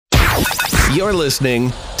You're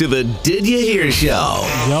listening to the Did You Hear Show.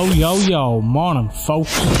 Yo, morning,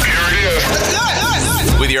 folks.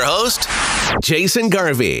 With your host, Jason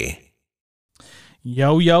Garvey.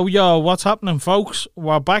 Yo, what's happening, folks?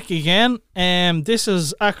 We're back again. This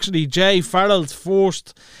is actually Jay Farrell's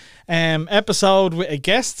first episode with a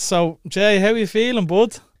guest. So, Jay, how are you feeling,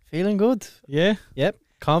 bud? Feeling good. Yeah? Yep.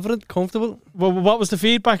 Confident, comfortable. Well, what was the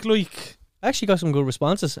feedback like? I actually got some good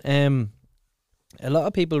responses. A lot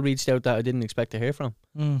of people reached out that I didn't expect to hear from.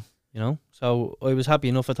 You know, so I was happy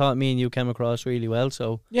enough. I thought me and you came across really well.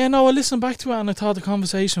 So yeah, no, I listened back to it and I thought the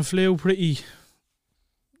conversation flew pretty,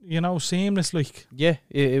 seamless. Like, yeah,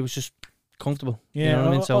 it was just comfortable. Yeah, you know what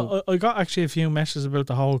I mean. So I got actually a few messages about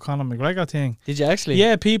the whole Conor McGregor thing. did you actually?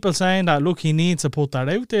 Yeah, people saying that look, he needs to put that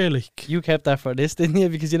out there. Like, You kept that for this, didn't you?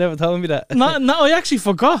 Because you never told me that. no, I actually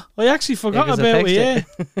forgot. Yeah, About 'cause I it. Yeah.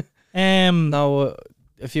 texted No,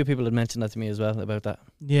 a few people had mentioned that to me as well about that.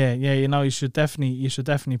 Yeah, you should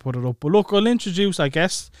definitely put it up. But look, I'll introduce our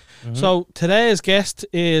guest. So today's guest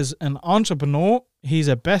is an entrepreneur. He's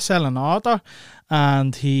a best-selling author,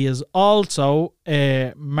 and he is also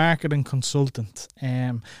a marketing consultant.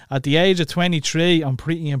 At the age of 23, I'm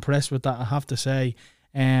pretty impressed with that, I have to say.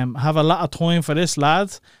 Have a lot of time for this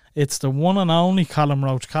lad. It's the one and only Callum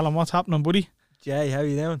Roach. Callum, what's happening, buddy? Jay, how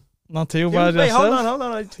you doing? Not too bad Wait, yourself? hold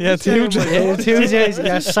on. Yeah, two Jays.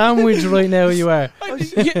 You're sandwiched right now. You are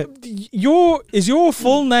Is your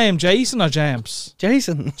full name Jason or James?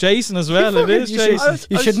 Jason. Jason as well. It is Jason.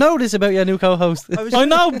 You should know this about your new co-host. I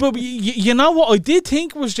know, but you know what? I did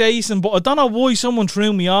think it was Jason, but I don't know why someone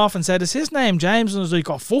threw me off and said, "Is his name James?" And I was like,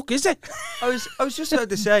 "Oh fuck, is it?" I was just about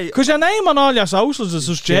to say, Because your name on all your socials is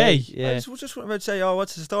just Jay. Yeah. I was just about to say, oh,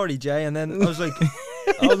 what's the story, Jay? And then I was like,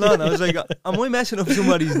 hold on, I was like, am I messing up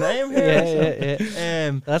somebody's name here?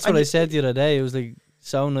 Yeah. That's what I said the other day. It was like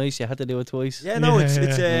so nice. You had to do it twice. Yeah, no,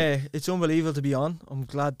 Yeah. it's unbelievable to be on. I'm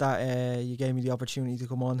glad that you gave me the opportunity to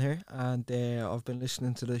come on here, and I've been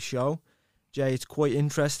listening to the show. Jay, it's quite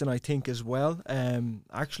interesting, I think, as well.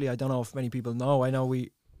 Actually, I don't know if many people know. I know we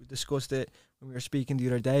discussed it when we were speaking the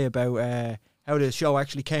other day about how the show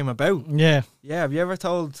actually came about. Yeah. Yeah, have you ever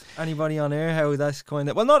told anybody on air how that's kind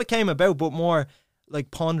of, well, not it came about, but more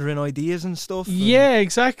like pondering ideas and stuff? Yeah,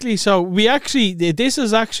 exactly. So this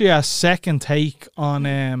is actually our second take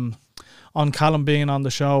on Callum being on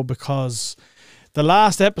the show, because the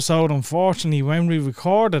last episode, unfortunately, when we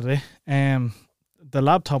recorded it, the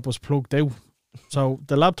laptop was plugged out. So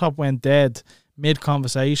the laptop went dead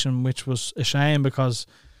mid-conversation, which was a shame, because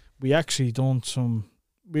we actually done some...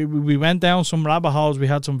 We went down some rabbit holes. We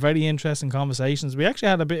had some very interesting conversations. We actually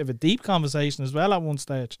had a bit of a deep conversation as well at one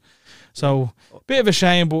stage. So, bit of a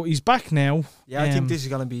shame, but he's back now. Yeah, I think this is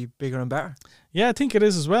going to be bigger and better. Yeah, I think it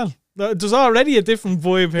is as well. There's already a different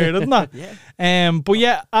vibe here, isn't there? Yeah. But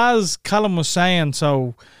yeah, as Callum was saying,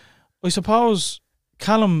 so I suppose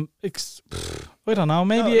Callum, I don't know,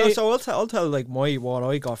 maybe... No, so I'll tell like what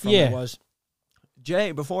I got from it was...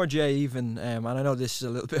 Before Jay even, and I know this is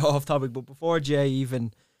a little bit off topic, but before Jay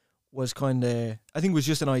even was kind of, I think it was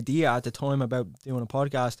just an idea at the time about doing a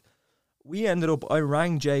podcast, I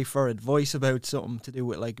rang Jay for advice about something to do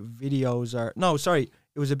with like videos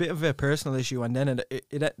it was a bit of a personal issue, and then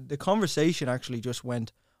the conversation actually just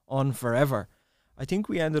went on forever. I think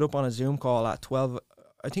we ended up on a Zoom call at 12,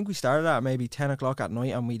 I think we started at maybe 10 o'clock at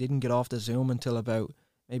night, and we didn't get off the Zoom until about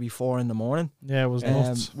maybe 4 in the morning. Yeah, it was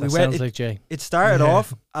nuts. Sounds like Jay. It started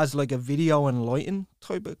off as like a video and lighting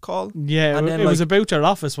type of call. Yeah, and it was about your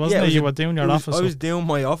office, wasn't it? You were doing your office. I was doing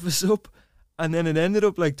my office up, and then it ended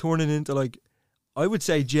up like turning into like, I would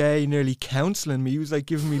say Jay nearly counselling me. He was like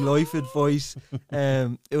giving me life advice.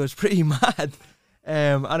 It was pretty mad.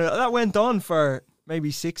 And that went on for maybe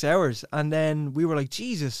 6 hours. And then we were like,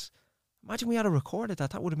 Jesus, imagine we had recorded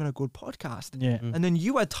that. That would have been a good podcast. Yeah. And then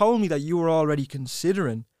you had told me that you were already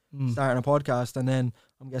considering starting a podcast, and then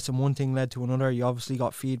I'm guessing one thing led to another. You obviously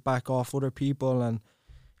got feedback off other people, and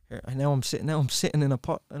now I'm sitting in a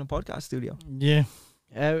podcast studio. Yeah.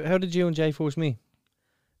 How did you and Jay first meet?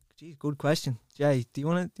 Geez, good question. Jay, do you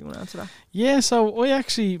want to answer that? Yeah, so I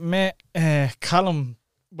actually met Callum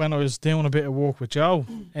when I was doing a bit of work with Joe.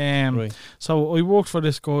 Right. So I worked for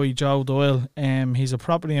this guy, Joe Doyle. He's a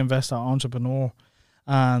property investor, entrepreneur,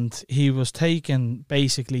 and he was taking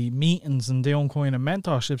basically meetings and doing kind of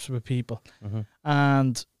mentorships with people.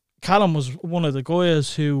 And Callum was one of the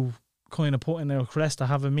guys who kind of put in a request to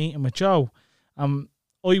have a meeting with Joe.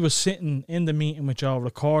 I was sitting in the meeting with Joe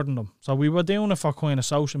recording them, so we were doing it for kind of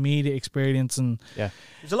social media experience, and it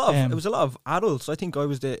was a lot of adults. I think they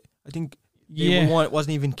wasn't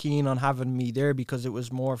even keen on having me there, because it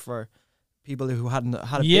was more for people who hadn't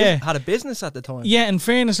had a business at the time. Yeah, in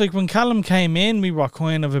fairness, like when Callum came in, we were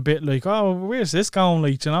kind of a bit like, oh, where's this going?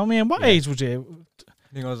 Like, do you know what I mean? What age was you?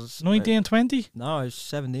 I think I was 19, 20? No, I was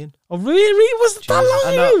 17. Oh, really? Was it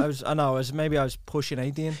that long? I was pushing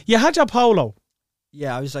 18. You had your polo.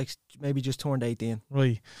 Yeah, I was like maybe just turned 18.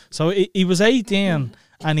 Right. So he was 18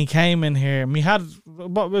 and he came in here and it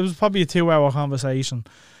was probably a 2-hour conversation.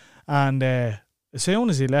 And as soon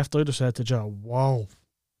as he left, I just said to Joe, wow,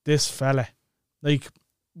 this fella. Like,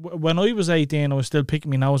 when I was 18, I was still picking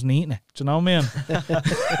my nose and eating it. Do you know what I mean?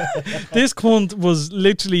 This cunt was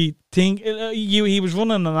literally he was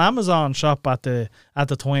running an Amazon shop at the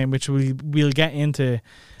time, which we'll get into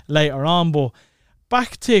later on. But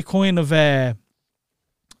back to kind of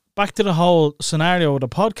back to the whole scenario of the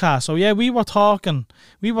podcast. So yeah, we were talking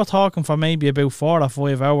for maybe about 4 or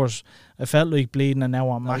 5 hours. I felt like bleeding an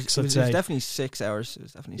hour max. It was definitely 6 hours. It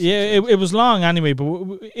was definitely it was long anyway,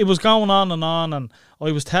 but it was going on, and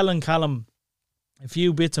I was telling Callum a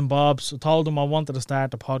few bits and bobs. I told him I wanted to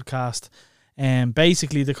start the podcast, and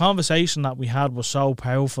basically the conversation that we had was so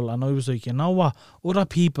powerful, and I was like, you know what, other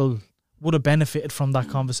people would have benefited from that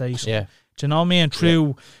conversation. Yeah, do you know what I mean?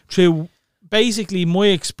 Through basically my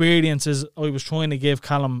experiences, I was trying to give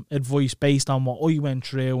Callum advice based on what I went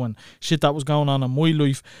through and shit that was going on in my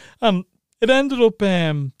life. And it ended up,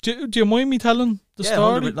 do you mind me telling the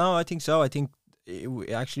story? No, I think so. I think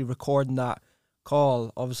actually recording that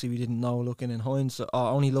call, obviously we didn't know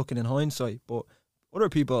only looking in hindsight, but other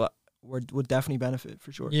people would definitely benefit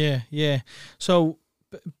for sure. Yeah. So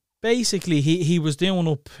basically he was doing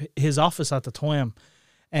up his office at the time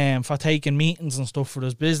for taking meetings and stuff for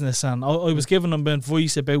his business, and I was giving him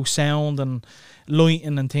advice about sound and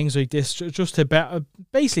lighting and things like this, just to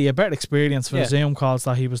basically a better experience for the Zoom calls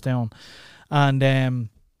that he was doing. And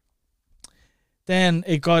then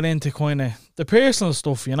it got into kind of the personal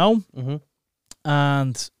stuff, you know. Mm-hmm.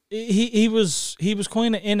 And he was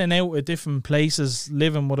kind of in and out of different places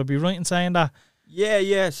living. Would I be right in saying that?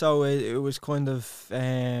 Yeah. So it was kind of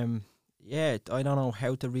I don't know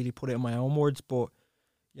how to really put it in my own words, but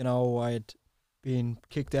you know, I'd been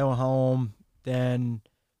kicked out of home, then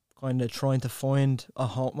kind of trying to find a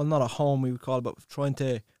home. Well, not a home we would call it, but trying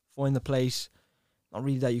to find the place, not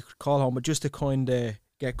really that you could call home, but just to kind of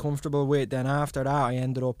get comfortable with. Then after that, I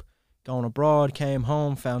ended up going abroad, came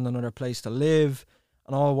home, found another place to live.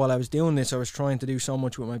 And all while I was doing this, I was trying to do so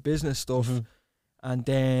much with my business stuff. Mm-hmm. And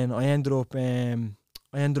then I ended up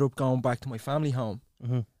going back to my family home.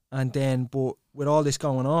 Mm-hmm. And then, but with all this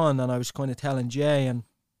going on, and I was kind of telling Jay, and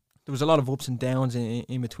there was a lot of ups and downs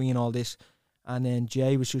in between all this, and then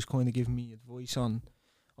Jay was just kind of giving me advice on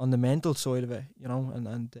the mental side of it, you know.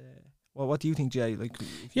 And what do you think, Jay? Like,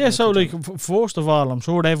 so like first of all, I'm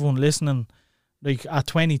sure everyone listening, like at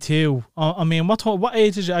 22, I mean, what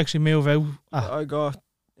age did you actually move out at? I got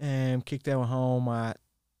kicked out of home at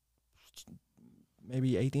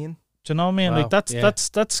maybe 18. Do you know what I mean? Wow. Like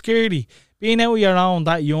that's scary. Being out your own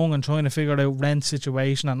that young and trying to figure out rent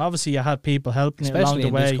situation, and obviously you had people helping you along the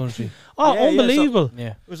way. Especially in this country. Oh, yeah, unbelievable!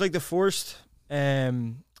 It was like the first, you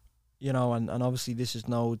know, and obviously this is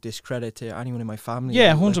no discredit to anyone in my family.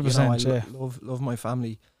 Yeah, 100%. I love my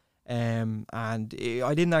family, and I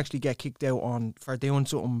didn't actually get kicked out for doing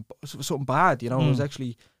something bad. You know, it was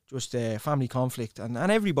actually just a family conflict, and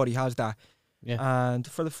everybody has that. Yeah. And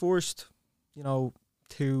for the first, you know,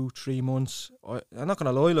 2-3 months, I'm not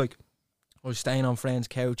gonna lie, like, I was staying on friends'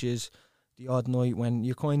 couches the odd night when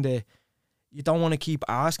you don't want to keep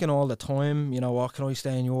asking all the time, you know, what can I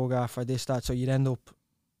stay in yoga for this, that, so you'd end up,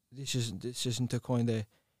 this isn't the kind of,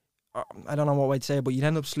 I don't know what I'd say, but you'd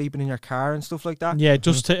end up sleeping in your car and stuff like that. Yeah,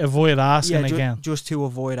 just to avoid asking again. Just to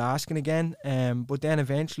avoid asking again. But then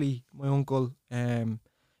eventually my uncle, you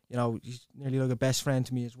know, he's nearly like a best friend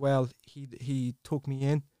to me as well, he took me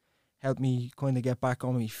in, helped me kind of get back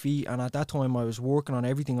on my feet. And at that time I was working on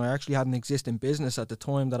everything. I actually had an existing business at the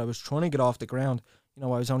time that I was trying to get off the ground. You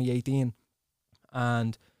know, I was only 18,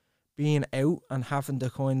 and being out and having to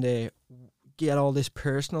kind of get all this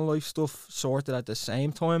personal life stuff sorted at the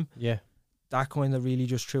same time, that kind of really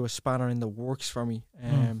just threw a spanner in the works for me.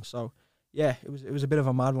 So yeah, it was a bit of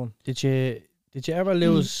a mad one. Did you ever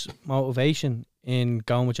lose motivation in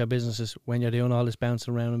going with your businesses when you're doing all this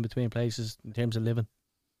bouncing around in between places in terms of living?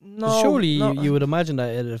 No, surely you would imagine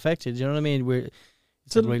that it affected. You know what I mean? Right,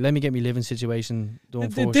 let me get my living situation done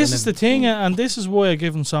first. This is the thing, and this is why I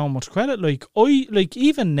give him so much credit. Like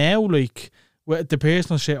even now, like with the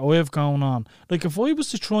personal shit I have going on, like if I was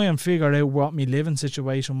to try and figure out what my living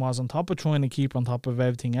situation was on top of trying to keep on top of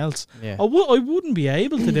everything else, I wouldn't be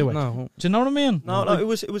able to do it. No. Do you know what I mean? No, it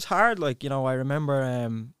was hard. Like, you know, I remember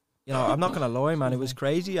you know, I'm not gonna lie, man. It was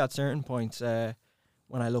crazy at certain points.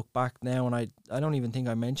 When I look back now, and I don't even think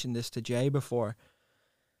I mentioned this to Jay before.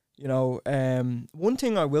 You know, one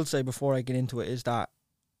thing I will say before I get into it is that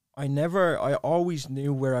I always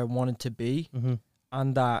knew where I wanted to be,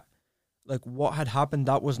 and that like what had happened,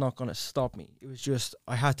 that was not going to stop me. It was just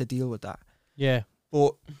I had to deal with that. Yeah.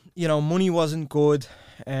 But you know, money wasn't good.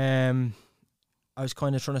 I was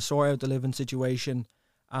kind of trying to sort out the living situation,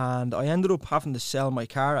 and I ended up having to sell my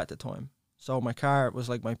car at the time. So my car was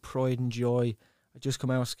like my pride and joy. I just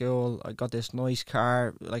come out of school. I got this nice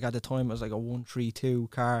car. Like at the time, it was like a 132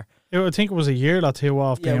 car. I think it was a year or two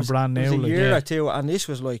off being brand new. It was a year or two, and this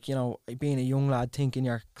was like, you know, being a young lad, thinking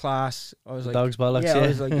your class. I was like, dog's bollocks. Yeah, I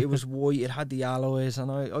was like, it was white. It had the alloys,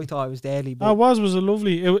 and I thought it was deadly. But it was a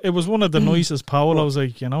lovely. It was one of the nicest polos,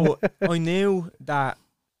 like, you know. But I knew that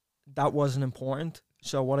wasn't important.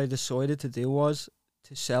 So what I decided to do was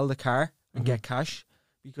to sell the car and get cash,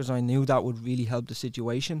 because I knew that would really help the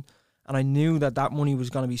situation. And I knew that money was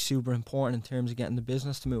going to be super important in terms of getting the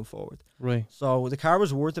business to move forward. Right. So the car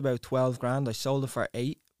was worth about 12 grand. I sold it for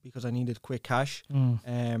 8 because I needed quick cash.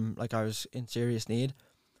 Like I was in serious need.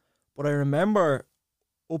 But I remember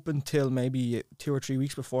up until maybe 2 or 3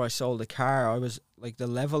 weeks before I sold the car, I was like, the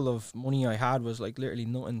level of money I had was like literally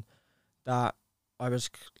nothing. That I was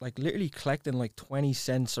like literally collecting like 20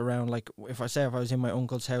 cents around, like if I was in my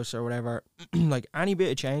uncle's house or whatever, like any bit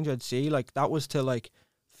of change I'd see, like that was to like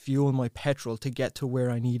fuel my petrol to get to where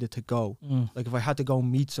I needed to go. Like if I had to go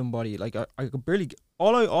meet somebody, like I could barely,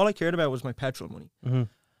 all I cared about was my petrol money.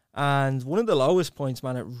 And one of the lowest points,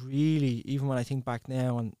 man, it really, even when I think back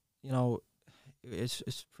now, and you know,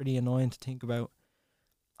 it's pretty annoying to think about.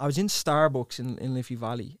 I was in Starbucks in Liffey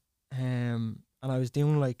Valley, and I was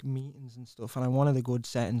doing like meetings and stuff, and I wanted a good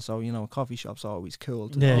setting, so you know, coffee shop's always cool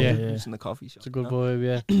to use in the coffee shop. It's a good vibe,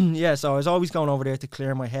 yeah. Yeah, so I was always going over there to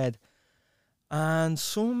clear my head. And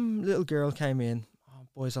some little girl came in. Oh,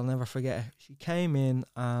 boys, I'll never forget it. She came in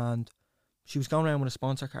and she was going around with a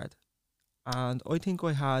sponsor card. And I think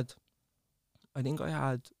I had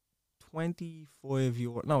 25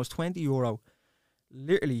 euro. No, it was 20 euro.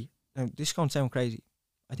 Literally, now this is going to sound crazy.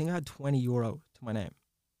 I think I had 20 euro to my name,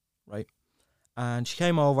 right? And she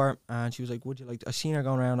came over and she was like, would you like to, I seen her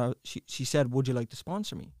going around. She said, would you like to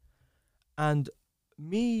sponsor me? And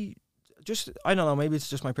me, just, I don't know, maybe it's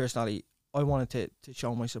just my personality. I wanted to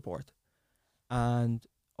show my support. And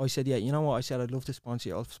I said, yeah, you know what? I said, I'd love to sponsor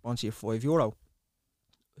you. I'll sponsor you €5.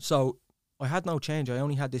 So I had no change. I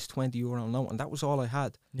only had this 20 euro note, and that was all I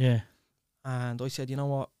had. Yeah. And I said, you know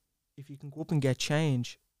what? If you can go up and get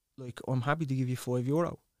change, like, I'm happy to give you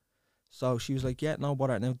 €5. So she was like, yeah, no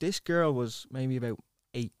bother. Now, this girl was maybe about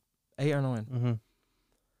 8 or 9.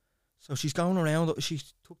 So she's going around. She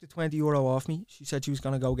took the 20 euro off me. She said she was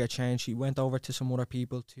going to go get change. She went over to some other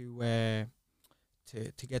people to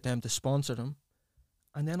get them to sponsor them.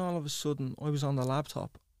 And then all of a sudden, I was on the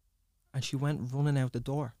laptop, and she went running out the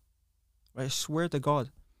door. Right, I swear to God.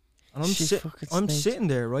 And I'm sitting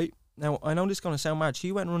there, right? Now, I know this is going to sound mad.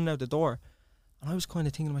 She went running out the door, and I was kind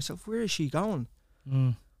of thinking to myself, where is she going?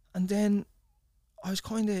 And then I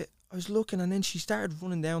was looking, and then she started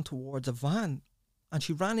running down towards a van. And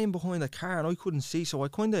she ran in behind the car, and I couldn't see, so I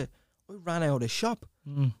ran out of the shop.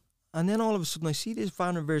 And then all of a sudden, I see this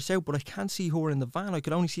van reverse out, but I can't see her in the van. I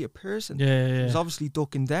could only see a person. Yeah. She's obviously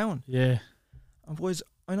ducking down. Yeah. And boys,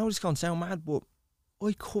 I know this is going to sound mad, but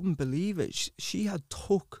I couldn't believe it. She had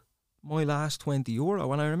took my last 20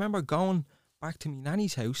 euro. And I remember going back to my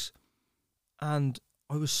nanny's house, and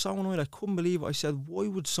I was so annoyed. I couldn't believe it. I said, why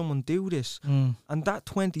would someone do this? And that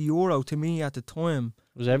 20 euro to me at the time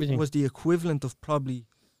was everything. Was the equivalent of probably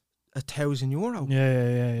 €1,000.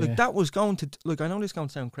 Yeah. Like that was going to, like, I know this is going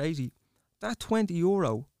to sound crazy. That 20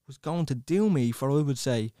 euro was going to do me for, I would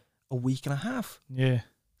say, a week and a half. Yeah.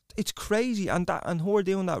 It's crazy. And her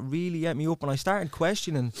doing that really ate me up. And I started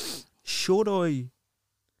questioning,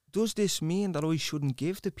 does this mean that I shouldn't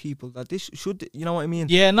give to people? That this should, you know what I mean?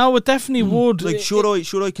 Yeah, no, it definitely would. Like,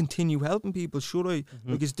 should I continue helping people? Should I?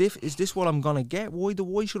 Like, is this what I'm gonna get?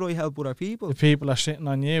 Why should I help other people? The people are sitting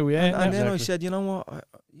on you, yeah. And then I said, you know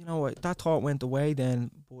what? That thought went away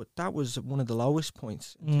then. But that was one of the lowest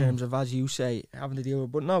points in terms of, as you say, having to deal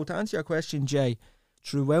with. But no, to answer your question, Jay,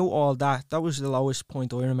 throughout all that was the lowest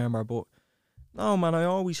point I remember. But no, man, I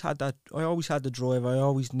always had that. I always had the drive. I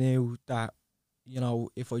always knew that. You know,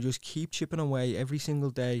 if I just keep chipping away every single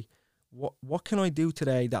day, what can I do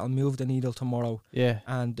today that'll move the needle tomorrow? Yeah.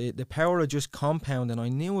 And the power of just compounding, I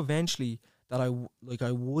knew eventually that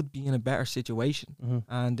I would be in a better situation.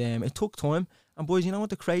 And it took time. And boys, you know what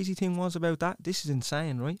the crazy thing was about that? This is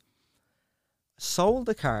insane, right? Sold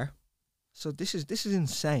the car, So this is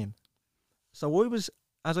insane. So I was,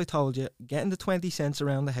 as I told you, getting the 20 cents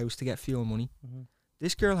around the house to get fuel money. Mm-hmm.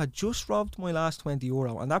 This girl had just robbed my last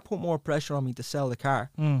 €20, and that put more pressure on me to sell the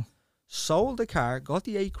car. Sold the car, got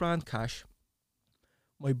the $8,000 cash.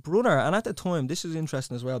 My brother, and at the time, this is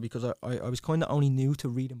interesting as well, because I was kind of only new to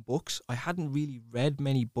reading books. I hadn't really read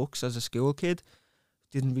many books as a school kid.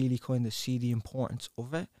 Didn't really kind of see the importance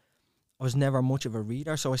of it. I was never much of a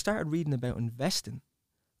reader, so I started reading about investing.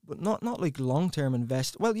 But not like long-term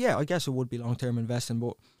invest. Well, yeah, I guess it would be long-term investing,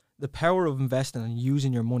 but the power of investing and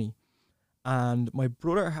using your money. And my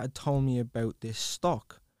brother had told me about this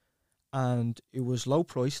stock, and it was low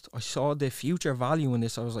priced. I saw the future value in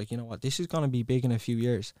this. I was like, you know what, this is going to be big in a few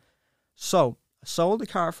years. So I sold the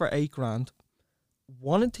car for $8,000,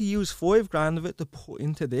 wanted to use $5,000 of it to put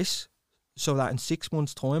into this, so that in 6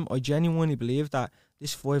 months' time, I genuinely believe that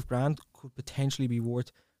this $5,000 could potentially be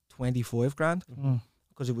worth $25,000,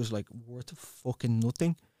 because it was like worth fucking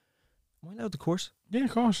nothing. Am I allowed to curse? Yeah,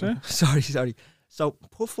 of course, yeah. Sorry. So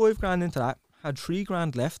put $5,000 into that, had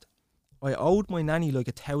 $3,000 left. I owed my nanny like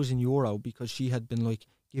 €1,000 because she had been like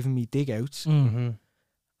giving me dig outs. And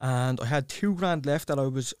I had $2,000 left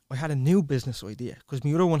that I had a new business idea, because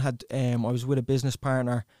my other one had, I was with a business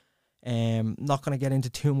partner. Not going to get into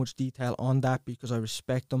too much detail on that because I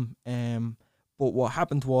respect them. But what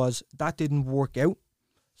happened was that didn't work out.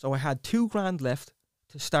 So I had $2,000 left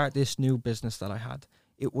to start this new business that I had.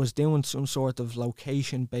 It was doing some sort of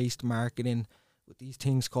location-based marketing with these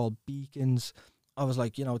things called beacons. I was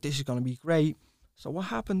like, you know, this is going to be great. So what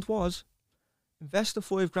happened was, invest the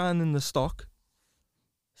 $5,000 in the stock.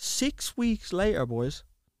 6 weeks later, boys,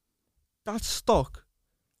 that stock,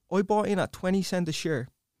 I bought in at 20 cents a share.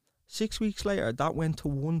 6 weeks later, that went to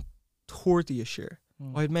 $1.30 a share.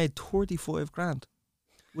 I had made $35,000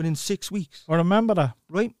 within 6 weeks. I remember that.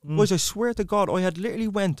 Right? Boys, I swear to God, I had literally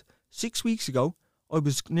went 6 weeks ago, I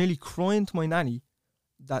was nearly crying to my nanny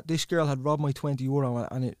that this girl had robbed my €20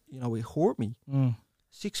 and it, you know, it hurt me.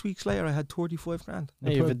 6 weeks later, I had $35,000. Yeah,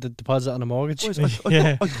 you had the deposit on a mortgage. Boys,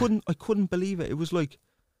 I couldn't believe it. It was like,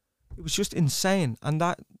 it was just insane. And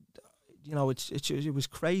that, you know, it was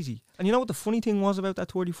crazy. And you know what the funny thing was about that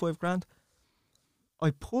 $35,000?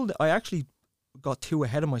 I actually got too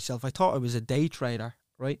ahead of myself. I thought I was a day trader,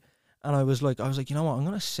 right? And I was like, you know what? I'm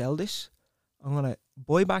going to sell this. I'm going to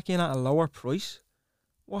buy back in at a lower price.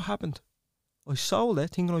 What happened? I sold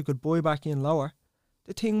it thinking I could buy back in lower.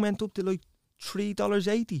 The thing went up to like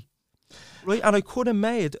 $3.80. Right? And I could have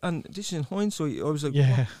made, and this is in hindsight, I was like, Yeah.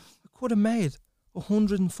 what? I could have made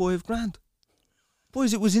 $105,000.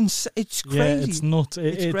 Boys, it was insane. It's crazy. Yeah, it's nuts.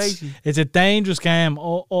 It's crazy. It's a dangerous game.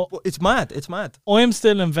 But it's mad. It's mad. I'm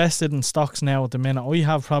still invested in stocks now at the minute. I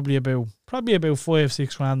have probably about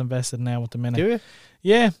 $5-6 invested now at the minute. Do you?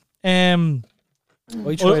 Yeah.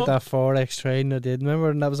 I tried that Forex trading I did.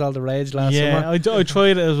 Remember, and that was all the rage last summer. Yeah, I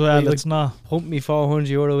tried it as well. Like, it's not. Pumped me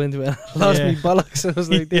 €400 into it. Lost me bollocks. I was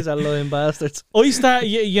like, these are lying bastards. I started.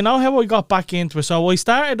 You know how I got back into it. So I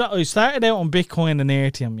started out on Bitcoin and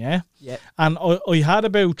Ethereum. Yeah. Yeah. And I had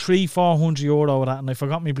about €300-400 with that, and I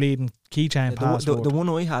forgot my bleeding keychain password. The one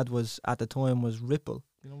I had was at the time was Ripple.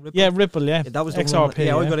 You know Ripple? Yeah, Ripple. Yeah, that was the XRP. one.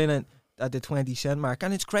 Yeah, I got in at the 20 cent mark,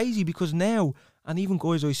 and it's crazy because now, and even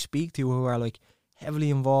guys I speak to who are like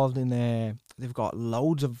heavily involved in they've got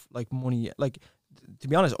loads of like money. Like, to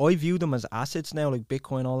be honest, I view them as assets now, like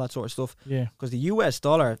Bitcoin, all that sort of stuff. Yeah. Because the US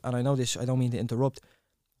dollar, and I know this, I don't mean to interrupt,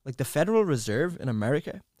 like the Federal Reserve in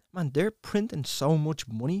America, man, they're printing so much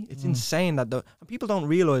money. It's insane that and people don't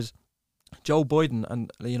realize Joe Biden,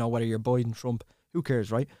 and you know, whether you're Biden, Trump, who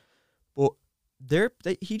cares, right? But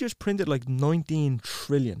he just printed like 19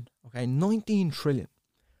 trillion. Okay, 19 trillion.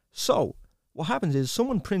 So what happens is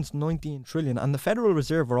someone prints 19 trillion, and the Federal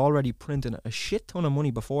Reserve are already printing a shit ton of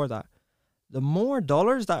money before that. The more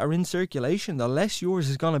dollars that are in circulation, the less yours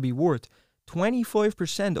is going to be worth.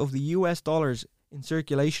 25% of the US dollars in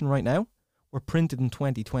circulation right now were printed in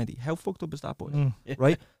 2020. How fucked up is that, boys?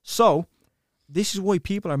 Right? So this is why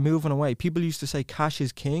people are moving away. People used to say cash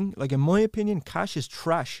is king. Like, in my opinion, cash is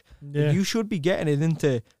trash. Yeah. You should be getting it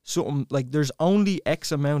into something like there's only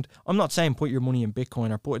X amount. I'm not saying put your money in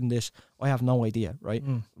Bitcoin or put in this. I have no idea, right?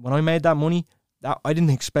 When I made that money, that I didn't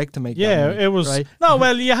expect to make that money. Yeah, it was. Right? No,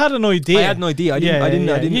 well, you had an idea. I had an idea. I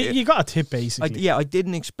didn't. You got a tip, basically. I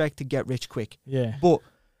didn't expect to get rich quick. Yeah. But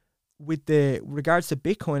with the regards to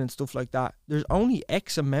Bitcoin and stuff like that, there's only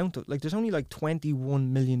X amount of, like, there's only like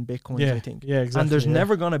 21 million Bitcoins, I think. Yeah, exactly. And there's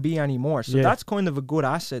never going to be any more. So that's kind of a good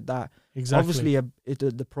asset that obviously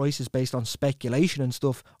the price is based on speculation and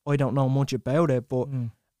stuff. I don't know much about it, but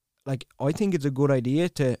like, I think it's a good idea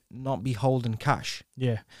to not be holding cash.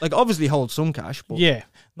 Yeah. Like, obviously hold some cash, but Yeah.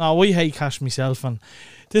 No, I hate cash myself, and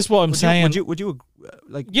this is what I'm saying. Would you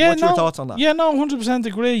like? Yeah, what's your thoughts on that? Yeah, no, 100%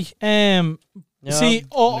 agree. Yeah, See,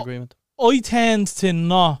 I'm in agreement. I tend to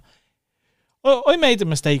not. I made the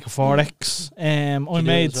mistake of Forex. I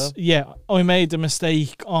made the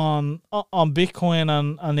mistake on Bitcoin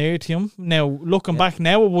and Ethereum. Now, looking back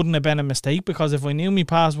now, it wouldn't have been a mistake, because if I knew my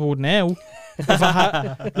password now, if I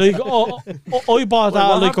had, like, I bought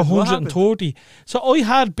that at like 130. So I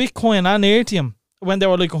had Bitcoin and Ethereum when they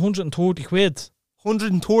were like 130 quid.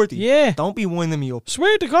 130. Yeah. Don't be winding me up.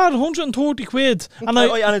 Swear to God, 130 quid. And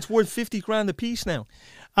it's worth 50 grand a piece now.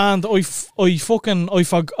 And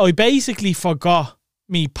I basically forgot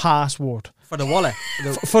me password For the wallet.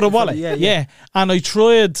 for the wallet. Yeah. And I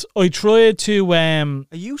tried to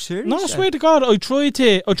Are you serious? no, I swear to God, I tried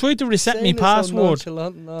to reset my password.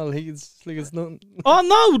 It's nothing. Oh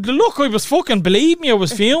no, look, I was fucking, believe me, I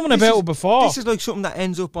was filming about it before. This is like something that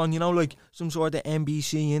ends up on, like some sort of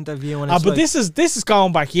NBC interview. And But this is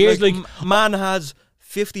going back years. Like man has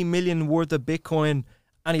 50 million worth of Bitcoin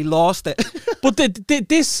and he lost it. But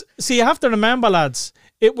this, see, you have to remember, lads,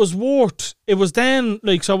 it was then,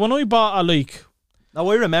 like, so when I bought Now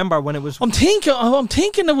I remember when it was. I'm thinking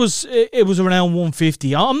it was around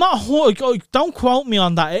 150. I'm not. Don't quote me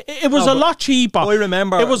on that. It was a lot cheaper. I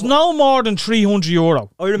remember it was no more than €300.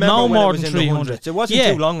 I remember no when more it was than in the 300. hundreds. It wasn't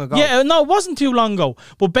too long ago. Yeah, no, it wasn't too long ago.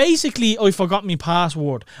 But basically, I forgot my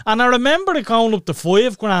password, and I remember it going up to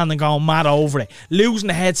 $5 grand and going mad over it, losing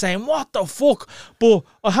the head, saying what the fuck. But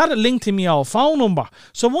I had it linked to my old phone number,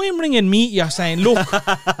 so I'm ringing Meteor saying, look,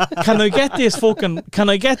 can I get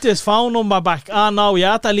this phone number back? Ah, no, you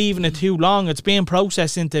have to leave it too long. It's being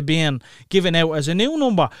processed into being given out as a new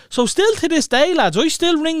number. So still to this day, lads, I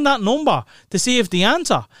still ring that number to see if they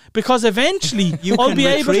answer, because eventually I'll be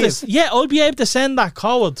able to send that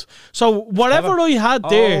code. So whatever I had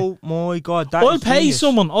there, oh my God, I'll pay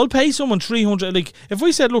someone 300. Like, if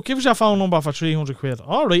we said, look, give us your phone number for 300 quid.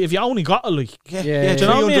 All right, if you only got it, like, yeah, do you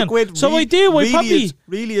know what I mean? Quid, so I do. I probably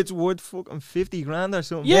it's worth fucking 50 grand or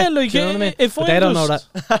something. Yeah, like, do you know what I mean? If but they don't know that.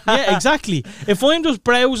 Yeah, exactly. If I'm just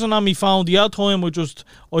browsing on my phone, the odd time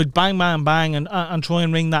I'd bang and try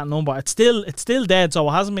and ring that number. It's still dead, so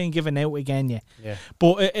it hasn't been given out again yet. Yeah.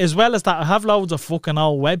 But as well as that, I have loads of fucking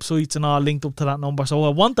old websites and all linked up to that number, so I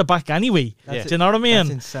want it back anyway. Do you know what I mean? That's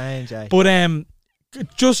insane, Jay. But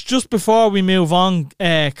just before we move on,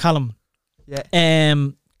 Callum. Yeah.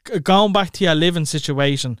 Going back to your living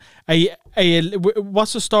situation,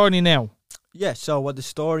 what's the story now? Yeah. So what the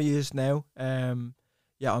story is now? I'm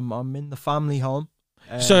in the family home.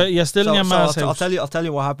 So you're still in your ma's house. I'll tell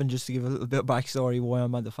you what happened, just to give a little bit of backstory why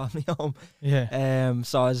I'm at the family home. Yeah.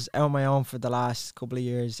 So I was out on my own for the last couple of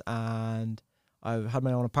years, and I had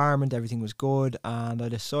my own apartment. Everything was good, and I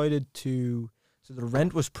decided to. So the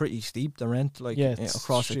rent was pretty steep. The rent,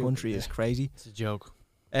 across the country, is crazy. It's a joke.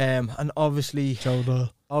 And obviously, you know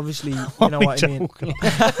Only what I mean.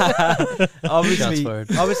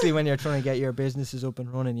 obviously, when you're trying to get your businesses up and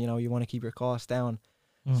running, you want to keep your costs down.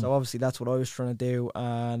 So obviously that's what I was trying to do,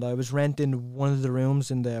 and I was renting one of the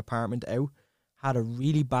rooms in the apartment out. Had a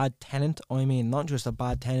really bad tenant. I mean, not just a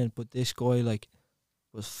bad tenant, but this guy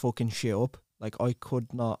was fucking shit up. Like, I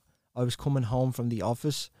could not. I was coming home from the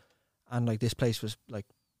office, and this place was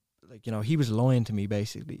he was lying to me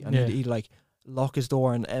basically, and he'd lock his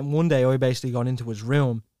door, and one day I basically got into his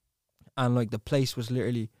room, and the place was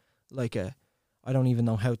literally I don't even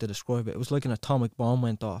know how to describe it. It was like an atomic bomb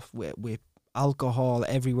went off with alcohol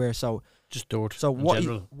everywhere. So just dirt. So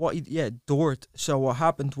dirt. So what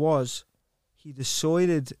happened was, he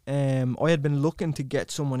decided I had been looking to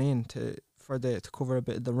get someone in to cover a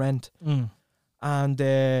bit of the rent, and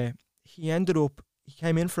he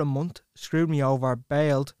came in for a month, screwed me over,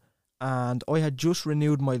 bailed. And I had just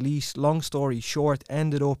renewed my lease. Long story short,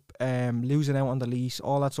 ended up losing out on the lease,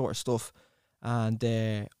 all that sort of stuff. And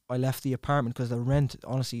I left the apartment because the rent,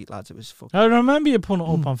 honestly, lads, it was fucking... I remember you putting it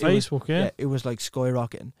up on Facebook, yeah. It was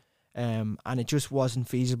skyrocketing. And it just wasn't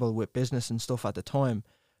feasible with business and stuff at the time.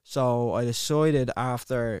 So I decided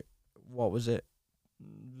after, what was it?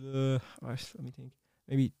 Let me think.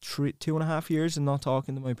 Maybe 2.5 years and not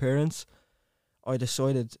talking to my parents, I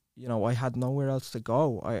decided, I had nowhere else to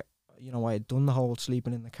go. I had done the whole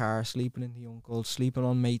sleeping in the car, sleeping in the uncle's, sleeping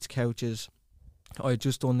on mates' couches. I had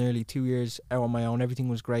just done nearly 2 years out on my own. Everything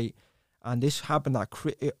was great. And this happened I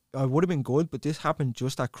would have been good, but this happened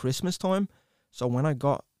just at Christmas time. So when I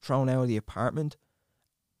got thrown out of the apartment,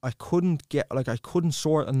 I couldn't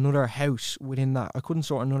sort another house within that. I couldn't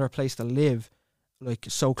sort another place to live,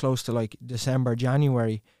 so close to December,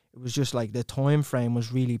 January. It was just like the time frame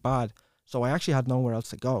was really bad. So I actually had nowhere else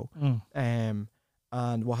to go. And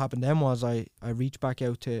what happened then was I reached back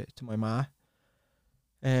out to my ma.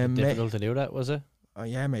 Difficult to do that, was it?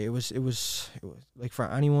 Yeah, mate. It was like, for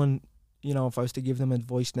anyone, you know, if I was to give them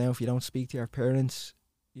advice now, if you don't speak to your parents,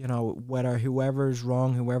 you know, whether whoever's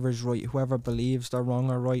wrong, whoever's right, whoever believes they're wrong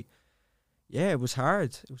or right, yeah, it was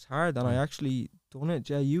hard. It was hard, and I actually done it.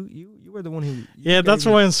 Jay, you were the one who. Yeah, that's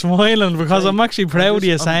why I'm smiling, because I'm actually proud of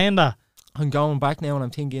you saying that. I'm going back now and I'm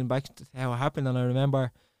thinking back to how it happened, and I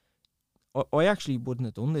remember I actually wouldn't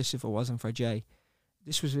have done this if it wasn't for Jay.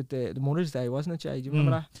 This was with the Mother's Day, wasn't it, Jay? Do you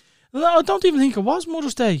remember that? No, I don't even think it was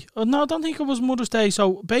Mother's Day. No, I don't think it was Mother's Day.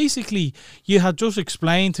 So basically, you had just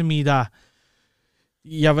explained to me that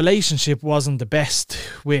your relationship wasn't the best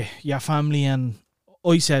with your family, and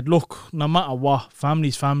I said, look, no matter what,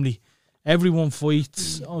 family's family. Everyone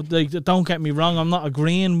fights. Like, don't get me wrong, I'm not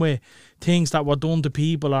agreeing with things that were done to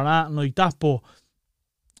people or anything like that, but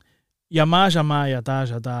your ma's your ma, your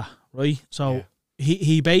dad's your dad, right? So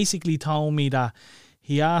he basically told me that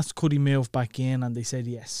he asked could he move back in, and they said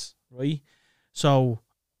yes, right? So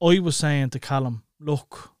I was saying to Callum,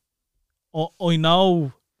 look, I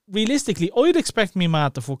know realistically I'd expect me ma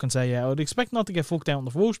to fucking say yeah. I'd expect not to get fucked out in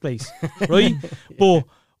the first place, right? But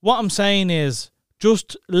what I'm saying is,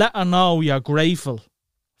 just let her know you're grateful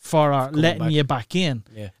for her letting you back in.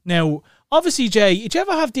 Yeah. Now, obviously, Jay, did you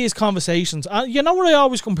ever have these conversations? You know what I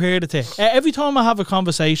always compared it to? Every time I have a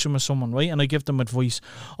conversation with someone, right, and I give them advice,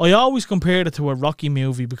 I always compared it to a Rocky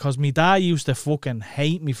movie, because my dad used to fucking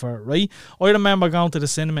hate me for it, right? I remember going to the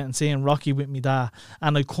cinema and seeing Rocky with my dad,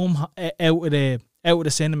 and I'd come out of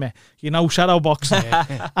the cinema, you know, shadow boxing,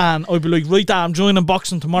 and I'd be like, right, Dad, I'm joining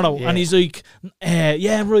boxing tomorrow, and he's like,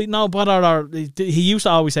 yeah, right, no bother. Or he used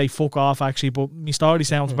to always say fuck off, actually, but my story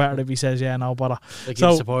sounds better if he says yeah, no bother. Like, so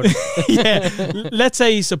he's supportive. Yeah, let's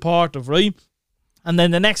say he's supportive, right? And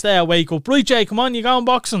then the next day I wake up, right, Jay, come on, you going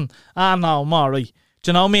boxing? No, I'm all right.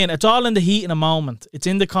 Do you know what I mean? It's all in the heat in the moment. It's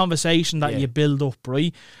in the conversation that you build up,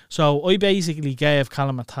 right? So I basically gave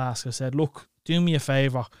Callum a task. I said, look, do me a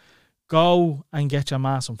favour, go and get your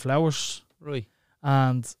ma some flowers. Right.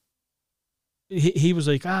 And he was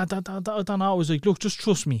like, I don't know. I was like, look, just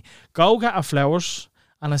trust me. Go get her flowers.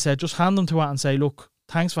 And I said, just hand them to her and say, look,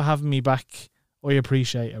 thanks for having me back. I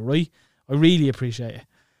appreciate it, right? I really appreciate it.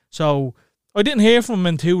 So I didn't hear from him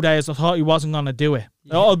in 2 days. I thought he wasn't going to do it.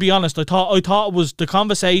 Yeah. I'll be honest. I thought it was the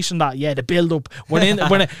conversation that, the build up. We're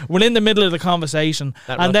in the middle of the conversation,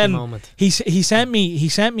 that and then moment. he sent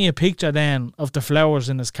me a picture then of the flowers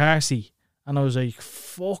in his car seat, and I was like,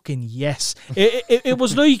 fucking yes. It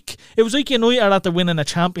was like United after winning a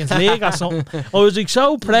Champions League or something. I was like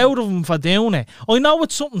so proud of him for doing it. I know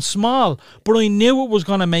it's something small, but I knew it was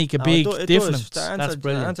going to make a big difference. That's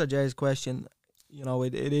brilliant. To answer Jay's question, you know,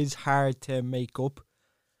 it is hard to make up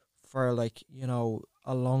for, like, you know,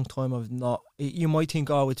 a long time of not. You might think,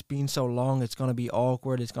 oh, it's been so long, it's going to be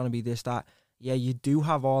awkward, it's going to be this, that. Yeah, you do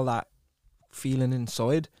have all that feeling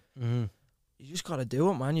inside. Mm-hmm. You just got to do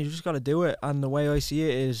it, man. You just got to do it. And the way I see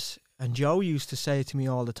it is, and Joe used to say to me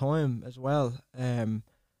all the time as well,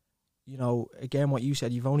 you know, again, what you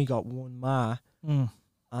said, you've only got one ma,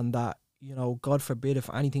 and that, you know, God forbid if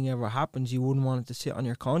anything ever happens, you wouldn't want it to sit on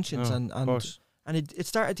your conscience. And it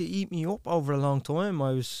started to eat me up over a long time.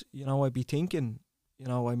 I was, you know, I'd be thinking, you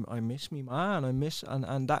know, I miss me ma, and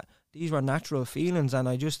and that these were natural feelings, and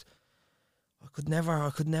I could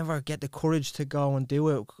never get the courage to go and do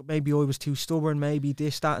it. Maybe I was too stubborn, maybe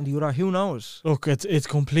this, that and the other, who knows. Look, it's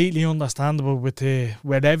completely understandable with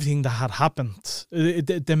everything that had happened.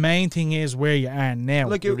 The main thing is where you are now.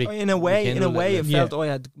 Like, in a way it felt I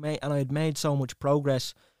had made so much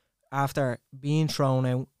progress after being thrown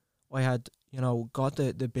out. I had, you know, got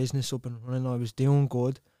the business up and running. I was doing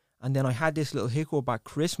good, and then I had this little hiccup at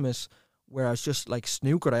Christmas where I was just like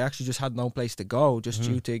snookered. I actually just had no place to go, just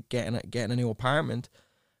due to getting a new apartment,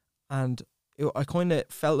 and I kind of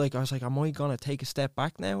felt like I was like, am I gonna take a step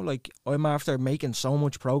back now? Like, I'm after making so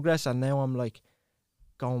much progress, and now I'm like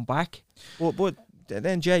going back. But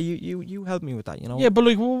then Jay, you helped me with that, you know. Yeah, but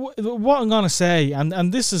like what I'm gonna say,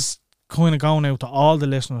 and this is kind of going out to all the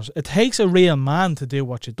listeners, it takes a real man to do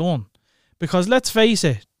what you've done. Because let's face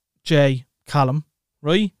it, Jay, Callum,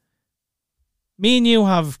 right? Me and you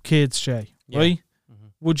have kids, Jay, right? Mm-hmm.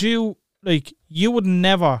 Would you, like, you would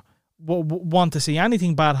never want to see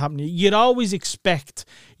anything bad happen. You'd always expect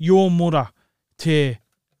your mother to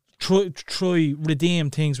try redeem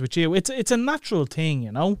things with you. It's a natural thing,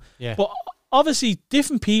 you know? Yeah. But obviously,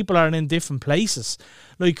 different people are in different places.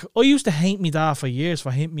 Like, I used to hate me dad for years for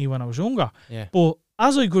hitting me when I was younger. Yeah. But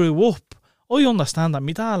as I grew up, I understand that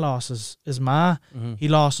my dad lost his ma, he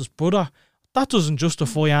lost his brother. That doesn't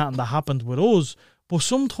justify anything that happened with us. But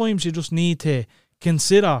sometimes you just need to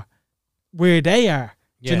consider where they are.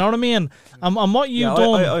 Do you know what I mean? And what you've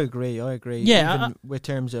done. I agree. Yeah. Even with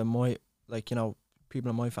terms of my, people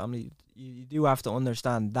in my family, you do have to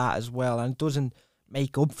understand that as well. And it doesn't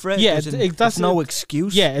make up for it. Yeah, that's no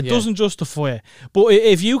excuse. Yeah, it doesn't justify it. But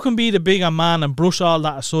if you can be the bigger man and brush all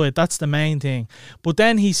that aside, that's the main thing. But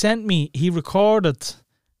then he recorded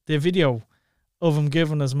the video of him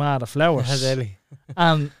giving his ma the flowers.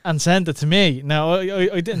 and sent it to me. Now,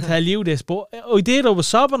 I didn't tell you this, but I did. I was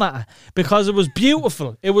sobbing at it because it was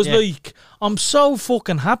beautiful. It was like, I'm so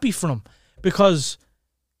fucking happy for him because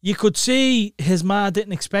you could see his ma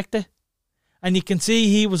didn't expect it. And you can see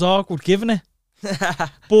he was awkward giving it.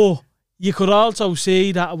 But you could also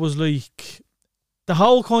see that it was like the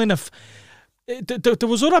whole kind of... There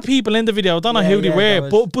was other people in the video, I don't know who they were,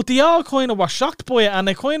 but they all kind of were shocked by it and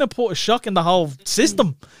they kind of put a shock in the whole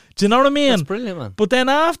system. Do you know what I mean? That's brilliant, man. But then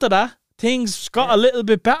after that, things got a little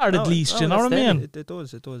bit better at least. Do you know what I mean? It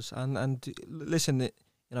does. And listen,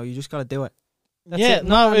 you just got to do it.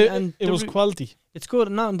 It was quality. It's good.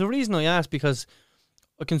 And the reason I asked, because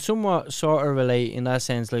I can somewhat sort of relate in that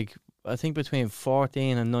sense. Like, I think between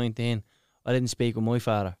 14 and 19, I didn't speak with my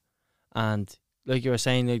father. And like you were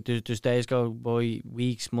saying, like there's days go by,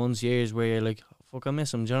 weeks, months, years, where you're like, fuck, I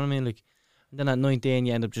miss him. Do you know what I mean? Like, and then at 19,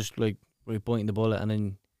 you end up just like biting the bullet, and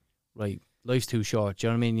then life's too short. Do you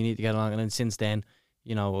know what I mean? You need to get along. And then since then,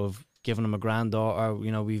 I've given him a granddaughter.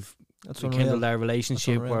 We've rekindled our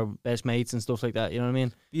relationship. We're best mates and stuff like that. You know what I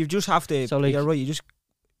mean? You just have to. So you're right.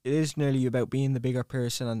 It is nearly about being the bigger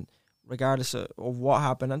person, and regardless of what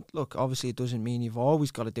happened. And look, obviously it doesn't mean you've always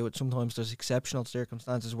got to do it. Sometimes there's exceptional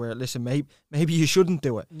circumstances where, listen, maybe you shouldn't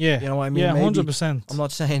do it. Yeah. You know what I mean? Yeah, 100%. I'm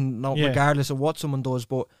not saying regardless of what someone does,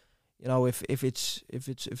 but if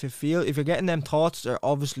you're getting them thoughts, there's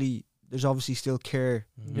obviously still care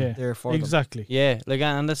there for them. Exactly. Yeah, like,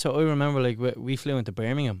 and that's what I remember. Like, we flew into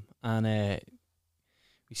Birmingham and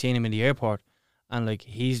we seen him in the airport, and like,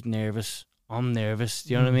 he's nervous. I'm nervous,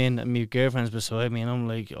 do you know what I mean? And my girlfriend's beside me, and I'm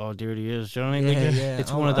like, oh, dear, he is. Do you know what I mean?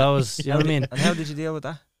 It's one of those, do you know what I mean? And how did you deal with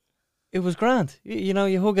that? It was grand.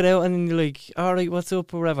 You hug it out, and you're like, all right, what's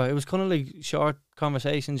up, or whatever. It was kind of like short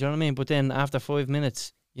conversations, do you know what I mean? But then after 5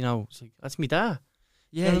 minutes, it's like, that's me dad.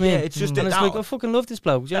 Yeah, you know what I mean? It's just and it's like, I fucking love this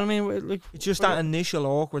bloke. Do you know what I mean? Like, it's just that initial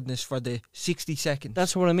awkwardness for the 60 seconds.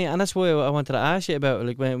 That's what I mean, and that's why I wanted to ask you about,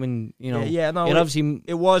 like, when obviously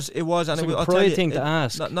it was, and it was a pride thing to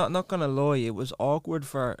ask. Not gonna lie, it was awkward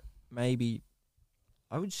for maybe,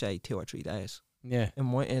 I would say 2 or 3 days. Yeah,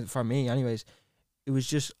 for me, anyways, it was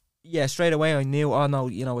just straight away I knew, oh no,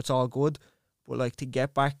 it's all good. But like, to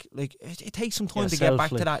get back, like, it takes some time to get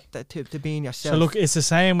back to that, to being yourself. So look, it's the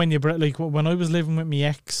same when like when I was living with my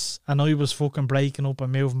ex and I was fucking breaking up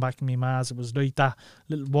and moving back to my ma's, it was like that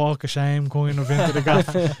little walk of shame kind of into the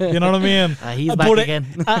gaff. You know what I mean? He's back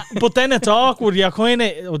again. But then it's awkward. You're kind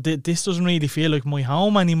of, this doesn't really feel like my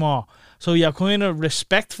home anymore. So you're kind of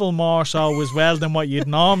respectful more so as well than what you'd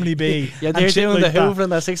normally be. Yeah, they're doing like the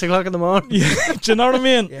hoovering at 6 o'clock in the morning. Yeah, do you know what I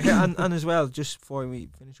mean? Yeah, and as well, just before we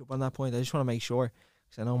finish up on that point, I just want to make sure,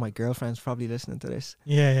 because I know my girlfriend's probably listening to this.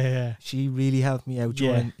 Yeah. She really helped me out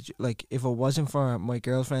during, like, if it wasn't for my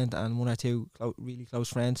girlfriend and 1 or 2 really close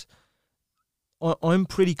friends, I'm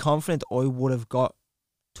pretty confident I would have got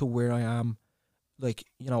to where I am. Like,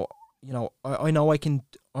 I know I can.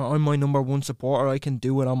 I'm my number one supporter. I can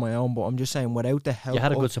do it on my own, but I'm just saying, without the help, you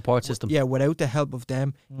had a good support system. Yeah, without the help of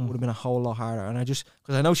them, it would have been a whole lot harder. And because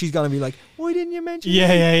I know she's gonna be like, why didn't you mention?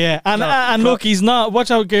 Yeah. And look, he's not.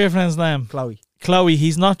 Watch out, girlfriend's name, Chloe.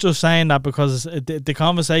 He's not just saying that because the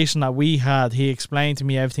conversation that we had, he explained to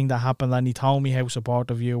me everything that happened, and he told me how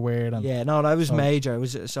supportive you were. And that was major. It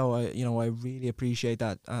was I really appreciate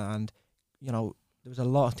that, and there was a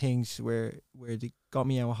lot of things where they got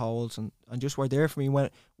me out of holes and just were there for me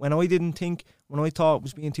when I didn't think, when I thought I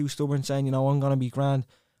was being too stubborn, saying, I'm going to be grand.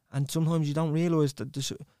 And sometimes you don't realise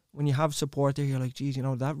that when you have support there, you're like, geez,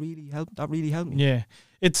 that really helped. That really helped me. Yeah.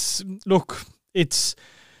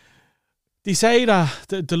 They say that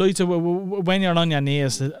the when you're on your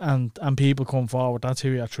knees and people come forward, that's who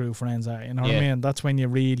your true friends are. You know what I mean? That's when you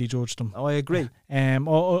really judge them. Oh, I agree. I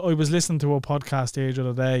was listening to a podcast the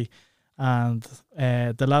other day, and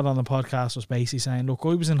the lad on the podcast was basically saying, look,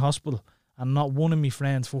 I was in hospital and not one of my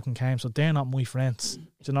friends fucking came, so they're not my friends. Do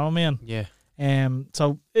you know what I mean? Yeah.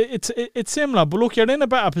 So it's similar, but look, you're in a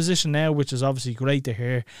better position now, which is obviously great to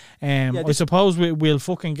hear. I suppose we'll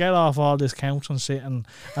fucking get off all this counseling shit and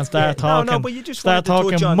start talking. No, but you just start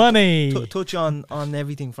talking touch on, money. Touch on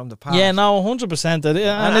everything from the past. Yeah, no, 100%.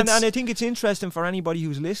 And I think it's interesting for anybody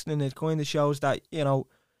who's listening. It kind of shows that, you know,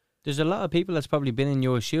 there's a lot of people that's probably been in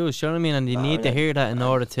your shoes, you know what I mean? And they need to hear that in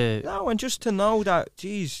order to... No, and just to know that,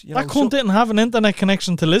 geez... You that know, cunt didn't have an internet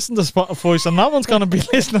connection to listen to Spotify, so no one's going to be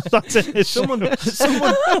listening. That's it. Someone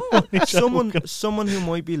who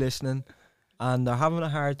might be listening and they're having a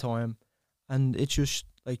hard time, and it's just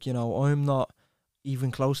like, you know, I'm not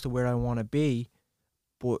even close to where I want to be,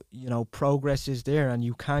 but, you know, progress is there and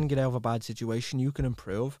you can get out of a bad situation, you can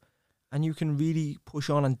improve, and you can really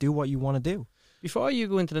push on and do what you want to do. Before you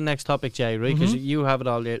go into the next topic, Jay, right, because you have it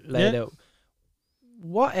all laid out,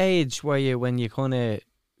 what age were you when you kind of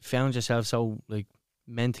found yourself so, like,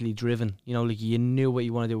 mentally driven? You know, like, you knew what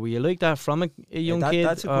you want to do. Were you like that from a young kid?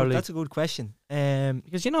 That's a good question.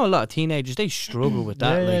 Because, you know, a lot of teenagers, they struggle with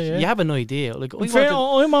that. You have an idea. Like,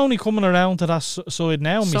 I'm only coming around to that side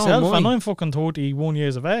now myself, and I'm fucking 31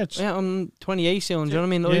 years of age. Yeah, I'm 28 soon. Do you know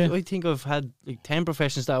what I mean? I think I've had like 10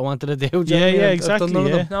 professions that I wanted to do. Exactly.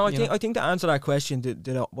 No, I think to answer that question,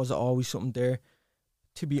 was it always something there?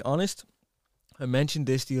 To be honest, I mentioned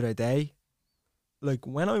this the other day. Like,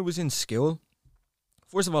 when I was in school,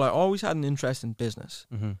 first of all, I always had an interest in business,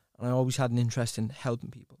 and I always had an interest in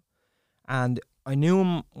helping people. And I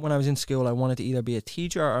knew when I was in school, I wanted to either be a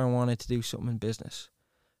teacher or I wanted to do something in business.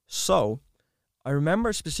 So I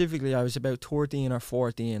remember specifically I was about 13 or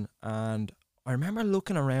 14, and I remember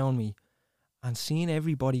looking around me and seeing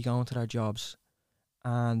everybody going to their jobs.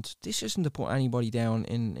 And this isn't to put anybody down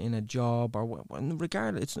in a job or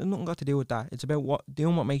regardless. It's nothing got to do with that. It's about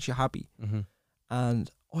doing what makes you happy. And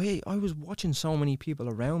I was watching so many people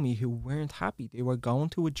around me who weren't happy. They were going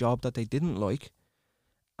to a job that they didn't like,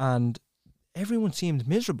 and everyone seemed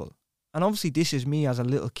miserable. And obviously this is me as a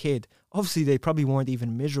little kid. Obviously they probably weren't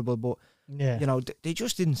even miserable, but you know, they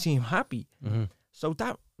just didn't seem happy. So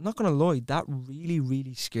that, not gonna lie, that really,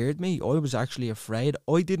 really scared me. I was actually afraid.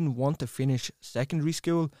 I didn't want to finish secondary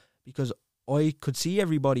school because I could see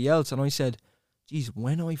everybody else, and I said, geez,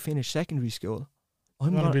 when I finish secondary school,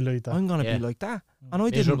 I'm gonna be like that. I'm gonna be like that. And I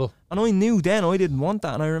didn't. And I knew then I didn't want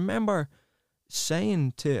that. And I remember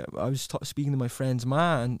saying I was speaking to my friend's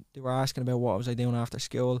ma, and they were asking about what was I doing after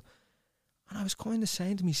school, and I was kind of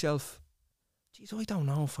saying to myself, geez, I don't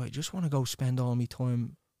know if I just want to go spend all my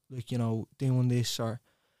time, like, you know, doing this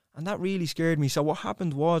and that really scared me. So what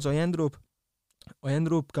happened was I ended up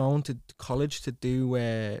going to college to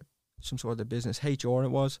do some sort of business, HR it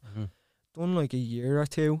was. Done like a year or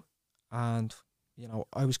two, and you know,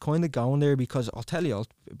 I was kind of going there because I'll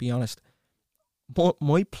be honest, but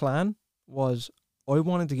my plan was I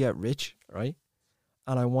wanted to get rich, right?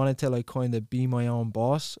 And I wanted to like kind of be my own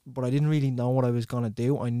boss, but I didn't really know what I was going to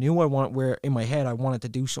do. I knew where in my head I wanted to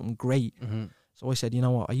do something great. So I said, you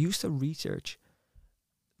know what, I used to research,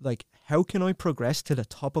 like, how can I progress to the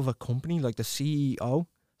top of a company, like the CEO,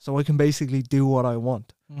 so I can basically do what I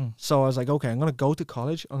want. So I was like, okay, I'm going to go to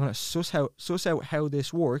college. I'm going to suss out how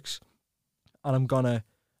this works, and I'm gonna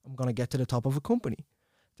get to the top of a company.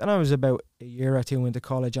 Then I was about a year or two into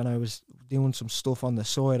college, and I was doing some stuff on the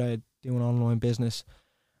side. I had doing online business.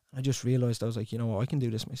 I just realized I was like, you know what, I can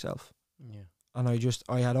do this myself. And I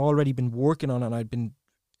had already been working on it, and I'd been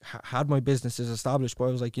had my businesses established. But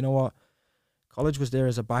I was like, you know what, college was there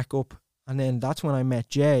as a backup. And then that's when I met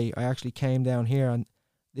Jay. I actually came down here, and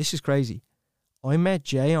this is crazy. I met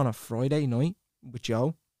Jay on a Friday night with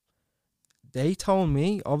Joe. They told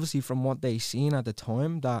me, obviously from what they seen at the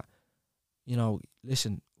time, that, you know,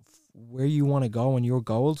 listen, where you want to go and your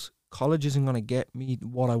goals, college isn't going to get me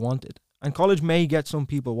what I wanted. And college may get some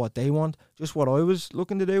people what they want, just what I was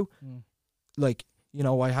looking to do. Like, you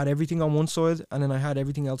know, I had everything on one side, and then I had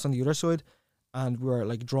everything else on the other side, and we were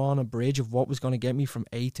like drawing a bridge of what was going to get me from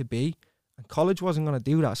A to B, and college wasn't going to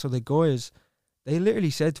do that. So the guys, they literally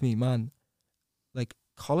said to me, man, like,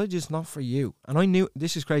 college is not for you. And I knew,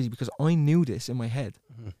 this is crazy because I knew this in my head.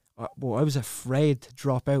 But I was afraid to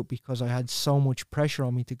drop out because I had so much pressure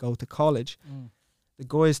on me to go to college. The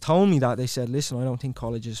guys told me that. They said, listen, I don't think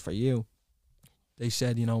college is for you. They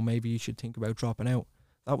said, you know, maybe you should think about dropping out.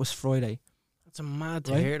 That was Friday. That's a mad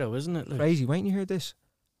to hear though, isn't it? Like, crazy. Wait till you hear this.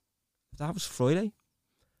 That was Friday.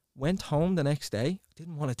 Went home the next day.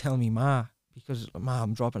 Didn't want to tell me ma, because ma,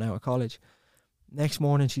 I'm dropping out of college. Next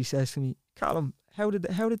morning she says to me, Callum, how did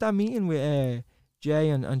that meeting with Jay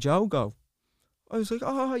and Joe go? I was like,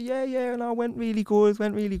 oh yeah, no, went really good.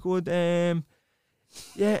 They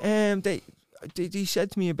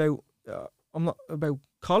said to me about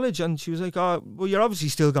college, and she was like, oh, well, you're obviously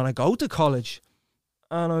still gonna go to college.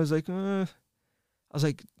 And I was like, no,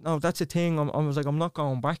 that's the thing. I was like, I'm not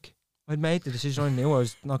going back. I'd made the decision. I knew I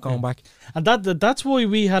was not going back. And that's why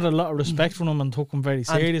we had a lot of respect for him and took him very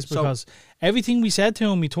serious, because everything we said to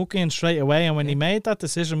him, he took in straight away. And when he made that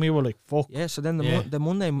decision, we were like, fuck. Yeah, so then the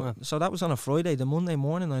Monday, so that was on a Friday. The Monday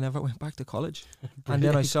morning, I never went back to college. And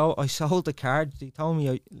then I sold the car. They told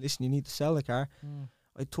me, listen, you need to sell the car.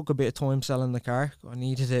 I took a bit of time selling the car. I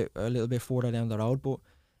needed it a little bit further down the road. But,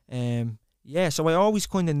 so I always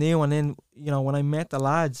kind of knew. And then, when I met the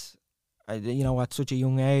lads, at such a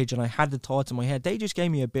young age, and I had the thoughts in my head, they just gave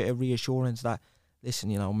me a bit of reassurance that, listen,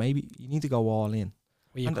 maybe you need to go all in.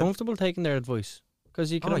 Were you comfortable taking their advice? Because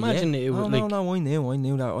you can imagine it would No, I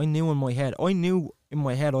knew that. I knew in my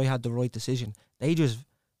head. I had the right decision. They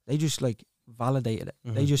just like validated it.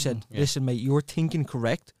 They just said, listen, mate, you're thinking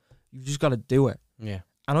correct. You've just got to do it. Yeah.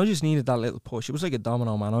 And I just needed that little push. It was like a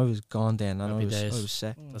domino, man. I was gone then, and I was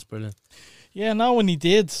set. That's brilliant. Yeah, no, when he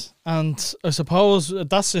did, and I suppose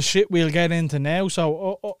that's the shit we'll get into now.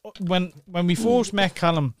 So when we first met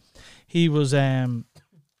Callum, he was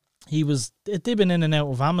dipping in and out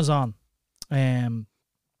of Amazon.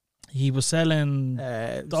 He was selling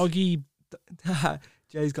doggy.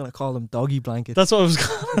 Jay's gonna call them doggy blankets. That's what I was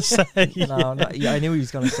gonna say. No, I knew he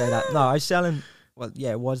was gonna say that. No, I was selling. Well,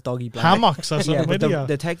 yeah, it was doggy blankets. Hammocks. Or something. But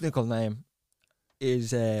the technical name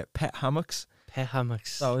is pet hammocks. Pet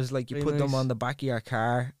hammocks. So it's like you put them on the back of your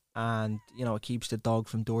car, and it keeps the dog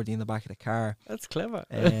from dirtying the back of the car. That's clever.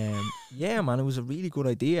 Yeah, man, it was a really good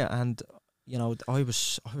idea, and I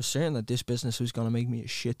was certain that this business was going to make me a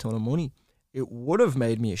shit ton of money. It would have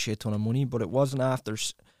made me a shit ton of money, but it wasn't after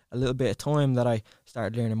a little bit of time that I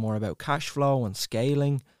started learning more about cash flow and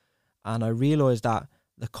scaling, and I realized that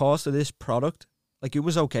the cost of this product, like, it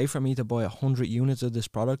was okay for me to buy 100 units of this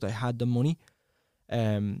product. I had the money,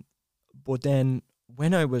 but then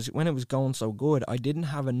when it was going so good, I didn't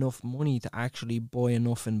have enough money to actually buy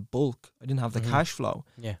enough in bulk. I didn't have the cash flow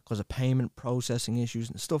because of payment processing issues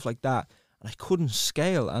and stuff like that, and I couldn't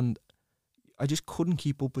scale, and I just couldn't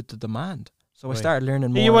keep up with the demand. So I started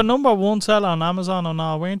learning more. You were number one seller on Amazon or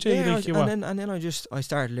no, weren't you? Yeah, and then I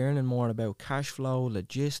started learning more about cash flow,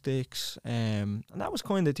 logistics, and that was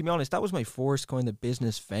kind of, to be honest, that was my first kind of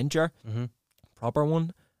business venture, proper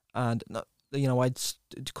one. And I'd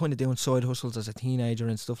kind of doing side hustles as a teenager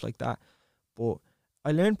and stuff like that, but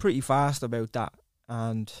I learned pretty fast about that.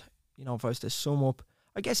 And if I was to sum up,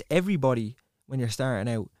 I guess everybody, when you're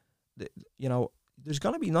starting out, there's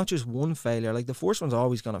gonna be not just one failure. Like, the first one's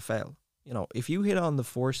always gonna fail. If you hit on the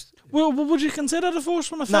first... Well, would you consider the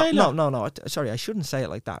first one a failure? No. Sorry, I shouldn't say it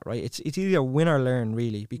like that, right? It's either win or learn,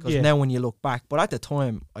 really, because now when you look back... But at the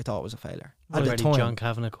time, I thought it was a failure. At the time, John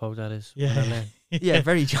Kavanagh quote, that is. Yeah. Yeah,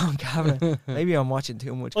 very John Kavanagh. Maybe I'm watching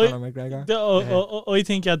too much Conor McGregor. I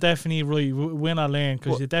think you're definitely right. Win or learn,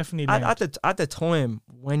 because you definitely learn. At the time,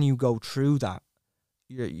 when you go through that,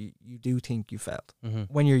 you do think you failed.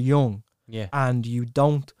 When you're young, and you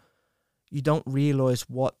don't realize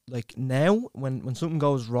what, like, now when something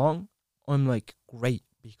goes wrong, I'm like, great,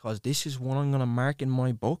 because this is what I'm gonna mark in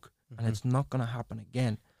my book, and it's not gonna happen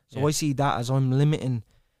again. So I see that as I'm limiting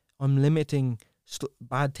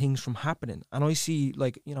bad things from happening, and I see,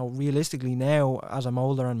 like, realistically now, as I'm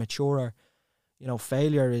older and maturer,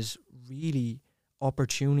 failure is really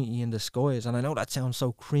opportunity in disguise. And I know that sounds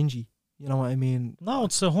so cringy. You know what I mean? No,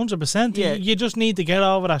 it's 100%. Yeah. You just need to get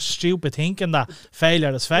over that stupid thinking that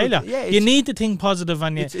failure is failure. Yeah, you need to think positive,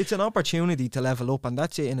 and it's an opportunity to level up, and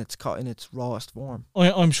that's it in its rawest form.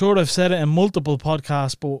 I'm sure I've said it in multiple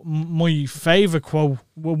podcasts, but my favourite quote,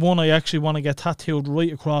 one I actually want to get tattooed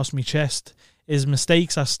right across my chest, is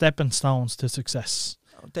mistakes are stepping stones to success.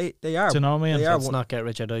 They are. Do you know what I mean? Let's not get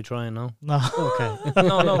rich or die trying, no? No. Okay.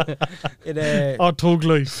 No. Or Tug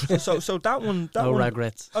Life. So that one... No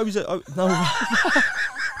regrets.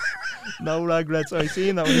 No regrets. I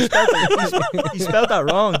seen that one. He spelled that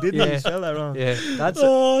wrong, didn't he? He spelled that wrong. Yeah.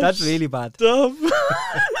 That's really bad.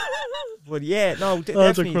 But yeah, no,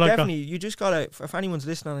 definitely. You just gotta, if anyone's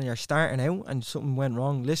listening and you're starting out and something went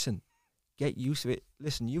wrong, listen, get used to it.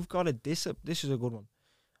 Listen, you've got to this is a good one.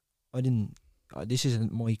 This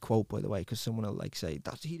isn't my quote, by the way, because someone will say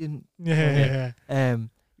that he didn't. Yeah.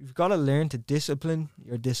 You've got to learn to discipline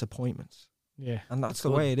your disappointments. Yeah, and that's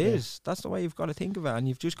the way it is. That's the way you've got to think of it, and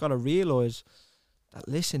you've just got to realize that.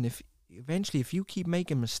 Listen, if you keep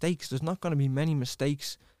making mistakes, there's not going to be many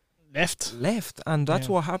mistakes left, and that's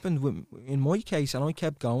what happened in my case. And I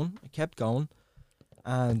kept going,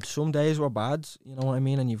 and some days were bad. You know what I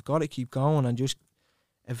mean? And you've got to keep going, and just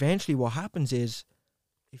eventually, what happens is,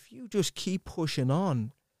 if you just keep pushing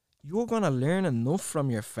on, you're going to learn enough from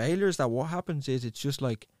your failures that what happens is it's just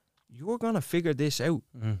like, you're going to figure this out.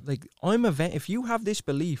 Like, if you have this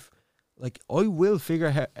belief, like, I will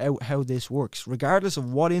figure out how this works, regardless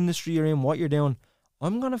of what industry you're in, what you're doing.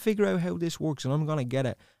 I'm going to figure out how this works and I'm going to get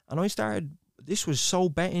it. And this was so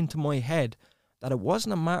bet into my head that it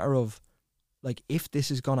wasn't a matter of, like, if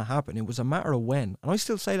this is going to happen. It was a matter of when. And I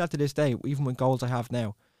still say that to this day, even with goals I have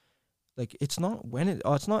now. Like, it's not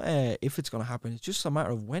if it's going to happen. It's just a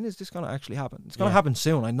matter of when is this going to actually happen. It's going to happen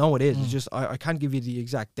soon. I know it is. It's just, I can't give you the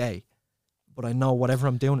exact day. But I know whatever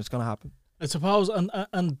I'm doing, it's going to happen. I suppose,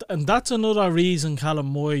 and that's another reason,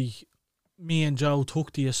 Callum, why me and Joe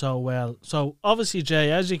took to you so well. So, obviously,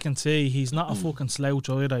 Jay, as you can see, he's not a fucking slouch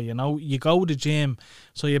either, you know. You go to the gym,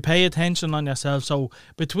 so you pay attention on yourself. So,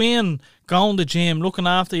 between going to the gym, looking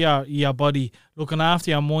after your body, looking after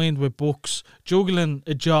your mind with books, juggling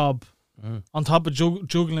a job, on top of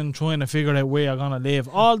juggling, trying to figure out where you're going to live,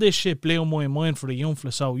 all this shit blew my mind for the young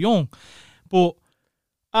fella so young. But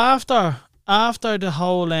after the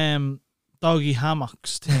whole doggy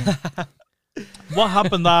hammocks thing, what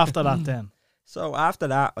happened after that then? So after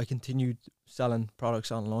that, I continued selling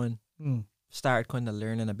products online. Started kind of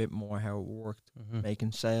learning a bit more how it worked,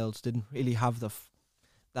 making sales. Didn't really have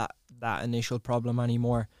that initial problem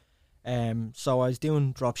anymore. So I was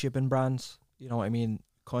doing drop shipping brands. You know what I mean?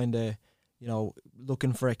 Kind of, you know,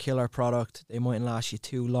 looking for a killer product. They mightn't last you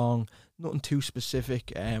too long. Nothing too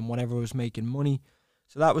specific. Whatever was making money.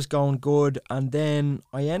 So that was going good. And then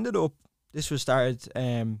I ended up. This was started.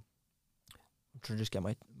 I'm trying to just get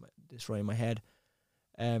this right in my head.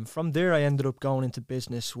 From there, I ended up going into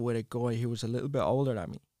business with a guy who was a little bit older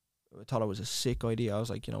than me. I thought it was a sick idea. I was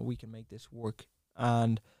like, you know, we can make this work.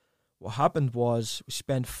 And what happened was we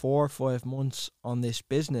spent 4 or 5 months on this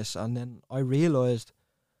business, and then I realized,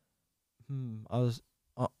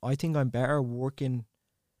 I think I'm better working.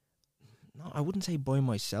 No, I wouldn't say by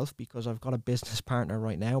myself because I've got a business partner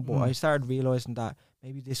right now, but I started realizing that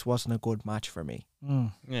maybe this wasn't a good match for me.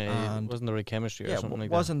 Yeah, it wasn't the right chemistry or something like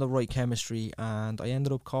that. It wasn't the right chemistry, and I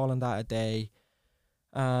ended up calling that a day.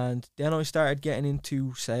 And then I started getting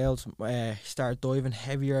into sales, started diving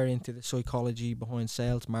heavier into the psychology behind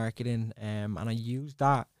sales marketing, and I used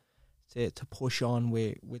that to push on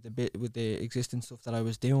with the existing stuff that I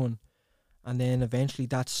was doing. And then eventually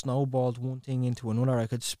that snowballed one thing into another. I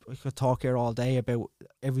could talk here all day about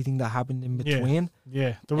everything that happened in between.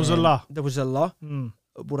 Yeah, there was a lot. There was a lot.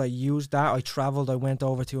 But I used that. I traveled. I went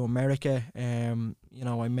over to America. You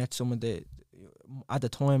know, I met some of at the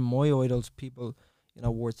time, my idols, people, you know,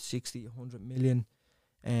 worth 60, 100 million.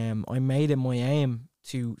 I made it my aim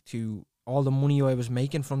to all the money I was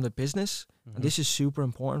making from the business. And this is super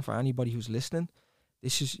important for anybody who's listening.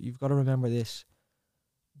 You've got to remember this.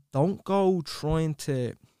 Don't go trying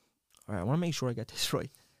to... All right, I want to make sure I get this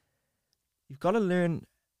right. You've got to learn...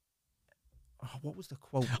 what was the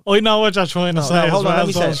quote? I know what you're trying to say as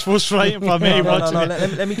well, so it's frustrating for me watching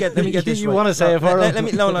it. Let me get this right. You want to say it for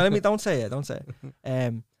him? Don't say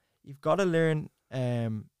it. You've got to learn...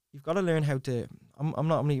 you've got to learn how to... I'm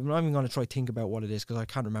not even going to try to think about what it is because I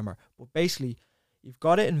can't remember. But basically, you've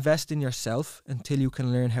got to invest in yourself until you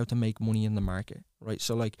can learn how to make money in the market, right?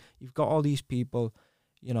 So, like, you've got all these people...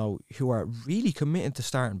 you know, who are really committed to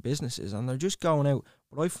starting businesses and they're just going out.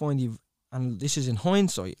 But I find and this is in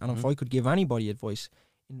hindsight, and if I could give anybody advice,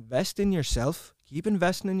 invest in yourself, keep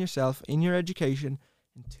investing in yourself, in your education,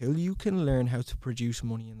 until you can learn how to produce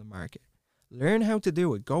money in the market. Learn how to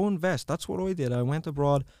do it. Go invest. That's what I did. I went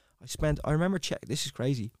abroad. I remember this is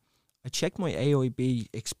crazy. I checked my AIB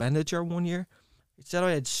expenditure one year. It said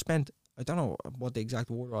I had spent, I don't know what the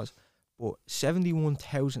exact word was, but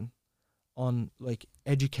 71,000 on like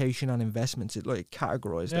education and investments. It like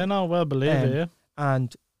categorized. Yeah, no, well believe it, yeah.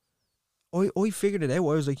 And I figured it out. I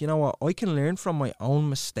was like, you know what, I can learn from my own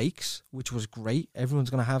mistakes, which was great. Everyone's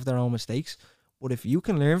gonna have their own mistakes. But if you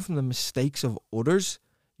can learn from the mistakes of others,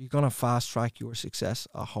 you're gonna fast track your success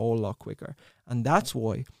a whole lot quicker. And that's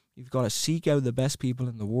why you've got to seek out the best people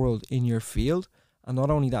in the world in your field. And not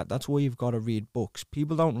only that, that's why you've got to read books.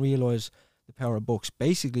 People don't realize the power of books.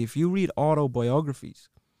 Basically, if you read autobiographies,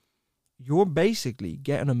 you're basically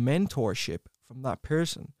getting a mentorship from that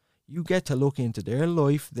person. You get to look into their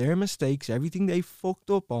life, their mistakes, everything they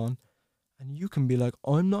fucked up on, and you can be like,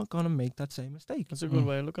 I'm not going to make that same mistake. That's a good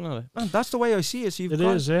way of looking at it. And that's the way I see it. So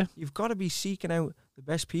you've got to be seeking out the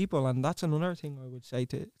best people, and that's another thing I would say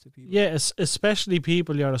to people. Yeah, especially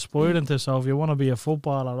people you're aspiring to. So if you want to be a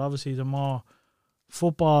footballer, obviously the more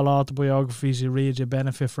football autobiographies you read, you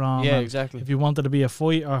benefit from. Yeah, exactly. If you wanted to be a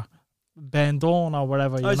fighter, Ben Dunn or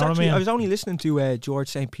whatever. You know what I mean? I was only listening to George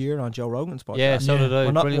St. Pierre on Joe Rogan's podcast. Yeah, so did I.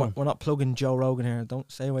 We're not plugging Joe Rogan here.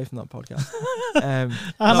 Don't stay away from that podcast.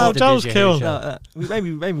 I know Joe's cool.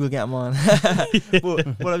 Maybe we'll get him on.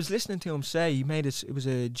 But I was listening to him say he made it. It was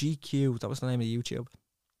a GQ. That was the name of the YouTube.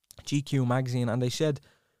 GQ magazine, and they said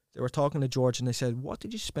they were talking to George, and they said, "What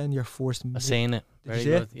did you spend your first million?" I've seen it. Very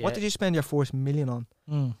good. Yeah. What did you spend your first million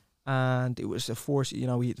on? And it was the first.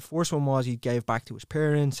 The first one was he gave back to his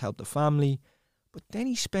parents, helped the family, but then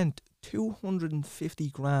he spent 250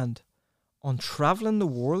 grand on traveling the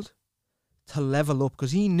world to level up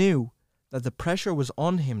because he knew that the pressure was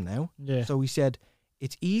on him now. Yeah. So he said,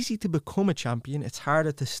 "It's easy to become a champion. It's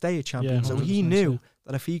harder to stay a champion." Yeah, so he knew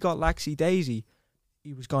that if he got Laxi Daisy,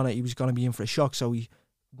 he was gonna be in for a shock. So he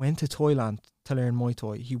went to Thailand to learn Muay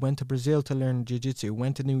Thai. He went to Brazil to learn Jiu-Jitsu.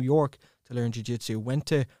 Went to New York to learn Jiu-Jitsu. Went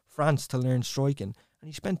to France to learn striking. And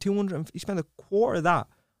he spent a quarter of that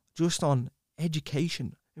just on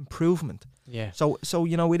education, improvement. Yeah. So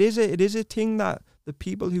it is a thing that the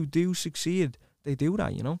people who do succeed, they do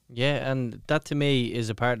that, Yeah, and that to me is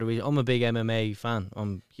a part of the reason. I'm a big MMA fan.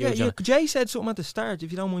 I'm huge. Yeah, Jay said something at the start,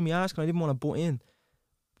 if you don't mind me asking, I didn't want to butt in.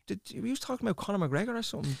 We was talking about Conor McGregor or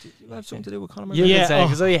something. Did you have something to do with Conor McGregor? Yeah,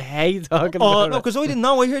 because I hate talking about it. No, because I didn't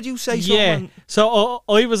know. I heard you say something. Yeah, so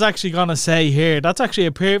I was actually going to say here, that's actually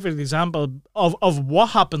a perfect example of what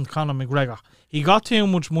happened to Conor McGregor. He got too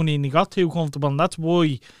much money and he got too comfortable, and that's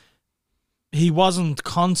why he wasn't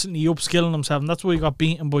constantly upskilling himself, and that's why he got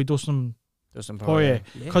beaten by Dustin Poirier.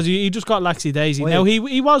 Because he just got Laxi Daisy. Now,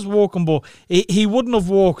 he was working, but he wouldn't have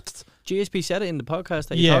worked. GSP said it in the podcast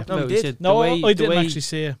that you talked about. He said I didn't actually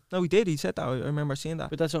see it. No, he did. He said that. I remember seeing that.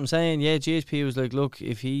 But that's what I'm saying. Yeah, GSP was like, look,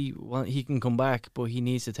 if he can come back, but he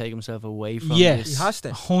needs to take himself away from this. He has to.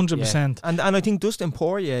 100%. And I think Dustin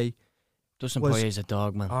Poirier is a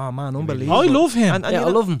dog, man. Oh, man, unbelievable. I love him. I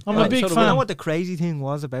love him. I'm a big fan. You know what the crazy thing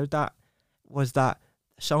was about that? Was that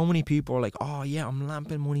so many people were like, oh, yeah, I'm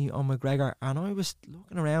lamping money on McGregor. And I was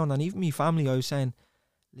looking around, and even my family, I was saying,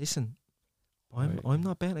 listen, I'm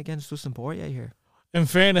not betting against Dustin Poirier here. In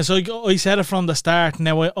fairness, I said it from the start.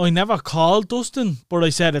 Now, I never called Dustin, but I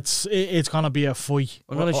said it's going to be a fight.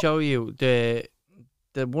 I'm going to show you the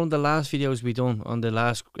one of the last videos we done on the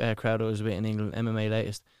last crowd I was with in England, MMA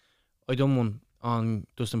Latest. I done one on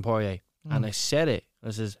Dustin Poirier, and I said it.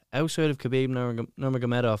 I says, outside of Khabib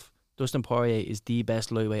Nurmagomedov, Dustin Poirier is the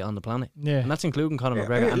best lightweight on the planet. Yeah. And that's including Conor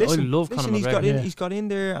McGregor. And I love Conor McGregor. He's got in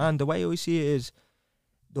there, and the way I see it is,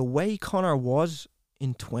 the way Conor was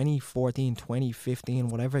in 2014, 2015,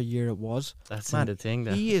 whatever year it was. That's the thing.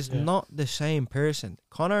 He is not the same person.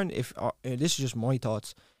 Conor, if this is just my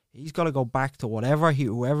thoughts, he's got to go back to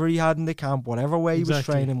whoever he had in the camp, whatever way he was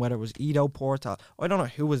training, whether it was Ido Portal. I don't know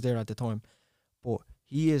who was there at the time, but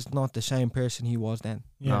he is not the same person he was then.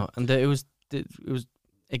 Yeah. No, and it was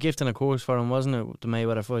a gift and a curse for him, wasn't it, the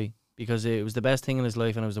Mayweather fight? Because it was the best thing in his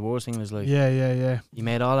life and it was the worst thing in his life. Yeah. He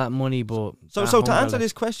made all that money, but so to answer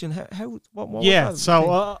this question, what was that?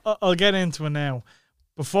 So I'll get into it now.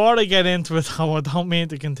 Before I get into it, though, I don't mean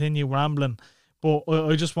to continue rambling, but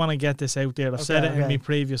I just want to get this out there. I've said it in my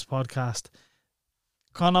previous podcast.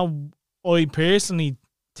 Conor, I personally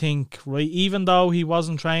think, right, even though he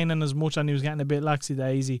wasn't training as much and he was getting a bit laxy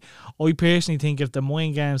daisy, I personally think if the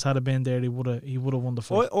mind games had been there, he would have won the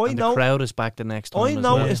fight. The crowd is back the next time.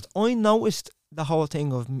 I noticed the whole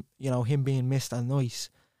thing of him being Mr. Nice,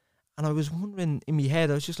 and I was wondering in my head,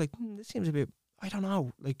 I was just like, this seems a bit, I don't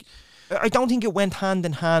know, like, I don't think it went hand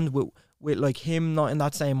in hand with like him not in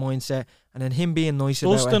that same mindset, and then him being nice.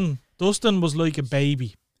 Dustin was like a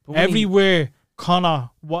baby. Everywhere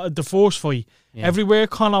Conor, the first fight, everywhere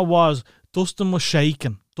Conor was, Dustin was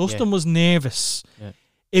shaking. Dustin was nervous. Yeah.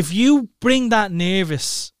 If you bring that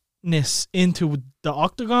nervousness into the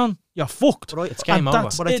octagon, you're fucked. It's game over.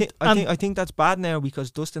 But I think that's bad now because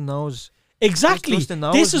Dustin knows. Exactly.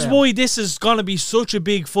 This is why this is going to be such a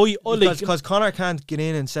big fight. Because Conor can't get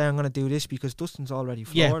in and say, I'm going to do this, because Dustin's already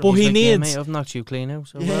floored. Yeah, but he needs... mate, I've knocked you clean out.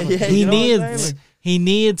 So he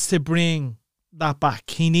needs to bring that back.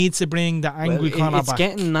 He needs to bring the angry Conor back. It's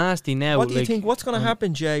getting nasty now. What do you think? What's going to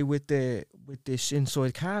happen, Jay, with this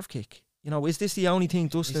inside calf kick? Is this the only thing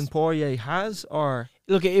Dustin Poirier has, or...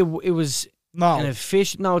 Look, it was... No. Kind of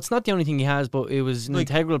fish. No, it's not the only thing he has, but it was an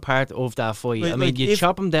integral part of that fight. I mean, you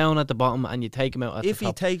chop him down at the bottom and you take him out at the top. If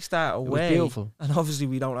he takes that away, beautiful. And obviously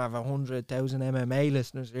we don't have 100,000 MMA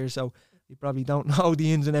listeners here, so you probably don't know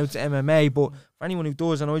the ins and outs of MMA. But for anyone who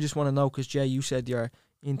does, and I just want to know, because Jay, you said you're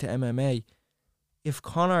into MMA, if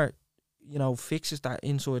Conor you know, fixes that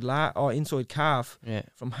inside or inside calf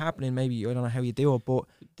from happening. Maybe I don't know how you do it, but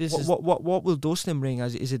what will Dustin bring?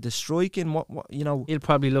 Is it the striking? What you know? He'll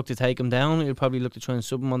probably look to take him down. He'll probably look to try and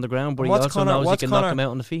sub him on the ground, but he also knows he can knock him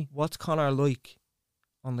out on the feet. What's Conor like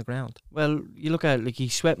on the ground? Well, you look at it, like he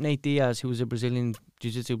swept Nate Diaz, who was a Brazilian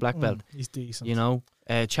Jiu-Jitsu black belt. He's decent. You know,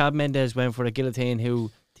 Chad Mendes went for a guillotine,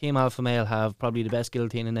 who Team Alpha Male have probably the best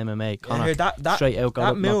guillotine in MMA. Conor straight out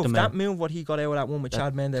got knocked him out. That move, what he got out of that one with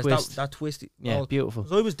Chad Mendes, that twist. Yeah, beautiful.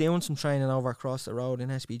 I was doing some training over across the road in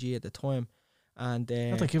SBG at the time, and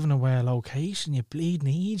not like giving away a location. You bleeding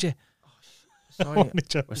idiot. Sorry.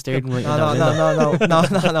 We're staring right No.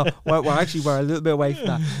 We're a little bit away from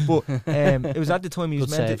that. But it was at the time he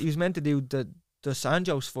was meant to do the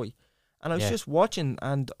Sanjos fight. And I was just watching,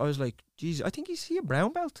 and I was like, "Geez, I think is he a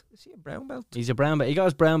brown belt? Is he a brown belt?" He's a brown belt. He got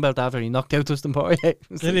his brown belt after he knocked out Dustin Poirier.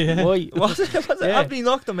 Did he? Yeah. Why? Was it after he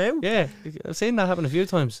knocked him out? Yeah, I've seen that happen a few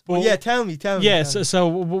times. Well, yeah, tell me. Yeah, so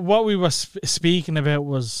what we were speaking about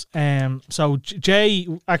was, so Jay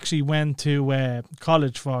actually went to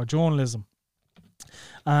college for journalism,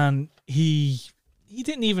 and he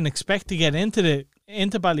didn't even expect to get into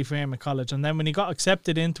Ballyfermot College, and then when he got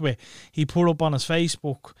accepted into it, he put up on his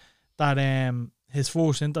Facebook that his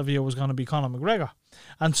first interview was going to be Conor McGregor,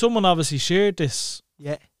 and someone obviously shared this.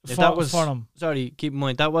 Yeah, that was for him. Sorry, keep in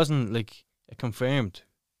mind that wasn't like a confirmed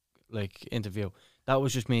like interview. That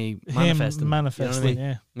was just me manifesting. You know what I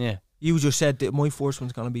mean? Yeah. You just said that my first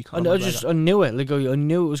one's going to be Conor McGregor. I knew it. Like I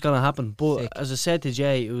knew it was going to happen. But as I said to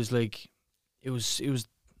Jay, it was like, it was.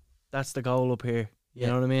 That's the goal up here. You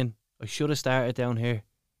know what I mean? I should have started down here.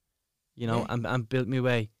 You know, and built my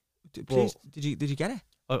way. Please, did you get it?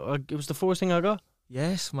 It was the first thing I got.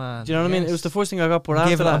 Yes, man. Do you know what I mean? It was the first thing I got. But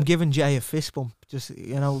I'm giving Jay a fist bump. Just,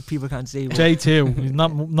 you know, people can't see. Jay too. He's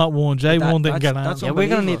not one. Jay one didn't get out. Yeah, we're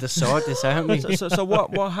gonna need to sort this out, aren't we? So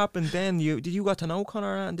what happened then? Did you got to know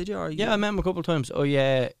Conor? Did you? I met him a couple of times. Oh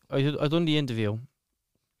yeah, I done the interview.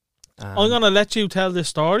 I'm gonna let you tell this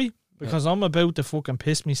story, because I'm about to fucking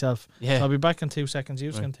piss myself. Yeah. So I'll be back in 2 seconds. You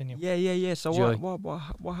just continue. Yeah. So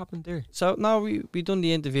what happened there? So no, we done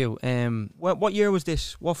the interview. What year was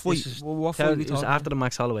this? What fight? What fight? It was after the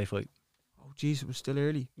Max Holloway fight. Oh jeez, it was still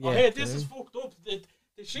early. Yeah. Oh, this is fucked up.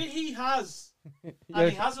 The shit he has, and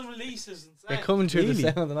he hasn't released is insane. They're coming through the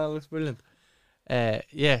sound, and that looks brilliant.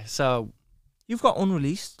 Yeah. So you've got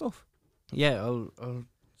unreleased stuff. Yeah, I'll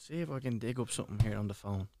see if I can dig up something here on the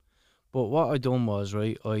phone. But what I done was,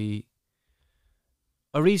 right, I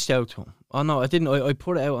reached out to him. Oh no, I didn't. I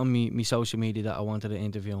put it out on me social media that I wanted to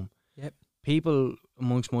interview him. Yep. People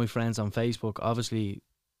amongst my friends on Facebook obviously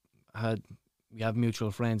we have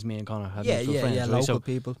mutual friends. Me and Conor had mutual friends. Yeah, right? Local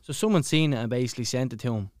people. So someone seen it and basically sent it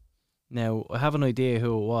to him. Now I have an idea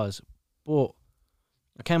who it was, but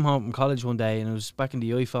I came home from college one day and it was back in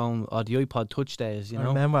the iPhone or the iPod Touch days. You know, I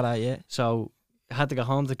remember that. Yeah. So I had to go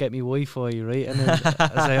home to get me Wi-Fi, right? And then as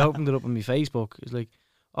I opened it up on my Facebook, it's like,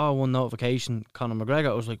 oh, one notification, Conor McGregor.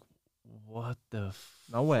 I was like, what the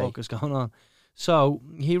fuck is going on? So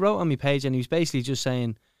he wrote on my page and he was basically just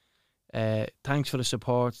saying, thanks for the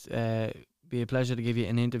support. Be a pleasure to give you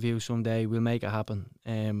an interview someday. We'll make it happen.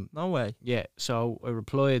 No way. Yeah. So I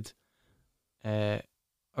replied to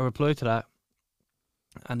that.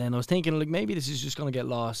 And then I was thinking, like, maybe this is just going to get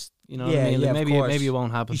lost. You know what I mean? Like, maybe it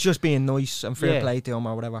won't happen. He's just being nice and fair play to him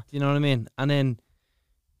or whatever. You know what I mean? And then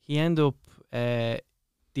he ended up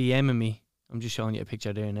DMing me. I'm just showing you a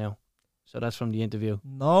picture there now. So that's from the interview.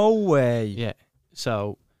 No way. Yeah.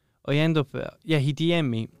 So I end up, he DM'd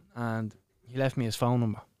me and he left me his phone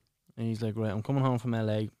number. And he's like, right, I'm coming home from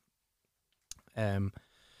LA.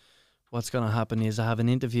 What's going to happen is I have an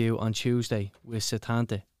interview on Tuesday with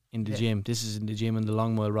Setanta in the gym. This is in the gym on the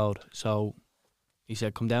Long Mile Road. So he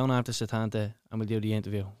said, come down after Setanta and we'll do the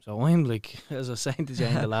interview. So I'm like, as I was saying to Jay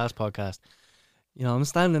in the last podcast, you know, I'm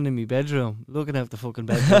standing in my bedroom looking out the fucking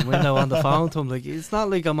bedroom window on the phone to him. Like, it's not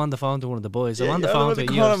like I'm on the phone to one of the boys. I'm on the phone to you.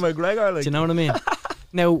 McGregor, like. Do you know what I mean?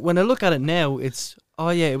 Now, when I look at it now, it's, oh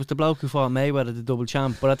yeah, it was the bloke who fought Mayweather, the double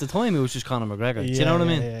champ. But at the time, it was just Conor McGregor. Do you know what I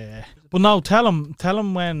mean? Yeah. But no, tell him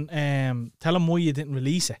why you didn't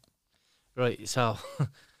release it. Right. So,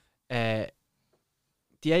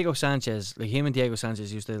 Diego Sanchez, like him and Diego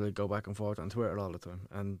Sanchez used to like go back and forth on Twitter all the time.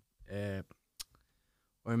 And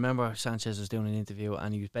I remember Sanchez was doing an interview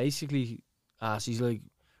and he was basically asked, he's like,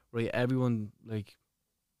 right, everyone, like,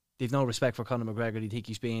 they've no respect for Conor McGregor. They think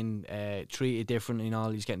he's being treated different and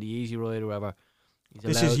all. He's getting the easy ride or whatever.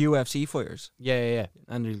 This is UFC fighters. Yeah.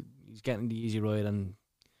 And he's getting the easy ride, and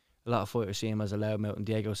a lot of fighters see him as a loudmouth, and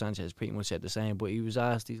Diego Sanchez pretty much said the same. But he was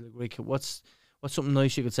asked, he's like, Rick, what's something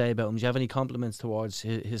nice you could say about him? Do you have any compliments towards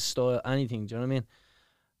his style, anything? Do you know what I mean?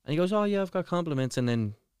 And he goes, "Oh yeah, I've got compliments," and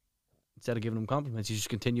then instead of giving him compliments, he just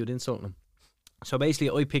continued insulting him. So basically,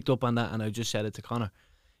 I picked up on that and I just said it to Connor.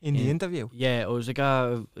 In the interview? Yeah, I was like,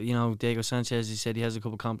 Diego Sanchez, he said he has a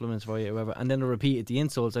couple compliments for you or whatever. And then I repeated the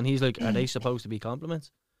insults and he's like, are they supposed to be compliments?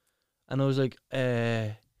 And I was like,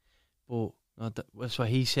 but no, that's what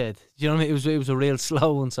he said. Do you know what I mean? It was a real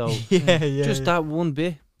slow one. So that one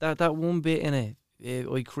bit, that one bit in it,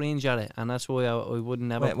 I cringe at it, and that's why I would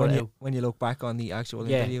never put it out. When you look back on the actual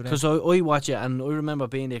interview. Yeah, because I watch it and I remember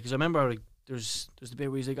being there, because I remember like there's the bit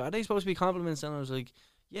where he's like, are they supposed to be compliments? And I was like,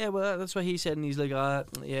 yeah, well that's what he said, and he's like,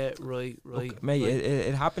 yeah, right. Look, mate, right.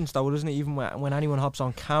 It happens though, doesn't it? Even when anyone hops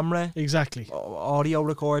on camera, exactly, audio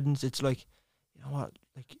recordings, it's like, you know what,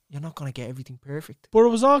 like you're not gonna get everything perfect. But it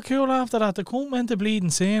was all cool after that. The cunt went to bleeding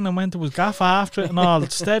sane and went to his gaff after it and all.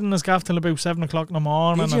 Stayed in his gaff till about 7 o'clock in the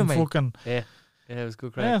morning. Did you, and mate? Fucking yeah, it was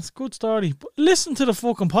good. Crack. Yeah, it's a good story. But listen to the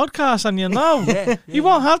fucking podcast and you know he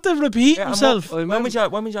won't have to repeat himself. When was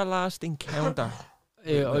your last encounter?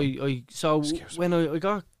 When I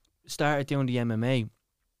got started doing the MMA,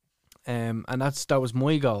 and that was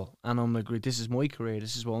my goal, and I'm like, this is my career,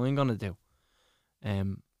 this is what I'm gonna do.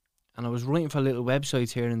 And I was writing for little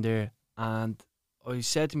websites here and there, and I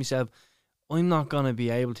said to myself, I'm not gonna be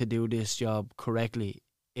able to do this job correctly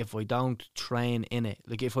if I don't train in it.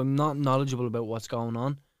 Like if I'm not knowledgeable about what's going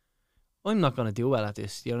on, I'm not gonna do well at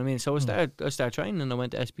this. You know what I mean? So I started training, and I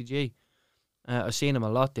went to SPG. I've seen him a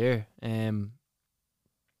lot there.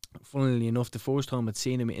 Funnily enough, the first time I'd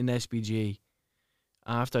seen him in SPG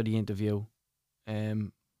after the interview, I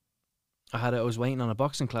was waiting on a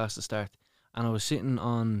boxing class to start, and I was sitting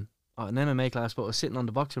on an MMA class, but I was sitting on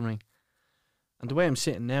the boxing ring. And the way I'm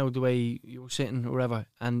sitting now, the way you were sitting, or whatever,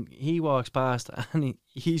 and he walks past and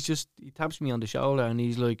he taps me on the shoulder and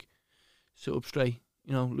he's like, sit up straight,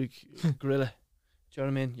 you know, like gorilla. Do you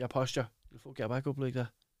know what I mean? Your posture, you fuck your back up like that.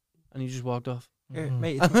 And he just walked off.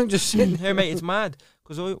 Mate, and I'm just sitting here, mate. It's mad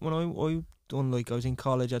because when I was in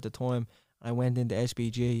college at the time, I went into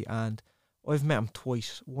SBG and I've met him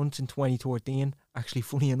twice. Once in 2013. Actually,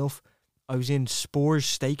 funny enough, I was in Spurs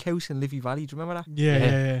Steakhouse in Liffey Valley. Do you remember that?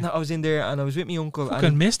 Yeah. No, I was in there and I was with my uncle.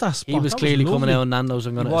 Fucking missed that spot. He was clearly coming out on Nando's.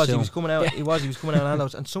 He was coming out. He was coming out on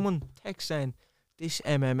Nando's, and someone texted saying this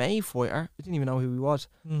MMA fighter, I didn't even know who he was,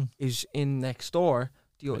 is in next door.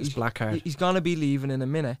 He's black card. He's gonna be leaving in a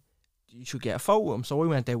minute. You should get a photo of him. So I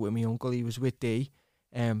went out with my uncle. He was with D.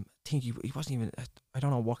 I think he wasn't even, I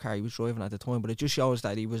don't know what car he was driving at the time, but it just shows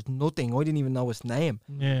that he was nothing. I didn't even know his name.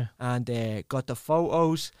 Yeah. And got the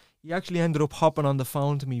photos. He actually ended up hopping on the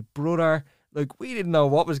phone to me brother. Like, we didn't know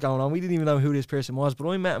what was going on. We didn't even know who this person was. But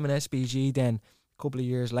I met him in SBG then a couple of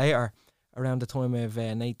years later, around the time of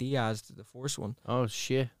Nate Diaz, the first one. Oh,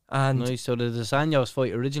 shit. And nice. So the Santos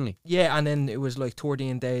fight originally. Yeah, and then it was like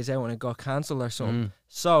 13 days out and it got cancelled or something.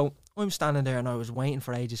 So I'm standing there and I was waiting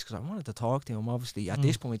for ages because I wanted to talk to him. Obviously, at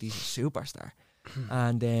this point, he's a superstar.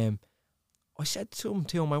 And I said to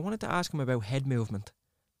him, I wanted to ask him about head movement.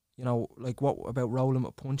 You know, like what about rolling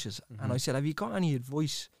with punches? And I said, have you got any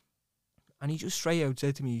advice? And he just straight out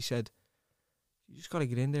said to me, he said, you just got to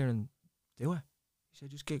get in there and do it. He said,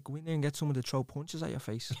 just go in there and get someone to throw punches at your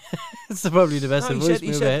face. That's probably the best advice.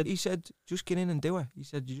 He said, just get in and do it. He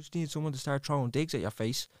said, you just need someone to start throwing digs at your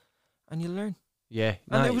face and you'll learn. Yeah.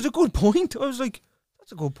 And it was a good point. I was like,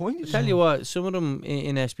 that's a good point. I tell you what, some of them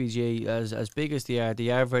in SPG, as big as they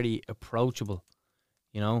are very approachable.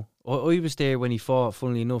 You know, I was there when he fought.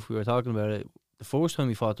 Funnily enough, we were talking about it the first time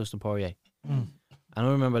he fought Dustin Poirier. And I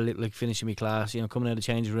remember like finishing my class, you know, coming out of the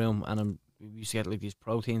change room, and we used to get like these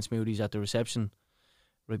protein smoothies at the reception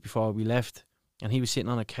right before we left, and he was sitting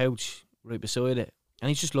on a couch right beside it, and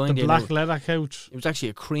he's just lying there. The black leather couch. It was actually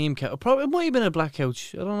a cream couch. Probably it might have been a black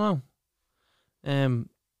couch. I don't know.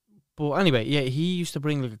 But anyway, yeah, he used to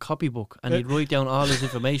bring like a copybook and he'd write down all his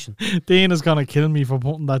information. Dean is gonna kill me for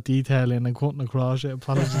putting that detail in and cutting across it.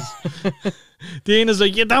 Apologies. Dean is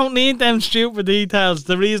like, you don't need them stupid details.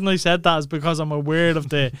 The reason I said that is because I'm aware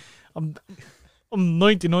of I'm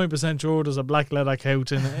 99% sure there's a black leather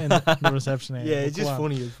couch in the reception area. Yeah, it's just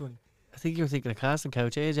funny. It's funny. I think you were thinking of casting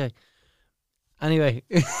couch, AJ. Anyway,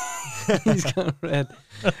 he's gone red.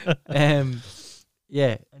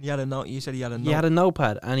 Yeah. And he had a note. You said he had a note. He had a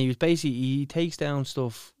notepad, and he was basically, he takes down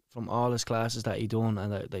stuff from all his classes that he done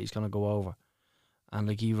and that he's going to go over. And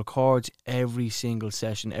like he records every single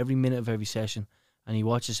session, every minute of every session, and he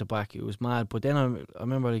watches it back. It was mad. But then I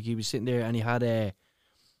remember like he was sitting there and he had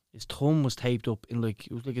his thumb was taped up in like,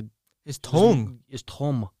 it was like his tongue? His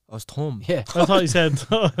thumb. Oh, his thumb. Yeah. I thought he said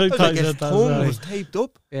his tongue was taped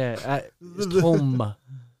up. Yeah, his thumb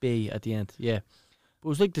B at the end. Yeah. But it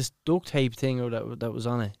was like this duct tape thing or that was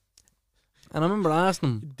on it. And I remember asking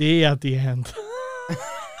him. D at the end.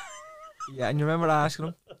 Yeah, and you remember asking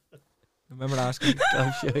him?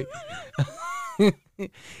 Oh, shit.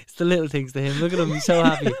 It's the little things to him. Look at him, he's so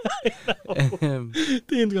happy.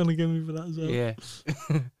 Dean's gonna give me for that as well. Yeah.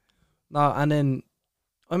 No, and then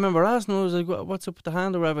I remember asking him, I was like, what's up with the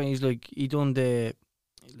hand or whatever? And he's like, he done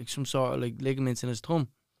some sort of ligaments in his thumb.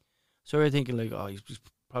 So we were thinking he's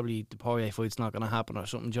probably the Poirier fight's not going to happen or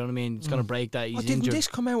something. Do you know what I mean? It's going to break that. He's didn't injured. this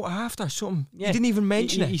come out after something? Yeah. He didn't even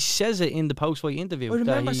mention it. He says it in the post-fight interview. I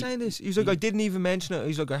remember saying this. He's like, I didn't even mention it.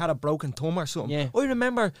 He's like, I had a broken thumb or something. Yeah. I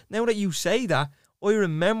remember, now that you say that, I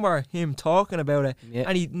remember him talking about it. Yeah.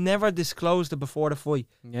 And he never disclosed it before the fight.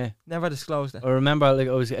 Yeah. Never disclosed it. I remember,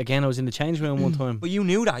 I was in the change room one time. But you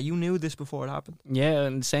knew that. You knew this before it happened. Yeah,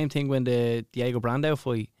 and the same thing when the Diego Brandao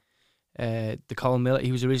fight, the Colin Miller,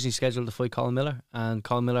 he was originally scheduled to fight Colin Miller, and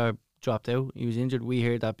Colin Miller dropped out. He was injured. We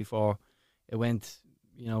heard that before it went,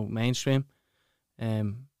 mainstream.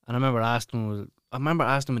 And I remember asking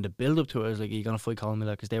him in the build up to it, I was like, are you going to fight Colin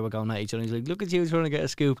Miller? Because they were going at each other. He's like, look at you trying to get a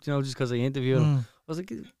scoop, just because I interviewed him. I was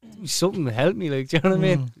like, something to help me, do you know what I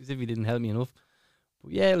mean? As if he didn't help me enough.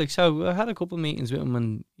 But yeah, so I had a couple of meetings with him,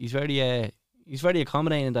 and he's very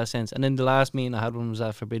accommodating in that sense. And then the last meeting I had with him was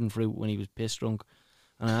at Forbidden Fruit when he was pissed drunk.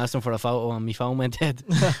 And I asked him for a photo and my phone went dead.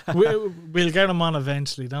 We'll get him on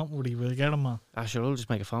eventually, don't worry. We'll get him on. Sure, I'll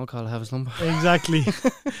just make a phone call, have his number. Exactly.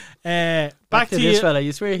 Back to this you. fella,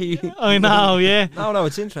 you swear he... I know, yeah. No,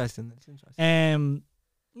 it's interesting.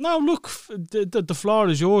 No, look, the floor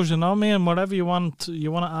is yours, man. Whatever you want to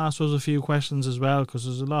ask us a few questions as well, because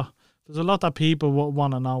there's a lot that people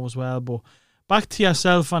want to know as well. But back to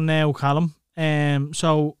yourself and now, Callum.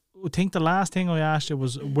 So I think the last thing I asked you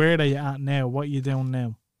was, where are you at now? What are you doing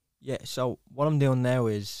now? Yeah, so what I'm doing now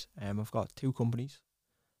is I've got two companies.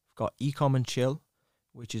 I've got Ecom and Chill,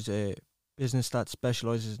 which is a business that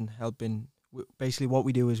specialises in helping. Basically, what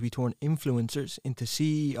we do is we turn influencers into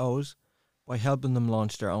CEOs by helping them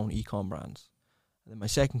launch their own ecom brands. And then my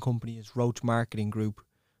second company is Roach Marketing Group,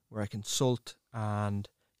 where I consult and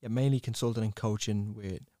mainly consulting and coaching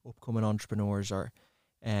with upcoming entrepreneurs or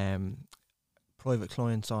private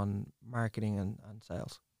clients on marketing and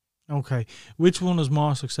sales. Okay, which one is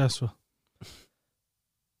more successful?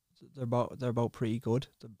 They're both pretty good.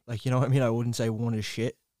 You know what I mean? I wouldn't say one is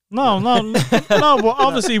shit. No, but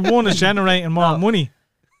obviously one is generating more money.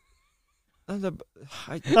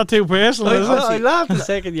 Not too personal, is it? I laughed a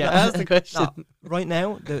second. Yeah, ask the question. No, right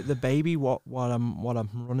now, the baby, what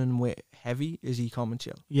I'm running with heavy is Ecom and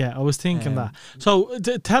Chill. Yeah, I was thinking that. So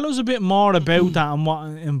tell us a bit more about that and what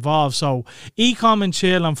it involves. So Ecom and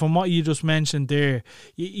Chill, and from what you just mentioned there,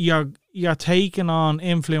 you're taking on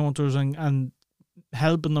influencers and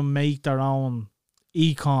helping them make their own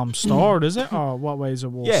ecom store, is it? Or what way is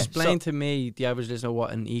it work? Yeah. Explain to me, the average listener,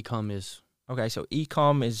 what an ecom is. Okay, so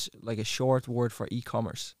ecom is like a short word for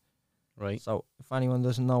e-commerce. Right. So if anyone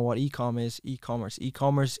doesn't know what ecom is, e-commerce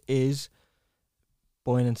is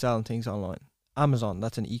buying and selling things online. Amazon,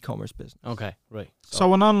 that's an e-commerce business. Okay, right.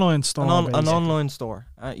 So an online store. An online store.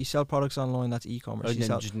 You sell products online, that's e-commerce.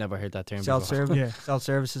 I just never heard that term sell before. sell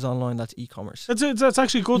services online, that's e-commerce. It's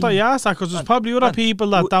actually good that you asked that, because there's probably other people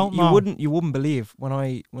that don't know. You wouldn't believe when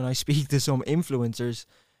I speak to some influencers,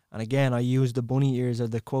 and again I use the bunny ears or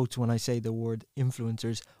the quotes when I say the word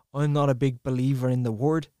influencers. I'm not a big believer in the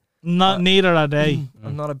word. Neither are they.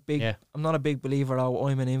 I'm not a big believer. Oh,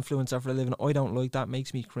 I'm an influencer for a living. I don't like that.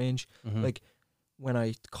 Makes me cringe. Like when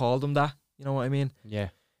I call them that, you know what I mean? Yeah.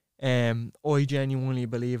 I genuinely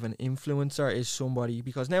believe an influencer is somebody,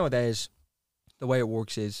 because nowadays the way it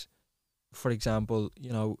works is, for example,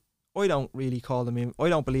 I don't really call them I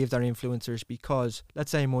don't believe they're influencers because,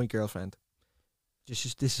 let's say my girlfriend,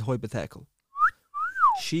 just this is hypothetical.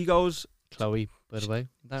 She goes, Chloe, by the way,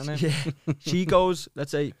 that name. yeah, she goes,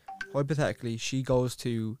 let's say hypothetically, she goes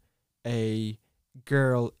to a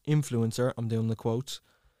girl influencer, I'm doing the quotes,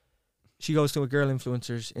 she goes to a girl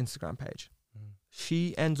influencer's Instagram page.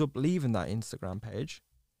 She ends up leaving that Instagram page,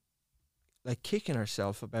 like kicking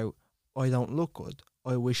herself about, I don't look good,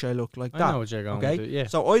 I wish I looked like that. I know what you're going with it, yeah.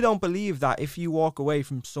 So I don't believe that if you walk away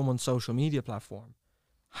from someone's social media platform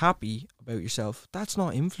happy about yourself, that's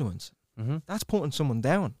not influence. That's putting someone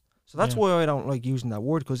down. So that's why I don't like using that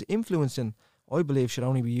word, because influencing, I believe, should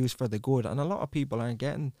only be used for the good, and a lot of people aren't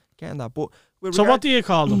getting that. But so what do you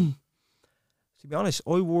call them? To be honest,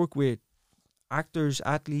 I work with actors,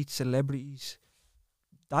 athletes, celebrities.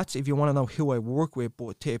 That's if you want to know who I work with.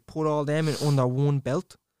 But to put all them under one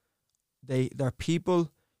belt, they're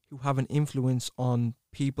people who have an influence on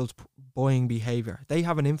people's buying behaviour. They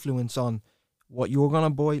have an influence on what you're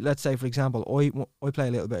gonna buy. Let's say, for example, I play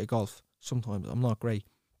a little bit of golf. Sometimes I'm not great.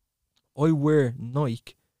 I wear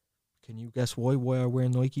Nike. Can you guess why I wear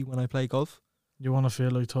Nike when I play golf? You want to feel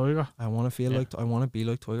like Tiger? I want to feel like I want to be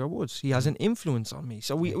like Tiger Woods. He has an influence on me.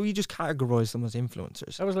 So we just categorize them as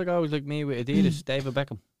influencers. That was like always like me with Adidas, David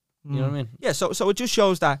Beckham. You know what I mean? Yeah, so it just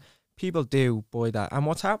shows that people do buy that. And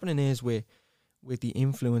what's happening is with the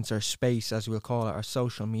influencer space, as we'll call it, or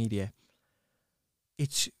social media,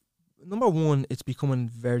 it's, number one, it's becoming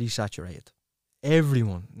very saturated.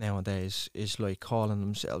 Everyone nowadays is like calling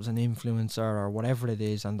themselves an influencer or whatever it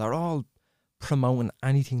is, and they're all promoting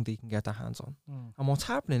anything they can get their hands on. And what's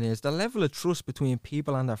happening is the level of trust between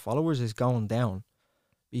people and their followers is going down,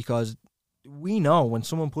 because we know when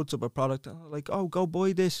someone puts up a product, like, oh, go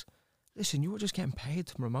buy this. Listen, you were just getting paid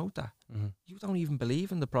to promote that. You don't even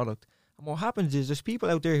believe in the product. And what happens is there's people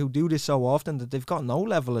out there who do this so often that they've got no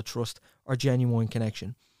level of trust or genuine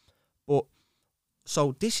connection. But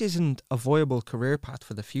so this isn't a viable career path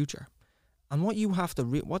for the future. And what you have to,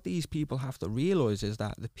 what these people have to realize is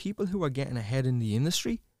that the people who are getting ahead in the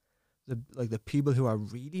industry, the people who are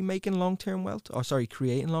really making long-term wealth,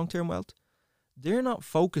 creating long-term wealth, they're not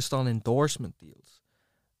focused on endorsement deals.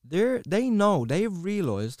 They've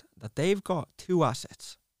realized that they've got two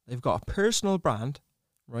assets. They've got a personal brand,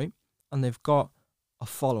 right? And they've got a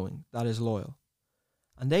following that is loyal.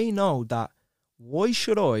 And they know that, why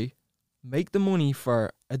should I make the money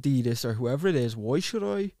for Adidas or whoever it is? Why should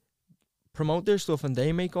I promote their stuff and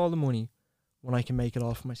they make all the money when I can make it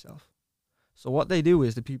all for myself? So what they do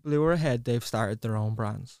is, the people who are ahead, they've started their own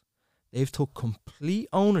brands. They've took complete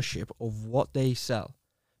ownership of what they sell,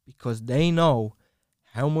 because they know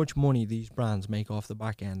how much money these brands make off the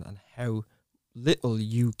back end and how little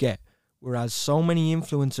you get. Whereas so many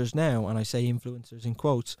influencers now, and I say influencers in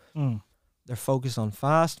quotes, they're focused on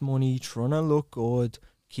fast money, trying to look good,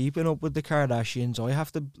 keeping up with the Kardashians. I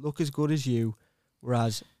have to look as good as you.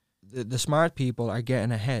 Whereas the smart people are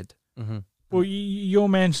getting ahead. Well, you're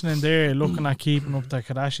mentioning there, looking at keeping up the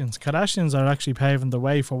Kardashians. Kardashians are actually paving the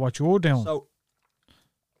way for what you're doing. So,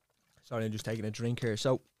 sorry, I'm just taking a drink here.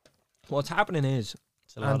 So, what's happening is,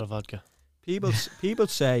 it's a lot of vodka. People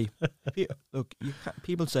say,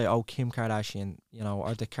 people say, oh, Kim Kardashian,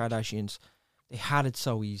 or the Kardashians, they had it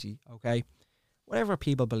so easy. Okay, whatever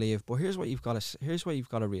people believe, but here's what you've got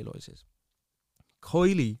to realize is,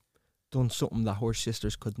 Kylie done something that her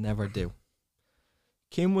sisters could never do.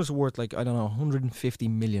 Kim was worth 150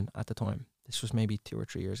 million at the time. This was maybe 2 or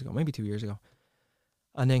 3 years ago, maybe 2 years ago.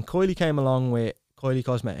 And then Kylie came along with Kylie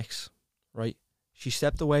Cosmetics, right? She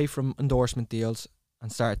stepped away from endorsement deals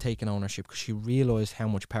and started taking ownership because she realised how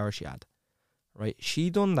much power she had, right? She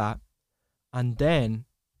done that, and then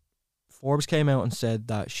Forbes came out and said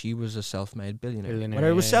that she was a self-made billionaire. Whether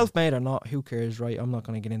it was self-made or not, who cares, right? I'm not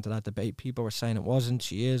going to get into that debate. People were saying it wasn't,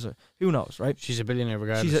 she is, or who knows, right? She's a billionaire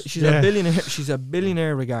regardless. She's a billionaire. She's a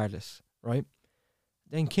billionaire regardless, right?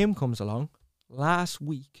 Then Kim comes along. Last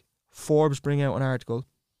week, Forbes bring out an article.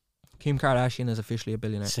 Kim Kardashian is officially a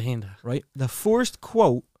billionaire. Saying that, right? The first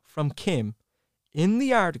quote from Kim in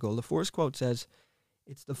the article, the first quote says,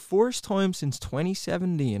 "It's the first time since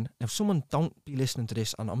 2017." Now, someone don't be listening to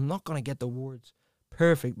this, and I'm not going to get the words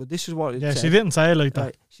perfect, but this is what it said. She didn't say it like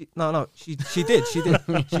that. She did.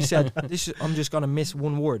 She said, I'm just going to miss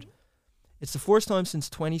one word. "It's the first time since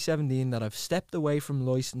 2017 that I've stepped away from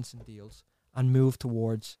licensing deals and moved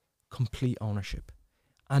towards complete ownership."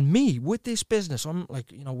 And me, with this business, I'm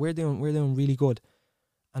like, we're doing really good.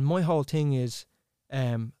 And my whole thing is,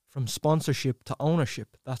 from sponsorship to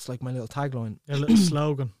ownership. That's like my little tagline. A little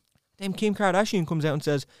slogan. Then Kim Kardashian comes out and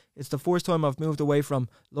says, "It's the first time I've moved away from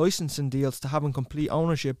licensing deals to having complete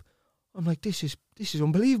ownership." I'm like, this is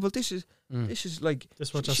unbelievable. This is like, this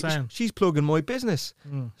is what you're saying. She's plugging my business.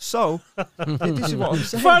 So this is what I'm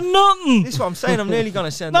saying. For nothing. This is what I'm saying. I'm nearly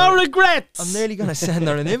gonna send no her, regrets. I'm nearly gonna send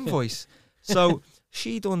her an invoice. So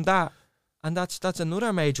she done that. And that's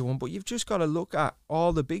another major one. But you've just got to look at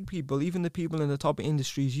all the big people, even the people in the top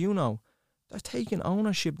industries, they're taking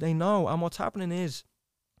ownership. They know. And what's happening is,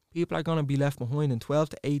 people are going to be left behind in 12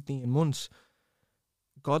 to 18 months.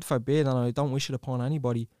 God forbid, and I don't wish it upon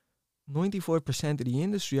anybody, 95% of the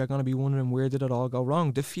industry are going to be wondering, where did it all go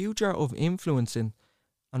wrong? The future of influencing,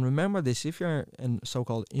 and remember this, if you're a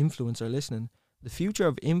so-called influencer listening, the future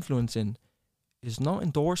of influencing is not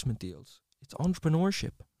endorsement deals. It's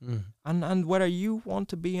entrepreneurship. And whether you want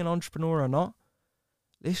to be an entrepreneur or not,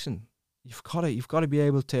 listen, you've got to be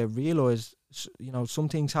able to realise, some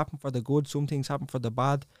things happen for the good, some things happen for the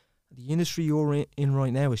bad. The industry you're in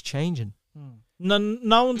right now is changing.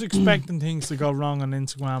 No one's expecting things to go wrong on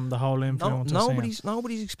Instagram, the whole influencer.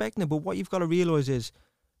 Nobody's expecting it, but what you've got to realise is,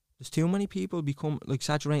 there's too many people become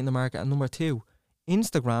saturating the market, and number two,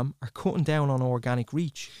 Instagram are cutting down on organic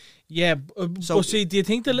reach. Yeah, So- but see, do you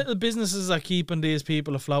think the little businesses are keeping these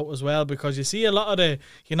people afloat as well? Because you see a lot of the,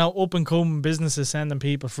 up and coming businesses sending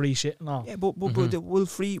people free shit and all. Yeah, but will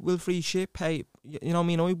free shit pay? You know what I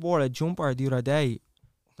mean? I wore a jumper the other day.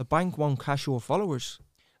 The bank won't cash your followers.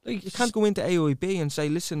 Like, You can't go into AIB and say,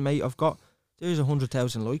 "Listen, mate, there's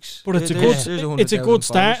 100,000 likes." But it's a There's good, 100,000 it's a good followers.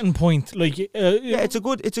 starting point. Like, Yeah, it's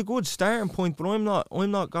a good starting point. But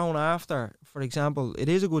I'm not going after. For example, it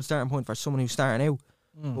is a good starting point for someone who's starting out.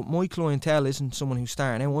 But my clientele isn't someone who's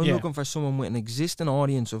starting out. I'm Yeah. looking for someone with an existing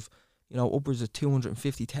audience of, upwards of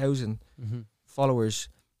 250,000 followers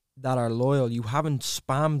that are loyal. You haven't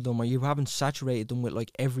spammed them or you haven't saturated them with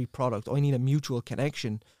like every product. I need a mutual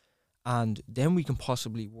connection, and then we can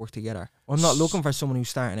possibly work together. I'm not looking for someone who's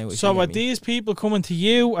starting out. So are these people coming to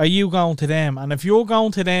you? Are you going to them? And if you're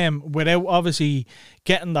going to them without obviously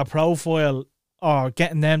getting their profile or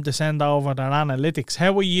getting them to send over their analytics,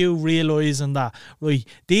 how are you realising that, right,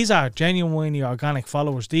 these are genuinely organic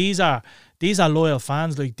followers, these are loyal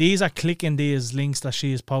fans, like these are clicking these links that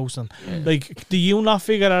she is posting? Like, do you not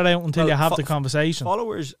figure that out until you have the conversation?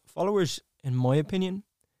 Followers, in my opinion,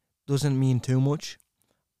 doesn't mean too much.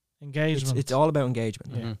 Engagement. It's all about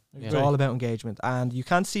engagement. Yeah. It's all about engagement. And you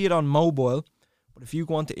can't see it on mobile, but if you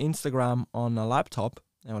go onto Instagram on a laptop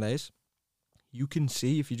nowadays, you can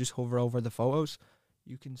see, if you just hover over the photos,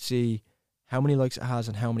 you can see how many likes it has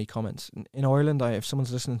and how many comments. In Ireland, if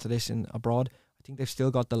someone's listening to this abroad, I think they've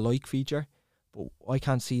still got the like feature, but I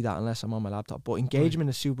can't see that unless I'm on my laptop. But engagement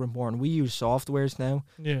is super important. We use softwares now,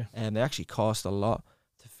 and they actually cost a lot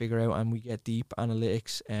to figure out, and we get deep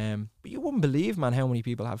analytics. But you wouldn't believe, man, how many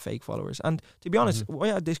people have fake followers. And to be honest, I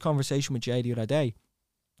had this conversation with Jay the other day.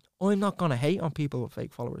 I'm not going to hate on people with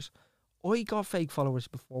fake followers. I got fake followers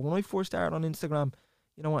before. When I first started on Instagram,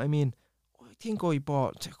 you know what I mean? I think I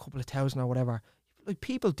bought a couple of thousand or whatever. Like,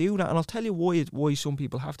 people do that, and I'll tell you why some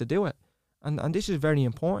people have to do it. And this is very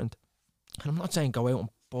important. And I'm not saying go out and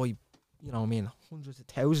buy, you know what I mean, hundreds of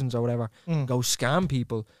thousands or whatever, go scam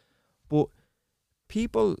people. But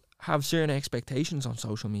people have certain expectations on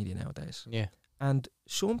social media nowadays. Yeah. And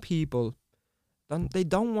some people, they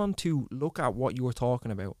don't want to look at what you're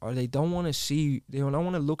talking about, or they don't want to see, they don't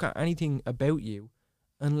want to look at anything about you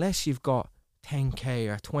unless you've got 10k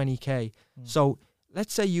or 20k. So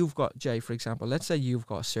let's say you've got, Jay, for example, let's say you've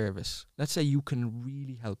got a service. Let's say you can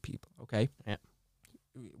really help people, okay? Yeah.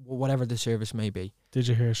 Whatever the service may be. Did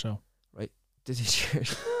you hear so?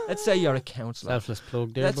 Let's say you're a counsellor. Selfless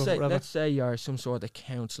plug there. Let's say you're some sort of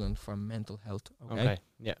counselling for mental health, Okay.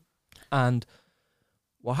 Yeah. And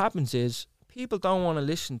what happens is people don't want to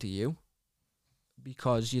listen to you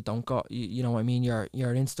because you don't got, you know what I mean, your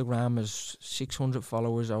Instagram is 600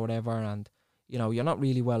 followers or whatever, and you're not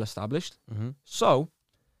really well established. So,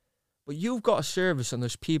 but you've got a service and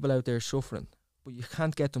there's people out there suffering, but you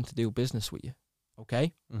can't get them to do business with you,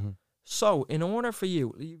 okay? So in order for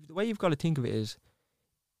you, the way you've got to think of it is,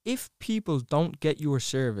 if people don't get your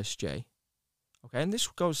service, Jay, okay, and this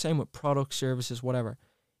goes same with products, services, whatever,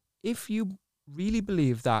 if you really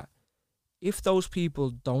believe that if those people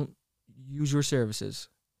don't use your services,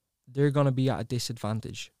 they're going to be at a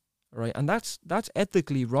disadvantage, right? And that's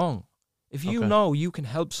ethically wrong. If you know you can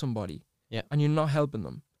help somebody and you're not helping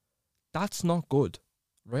them, that's not good,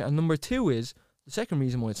 right? And number two is, the second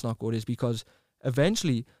reason why it's not good is because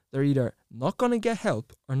eventually they're either not going to get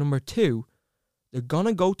help, or number two, they're going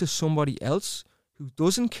to go to somebody else who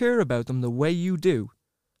doesn't care about them the way you do,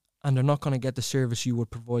 and they're not going to get the service you would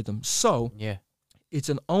provide them. So it's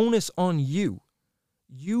an onus on you.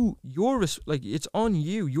 It's on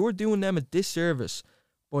you. You're doing them a disservice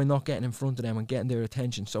by not getting in front of them and getting their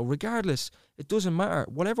attention. So regardless, it doesn't matter.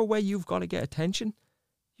 Whatever way you've got to get attention,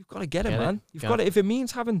 you've got to get it, man. You've got to. If it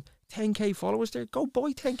means having 10k followers there, go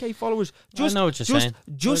buy 10k followers. I know what you're saying.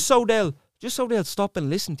 Just so they'll stop and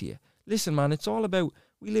listen to you. Listen, man, it's all about,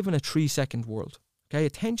 we live in a 3-second world. Okay,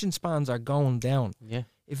 attention spans are going down. Yeah.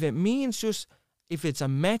 If it means if it's a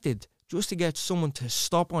method just to get someone to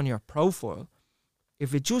stop on your profile,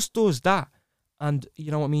 if it just does that, and you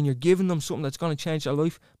know what I mean, you're giving them something that's going to change their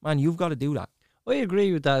life, man, you've got to do that. I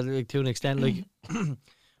agree with that, like, to an extent. Like,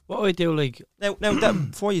 what I do, like, now that,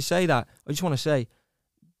 before you say that, I just want to say,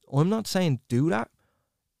 I'm not saying do that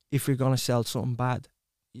if you're going to sell something bad.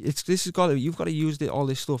 You've got to use all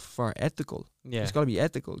this stuff for ethical. yeah. It's got to be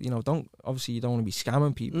ethical. You don't want to be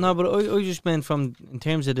scamming people. No, but I just meant from, in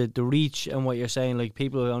terms of the reach and what you're saying, like,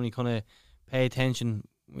 people only kind of pay attention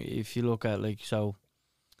if you look at, like, so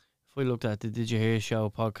if I looked at the Did You Hear Show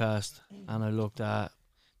podcast and I looked at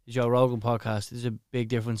the Joe Rogan podcast, there's a big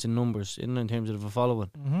difference in numbers in terms of the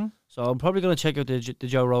following. So I'm probably going to check out the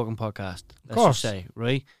Joe Rogan podcast, let's just say,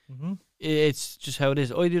 right? it's just how it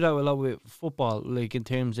is. I do that a lot with football, like in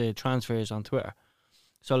terms of transfers on Twitter.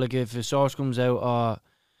 So like if a source comes out,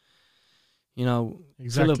 you know,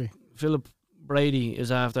 Exactly. Philip Brady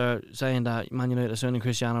is after saying that Man United are signing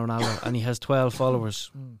Cristiano Ronaldo and he has 12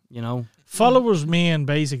 followers, you know. Followers mean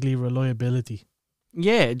basically reliability.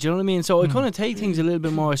 Yeah, do you know what I mean? So I kind of take things a little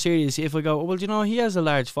bit more serious if I go, well, do you know, he has a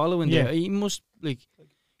large following there. He must, like,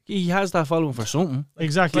 he has that following for something.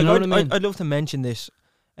 Exactly. You know what I mean? I'd love to mention this,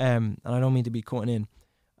 and I don't mean to be cutting in,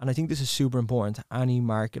 and I think this is super important to any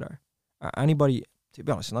marketer, or anybody, to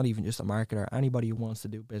be honest, not even just a marketer, anybody who wants to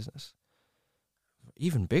do business.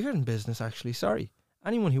 Even bigger than business, actually,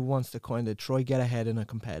 anyone who wants to kind of try get ahead in a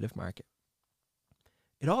competitive market.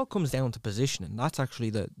 It all comes down to positioning. That's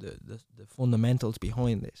actually the fundamentals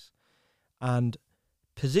behind this. And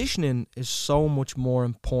positioning is so much more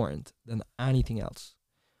important than anything else.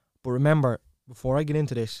 But remember, before I get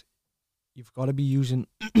into this, you've got to be using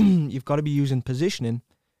positioning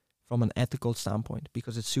from an ethical standpoint,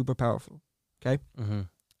 because it's super powerful. Okay? Mm-hmm.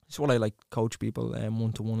 It's what I like coach people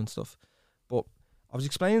one-to-one and stuff. But I was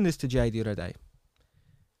explaining this to Jay the other day,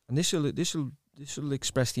 and this will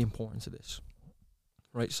express the importance of this.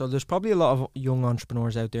 Right, so there's probably a lot of young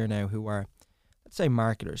entrepreneurs out there now who are, let's say,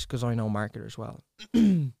 marketers, because I know marketers well.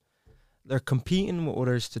 They're competing with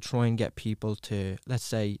others to try and get people to, let's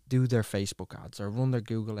say, do their Facebook ads or run their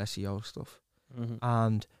Google SEO stuff. Mm-hmm.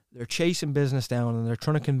 And they're chasing business down, and they're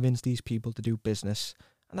trying to convince these people to do business,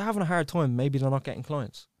 and they're having a hard time. Maybe they're not getting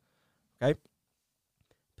clients. Okay?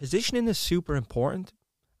 Positioning is super important,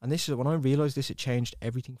 and this is when I realized this, it changed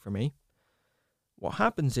everything for me. What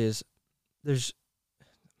happens is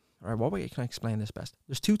what way can I explain this best?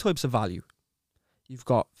 There's two types of value. You've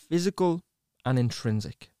got physical and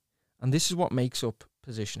intrinsic. And this is what makes up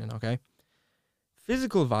positioning, okay?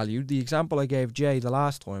 Physical value, the example I gave Jay the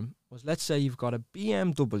last time, was, let's say you've got a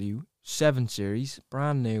BMW 7 Series,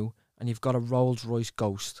 brand new, and you've got a Rolls-Royce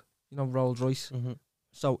Ghost. You know Rolls-Royce? Mm-hmm.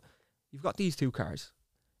 So you've got these two cars.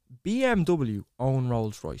 BMW own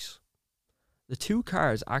Rolls-Royce. The two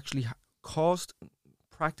cars actually cost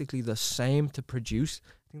practically the same to produce.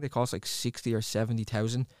 I think they cost like 60 or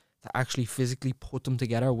 70,000 to actually physically put them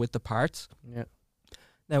together with the parts. Yeah.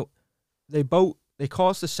 Now, they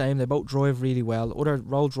cost the same. They both drive really well. Other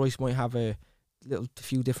Rolls-Royce might have a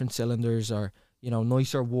few different cylinders, or, you know,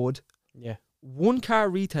 nicer wood. Yeah. One car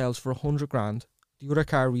retails for 100 grand. The other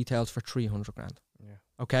car retails for 300 grand. Yeah.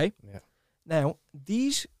 Okay? Yeah. Now,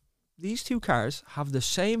 these two cars have the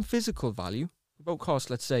same physical value. They both cost,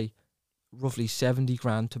 let's say, roughly 70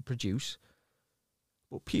 grand to produce.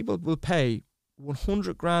 But people will pay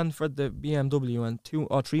 100 grand for the BMW and 200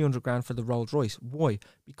 or 300 grand for the Rolls Royce. Why?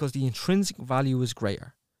 Because the intrinsic value is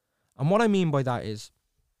greater. And what I mean by that is,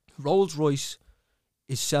 Rolls Royce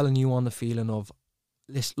is selling you on the feeling of,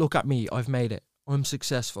 listen, look at me, I've made it, I'm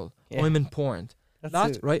successful, I'm important.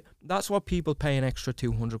 That's right. That's what people pay an extra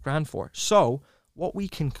 200 grand for. So what we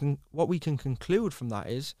can conclude from that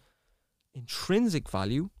is, intrinsic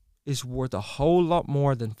value is worth a whole lot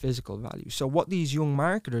more than physical value. So what these young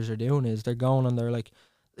marketers are doing is they're going and they're like,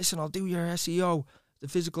 listen, I'll do your SEO, the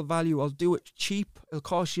physical value, I'll do it cheap, it'll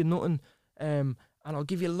cost you nothing, and I'll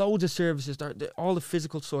give you loads of services, all the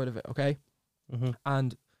physical side of it, okay? Mm-hmm.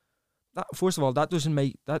 And that, first of all, that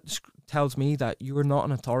tells me that you're not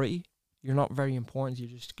an authority, you're not very important,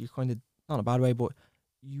 you're kind of, not in a bad way, but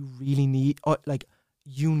you really need,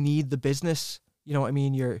 you need the business, you know what I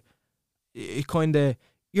mean?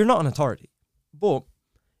 You're not an authority. But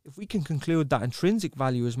if we can conclude that intrinsic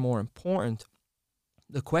value is more important,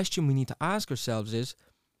 the question we need to ask ourselves is,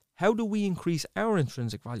 how do we increase our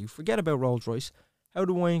intrinsic value? Forget about Rolls-Royce. How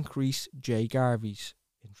do I increase Jay Garvey's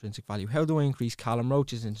intrinsic value? How do I increase Callum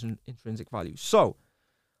Roach's intrinsic value? So,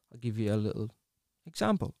 I'll give you a little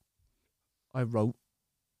example. I wrote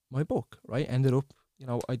my book, right? Ended up,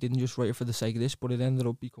 I didn't just write it for the sake of this, but it ended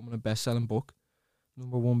up becoming a best-selling book.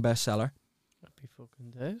 #1 bestseller. Happy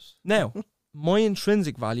fucking days. Now, my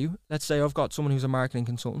intrinsic value, let's say I've got someone who's a marketing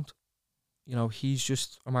consultant. He's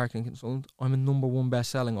just a marketing consultant. I'm a #1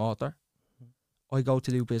 best-selling author. I go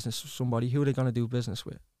to do business with somebody. Who are they going to do business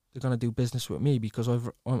with? They're going to do business with me because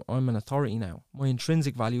I'm an authority now. My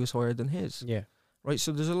intrinsic value is higher than his. Yeah. Right?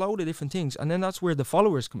 So there's a load of different things. And then that's where the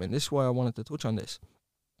followers come in. This is why I wanted to touch on this.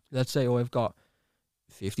 Let's say I've got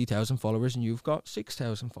 50,000 followers and you've got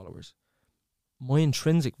 6,000 followers. My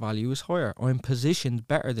intrinsic value is higher. I'm positioned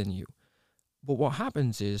better than you. But what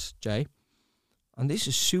happens is, Jay, and this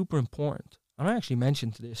is super important, and I actually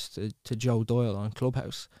mentioned this to Joe Doyle on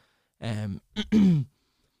Clubhouse.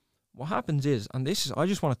 What happens is, and this is, I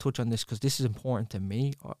just want to touch on this because this is important to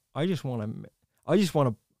me. I just want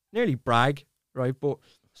to nearly brag, right? But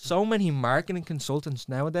so many marketing consultants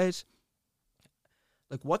nowadays,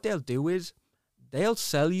 like what they'll do is they'll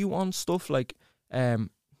sell you on stuff like,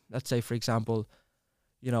 let's say for example,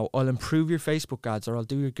 you know, I'll improve your Facebook ads, or I'll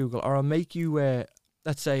do your Google, or I'll make you,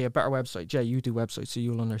 let's say, a better website. Jay, you do websites, so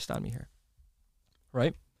you'll understand me here,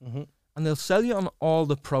 right? Mm-hmm. And they'll sell you on all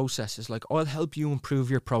the processes. Like, I'll help you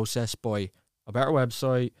improve your process by a better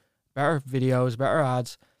website, better videos, better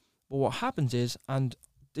ads. But what happens is, and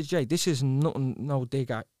Jay, this is no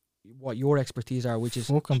dig at what your expertise are, which is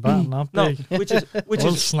fucking bad, not no, big. which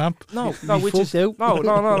is snap. no, You which is fucked out.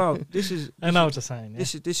 no. This is I know what you're saying. Yeah.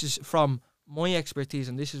 this is from my expertise,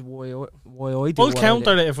 and this is why I do. We'll what I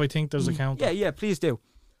counter do. it if I think there's a counter. Yeah, please do.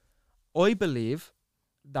 I believe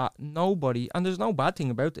that nobody, and there's no bad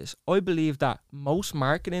thing about this, I believe that most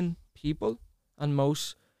marketing people and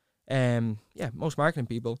most marketing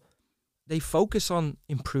people, they focus on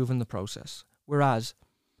improving the process. Whereas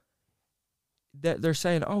they're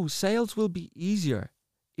saying, oh, sales will be easier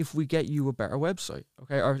if we get you a better website,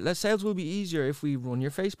 okay? Or sales will be easier if we run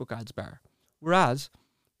your Facebook ads better. Whereas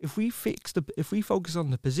if we focus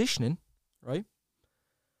on the positioning, right,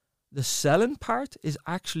 the selling part is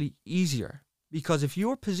actually easier, because if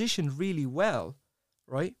you're positioned really well,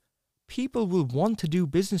 right, people will want to do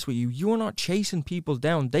business with you. You're not chasing people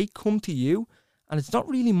down. They come to you, and it's not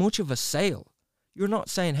really much of a sale. You're not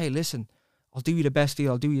saying, hey, listen, I'll do you the best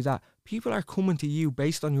deal, I'll do you that. People are coming to you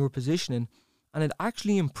based on your positioning, and it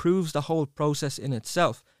actually improves the whole process in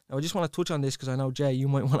itself. Now, I just want to touch on this because I know, Jay, you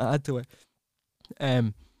might want to add to it.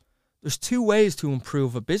 There's two ways to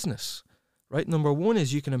improve a business, right? Number one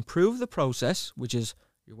is you can improve the process, which is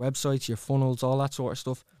your websites, your funnels, all that sort of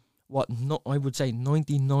stuff. I would say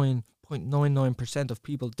 99.99% of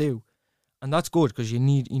people do. And that's good, because you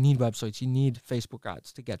need websites, you need Facebook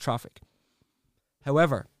ads to get traffic.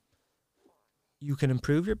 However, you can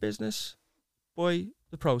improve your business by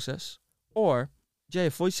the process. Or, Jay,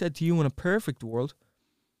 if I said to you in a perfect world,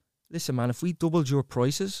 listen, man, if we doubled your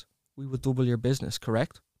prices, we would double your business,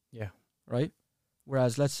 correct? Yeah. Right?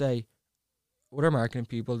 Whereas, let's say, other marketing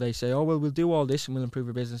people, they say, oh, well, we'll do all this and we'll improve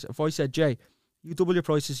your business. If I said, Jay, you double your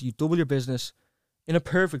prices, you double your business, in a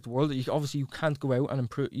perfect world, obviously you can't go out and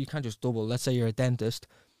improve, you can't just double. Let's say you're a dentist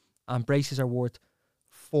and braces are worth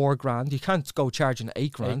 $4,000. You can't go charging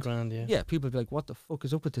 $8,000. $8,000, yeah. Yeah, people would be like, what the fuck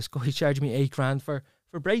is up with this guy? He's charging me $8,000 for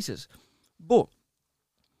braces. But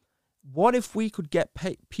what if we could get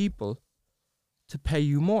people to pay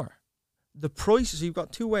you more? The prices, you've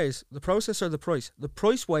got two ways, the process or the price. The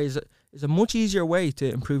price way is a much easier way to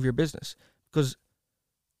improve your business, because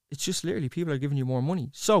it's just literally people are giving you more money.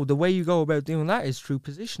 So the way you go about doing that is through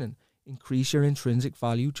positioning. Increase your intrinsic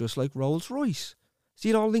value, just like Rolls-Royce. See,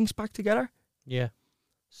 it all links back together? Yeah.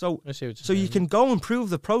 So I see what you're so saying. you can go improve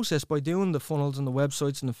the process by doing the funnels and the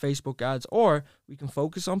websites and the Facebook ads, or we can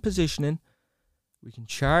focus on positioning. We can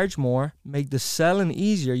charge more, make the selling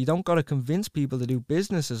easier. You don't got to convince people to do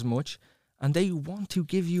business as much, and they want to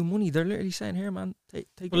give you money. They're literally saying, here, man, take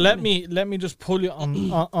But let me just pull you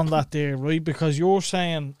on that there, right? Because you're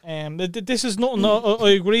saying, this is nothing.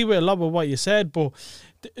 I agree with a lot of what you said, but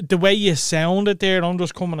the way you sounded there, I'm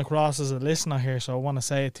just coming across as a listener here, so I want to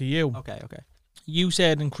say it to you. Okay. You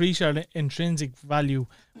said increase your intrinsic value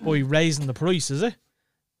by raising the price, is it?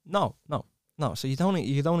 No. So you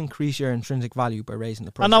don't increase your intrinsic value by raising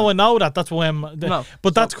the price. I know that. That's why I'm. No.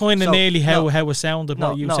 But that's kind of nearly how it sounded. No,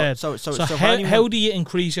 what you no. said. So how do you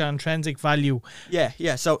increase your intrinsic value?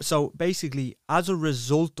 Yeah. So basically, as a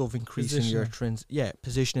result of increasing your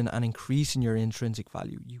positioning and increasing your intrinsic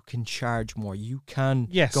value, you can charge more. You can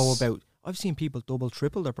go about. I've seen people double,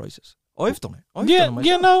 triple their prices. I've done it. I've done it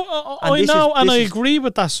myself. I know, and I agree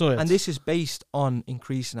with that side. And this is based on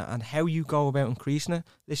increasing it, and how you go about increasing it.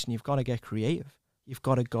 Listen, you've got to get creative. You've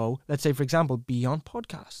got to go, let's say, for example, be on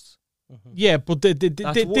podcasts. Mm-hmm. Yeah, but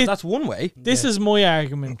that's one way. This is my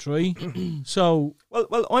argument, right? So,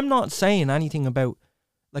 well, I'm not saying anything about,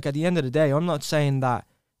 like, at the end of the day, I'm not saying that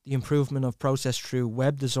the improvement of process through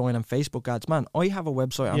web design and Facebook ads. Man, I have a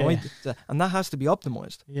website, and that has to be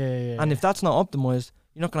optimized. Yeah. And if that's not optimized,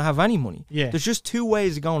 you're not going to have any money. Yeah. There's just two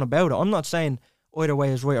ways of going about it. I'm not saying either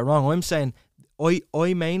way is right or wrong. I'm saying I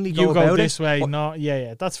mainly go about it. You go this way.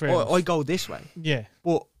 That's fair. I go this way. Yeah.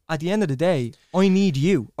 But at the end of the day, I need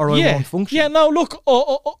you, or I won't function. Yeah, no, look,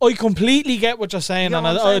 I completely get what you're saying, and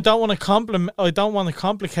I don't want to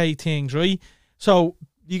complicate things, right? So,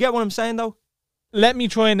 you get what I'm saying, though? Let me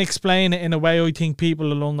try and explain it in a way I think people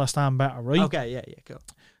will understand better, right? Okay, yeah, cool.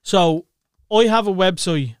 So, I have a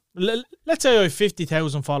website. Let's say I have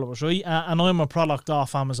 50,000 followers, right? And I'm a product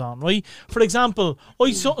off Amazon, right? For example,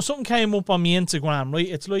 something came up on my Instagram, right?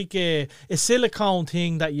 It's like a silicone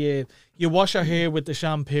thing that you you wash your hair with the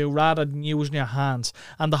shampoo rather than using your hands.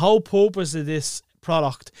 And the whole purpose of this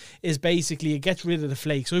product is basically it gets rid of the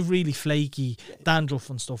flakes. I have really flaky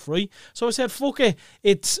dandruff and stuff, right? So I said, fuck it.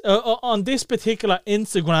 It's on this particular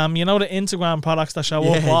Instagram, you know, the Instagram products that show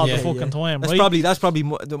up all the fucking time, that's right? That's probably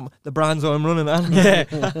the brands I'm running at. Yeah,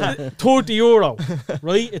 €30,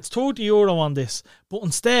 right? It's €30 on this. But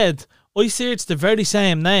instead, I searched the very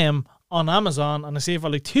same name on Amazon and I see it for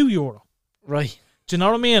like €2. Right. Do you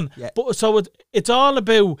know what I mean? Yeah. But so it's all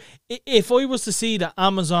about, if I was to see that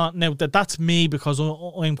Amazon, now that's me because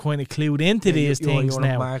I'm kind of clued into these things you're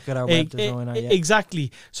now. a marketer, web designer,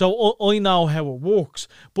 Exactly. So I know how it works.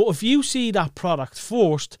 But if you see that product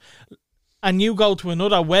first and you go to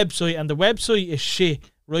another website and the website is shit,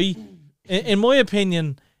 right? In my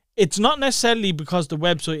opinion, it's not necessarily because the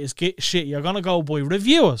website is shit. You're going to go by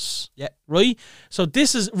reviews. Yeah. Right? So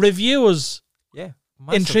this is reviewers. Yeah.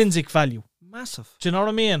 Intrinsic value. Massive. Do you know what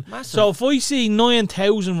I mean? Massive. So if I see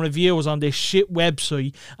 9,000 reviews on this shit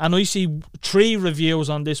website and I see 3 reviews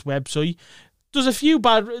on this website, there's a few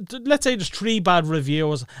bad, let's say there's 3 bad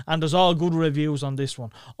reviews and there's all good reviews on this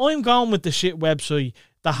one. I'm going with the shit website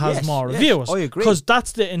that has more reviews. I agree. Because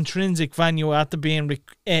that's the intrinsic value after being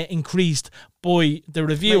increased by the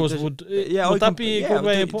reviews. Mate, would that be a good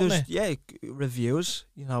way of putting it? Yeah, reviews,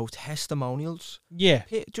 you know, testimonials. Yeah.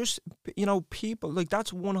 Just, you know, people, like,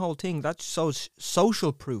 that's one whole thing. That's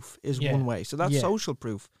social proof is one way. So that's social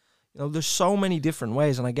proof. You know, there's so many different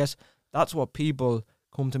ways. And I guess that's what people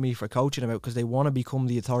come to me for coaching about, because they want to become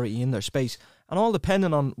the authority in their space. And all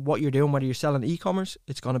depending on what you're doing, whether you're selling e-commerce,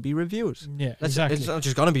 it's going to be reviews. Yeah, exactly. It's not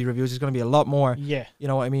just going to be reviews. It's going to be a lot more. Yeah. You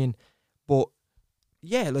know what I mean? But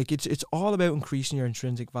yeah, like it's all about increasing your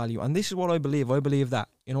intrinsic value. And this is what I believe. I believe that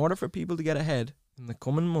in order for people to get ahead in the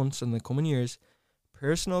coming months and the coming years,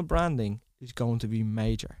 personal branding is going to be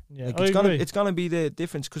major. Yeah, like it's gonna be the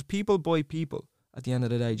difference, because people buy people at the end of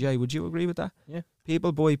the day. Jay, would you agree with that? Yeah.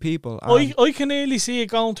 People buy people. I can nearly see it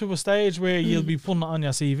going to a stage where you'll be putting it on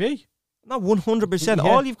your CV. Not 100%. Yeah.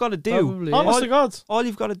 All you've got to do, Probably, Honest to God. all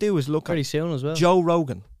you've got to do is look Pretty at soon as well. Joe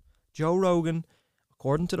Rogan. Joe Rogan,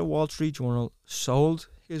 according to the Wall Street Journal, sold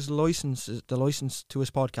his license to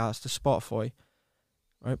his podcast to Spotify.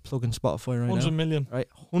 Right, plug in Spotify right 100 now. million. Right,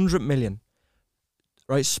 100 million.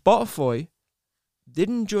 Right, Spotify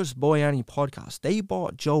didn't just buy any podcast. They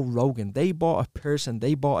bought Joe Rogan. They bought a person.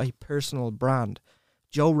 They bought a personal brand.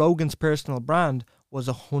 Joe Rogan's personal brand was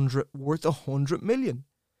worth 100 million.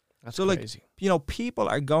 That's so crazy. like, you know, people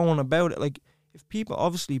are going about it. Like, if people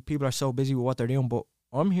are so busy with what they're doing, but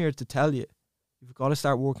I'm here to tell you, you've got to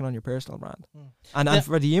start working on your personal brand. And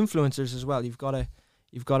for the influencers as well, you've got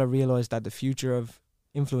to realize that the future of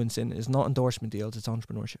influencing is not endorsement deals, it's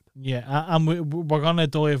entrepreneurship. Yeah, and we're going to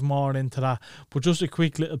dive more into that. But just a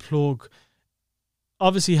quick little plug.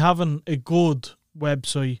 Obviously, having a good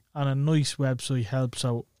website and a nice website helps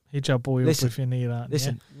out. Hit your boy up if you need that.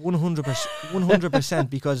 Listen, 100%,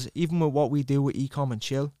 because even with what we do with Ecom and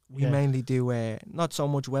Chill, we mainly do not so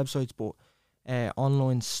much websites, but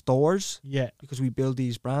online stores. Yeah. Because we build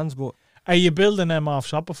these brands. But are you building them off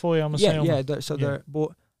Shopify, I'm assuming? Yeah. But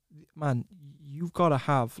man, you've got to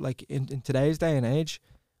have, like, in today's day and age,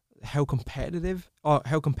 how competitive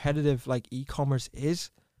like e-commerce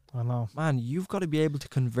is. I know. Man, you've got to be able to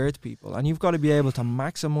convert people, and you've got to be able to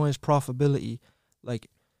maximize profitability. Like,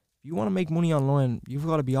 if you want to make money online, you've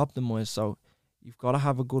got to be optimized. So you've got to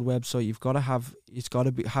have a good website. It's got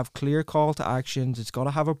to have clear call to actions. It's got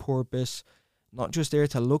to have a purpose, not just there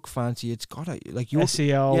to look fancy. It's got to, like, you're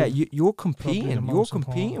SEO. Yeah, you're competing. You're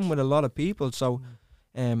competing with a lot of people. So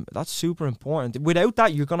that's super important. Without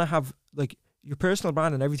that, you're gonna have, like, your personal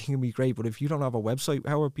brand and everything can be great, but if you don't have a website,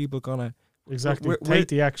 how are people gonna take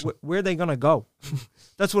the action? Where are they gonna go?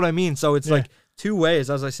 That's what I mean. So it's like two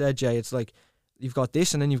ways, as I said, Jay. It's like you've got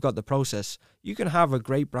this and then you've got the process. You can have a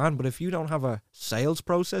great brand, but if you don't have a sales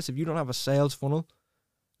process, if you don't have a sales funnel,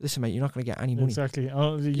 listen, mate, you're not going to get any money. Exactly. You're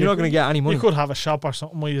not going to get any money. You could have a shop or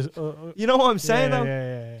something. Where you know what I'm saying, though?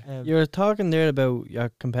 Yeah. You're talking there about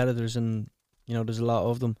your competitors, and, you know, there's a lot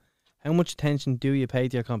of them. How much attention do you pay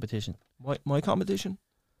to your competition? My competition?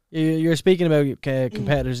 You're speaking about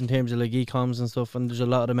competitors in terms of, like, e-coms and stuff, and there's a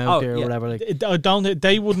lot of them out there or whatever. Like,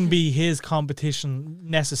 they wouldn't be his competition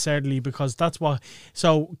necessarily, because that's what.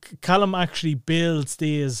 So Callum actually builds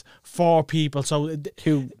these for people. So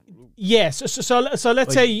yes. So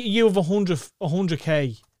let's say you have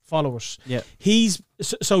 100k followers. Yeah.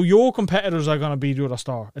 So your competitors are going to be the other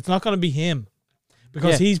star. It's not going to be him.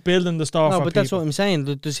 Because he's building the store for people. That's what I'm saying.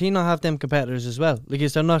 Does he not have them competitors as well? Like,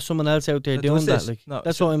 is there not someone else out there doing that? Like,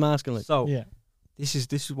 that's what I'm asking. Like, this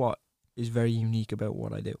is what is very unique about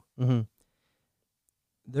what I do. Mm-hmm.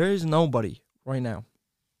 There is nobody right now.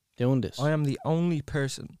 Doing this. I am the only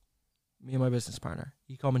person, me and my business partner,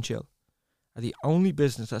 Ecom and Chill, are the only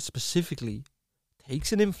business that specifically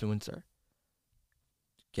takes an influencer,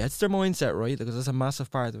 gets their mindset right, because that's a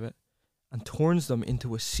massive part of it, and turns them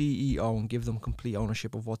into a CEO and give them complete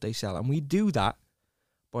ownership of what they sell. And we do that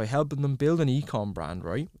by helping them build an ecom brand,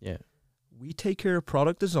 right? Yeah. We take care of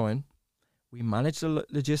product design. We manage the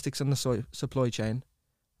logistics and the supply chain,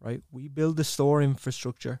 right? We build the store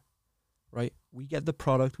infrastructure, right? We get the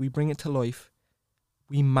product. We bring it to life.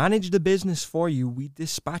 We manage the business for you. We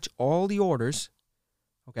dispatch all the orders,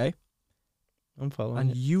 okay? I'm following.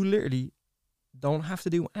 And you literally don't have to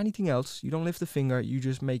do anything else. You don't lift a finger. You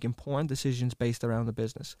just make important decisions based around the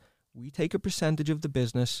business. We take a percentage of the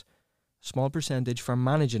business, small percentage, for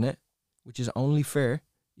managing it, which is only fair.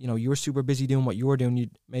 You know, you're super busy doing what you're doing.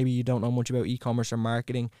 Maybe you don't know much about e-commerce or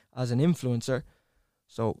marketing as an influencer.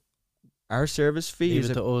 So our service fee is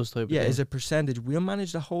a percentage. We'll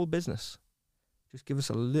manage the whole business. Just give us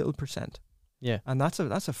a little percent. Yeah. And that's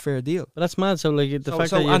a fair deal. But that's mad. So like the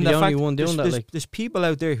fact that you're the only one doing that, like there's people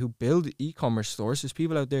out there who build e-commerce stores. There's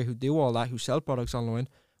people out there who do all that, who sell products online.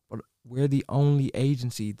 But we're the only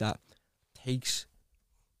agency that takes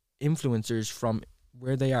influencers from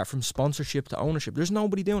where they are, from sponsorship to ownership. There's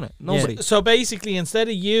nobody doing it. Nobody. Yeah. So basically, instead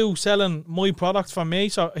of you selling my product for me,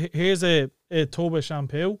 so here's a tub of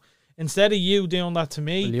shampoo. Instead of you doing that to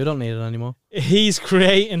me, well, you don't need it anymore. He's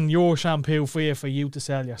creating your shampoo for you to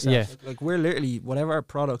sell yourself. Yeah. Like we're literally, whatever our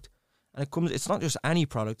product, and it's not just any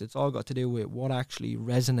product, it's all got to do with what actually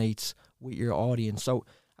resonates with your audience. So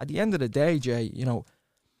at the end of the day, Jay, you know,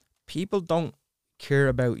 people don't care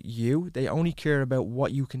about you. They only care about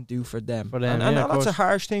what you can do for them. And that's a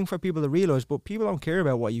harsh thing for people to realize, but people don't care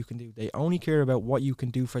about what you can do. They only care about what you can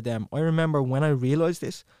do for them. I remember when I realized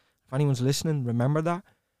this, if anyone's listening, remember that,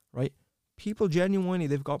 right? People genuinely,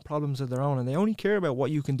 they've got problems of their own and they only care about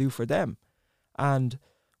what you can do for them. And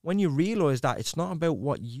when you realize that it's not about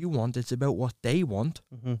what you want, it's about what they want,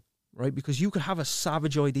 right? Because you could have a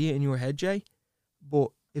savage idea in your head, Jay, but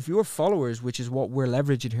if your followers, which is what we're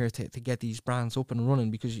leveraging here to get these brands up and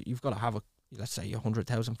running, because you've got to have let's say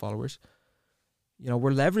 100,000 followers, you know,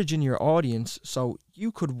 we're leveraging your audience. So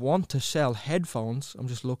you could want to sell headphones. I'm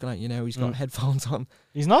just looking at you now. He's got headphones on.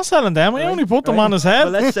 He's not selling them. I only put them on his head.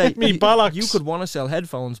 But let's say me bollocks. You could want to sell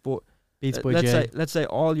headphones, but let's say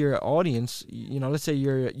all your audience, you know, let's say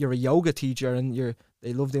you're a yoga teacher and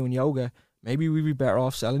they love doing yoga. Maybe we'd be better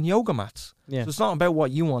off selling yoga mats. Yeah. So it's not about what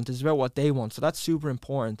you want, it's about what they want. So that's super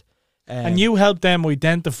important. And you help them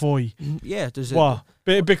identify. Yeah.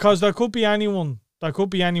 Because there could be anyone. There could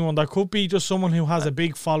be anyone. There could be just someone who has a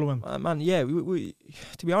big following. Man, yeah. We,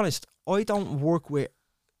 to be honest, I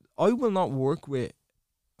will not work with,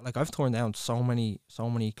 like, I've turned down so many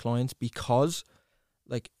clients because,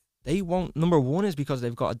 like, they won't. Number one is because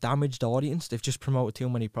they've got a damaged audience. They've just promoted too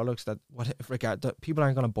many products that people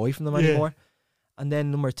aren't going to buy from them anymore. And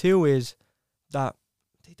then number two is that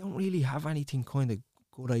they don't really have anything kind of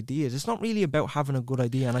good ideas. It's not really about having a good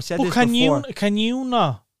idea. And I said this before.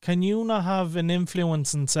 Can you not have an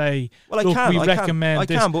influence and say, well, I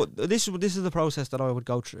can, but this is the process that I would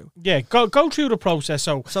go through. Yeah, go through the process.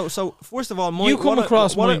 So first of all,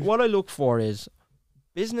 what I look for is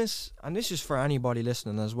business, and this is for anybody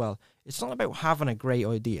listening as well. It's not about having a great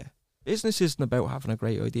idea. Business isn't about having a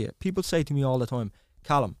great idea. People say to me all the time,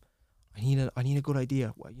 Callum, I need a good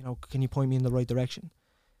idea. Well, you know, can you point me in the right direction?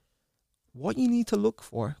 What you need to look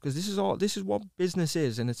for, because this is what business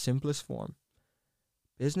is in its simplest form.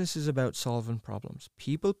 Business is about solving problems.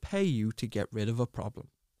 People pay you to get rid of a problem.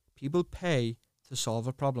 People pay to solve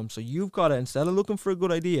a problem. So you've got to, instead of looking for a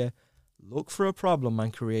good idea, look for a problem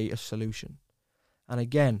and create a solution. And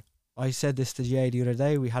again, I said this to Jay the other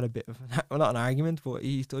day. We had a bit of, not an argument, but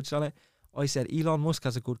he touched on it. I said, Elon Musk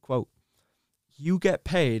has a good quote. You get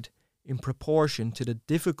paid in proportion to the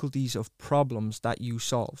difficulties of problems that you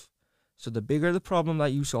solve. So the bigger the problem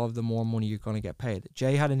that you solve, the more money you're going to get paid.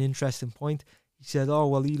 Jay had an interesting point. He said, oh,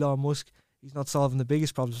 well, Elon Musk, he's not solving the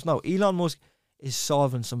biggest problems. No, Elon Musk is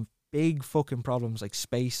solving some big fucking problems like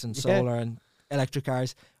space and solar and electric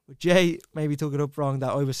cars. But Jay maybe took it up wrong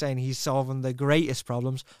that I was saying he's solving the greatest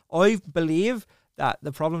problems. I believe that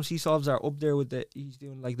the problems he solves are up there with he's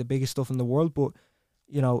doing like the biggest stuff in the world. But,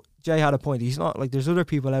 you know, Jay had a point. He's not, like, there's other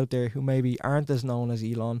people out there who maybe aren't as known as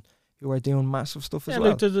Elon, who are doing massive stuff as Yeah,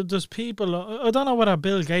 well. like there's people. I don't know whether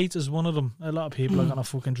Bill Gates is one of them. A lot of people are gonna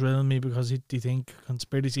fucking drill me because they think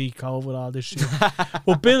conspiracy, COVID, all this shit.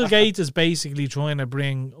 But Bill Gates is basically trying to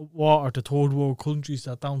bring water to third world countries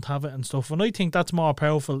that don't have it and stuff. And I think that's more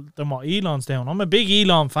powerful than what Elon's doing. I'm a big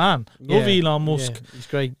Elon fan. Love Elon Musk. Yeah, he's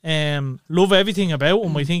great. Love everything about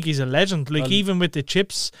him. I think he's a legend. Like even with the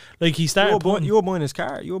chips, like he started. You were buying his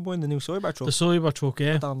car. You were buying the new Cybertruck. The Cybertruck,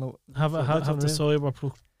 yeah. I don't know. Have the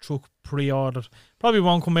Cybertruck pre-ordered. Probably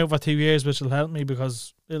won't come out for 2 years, which will help me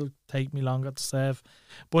because it'll take me longer to save.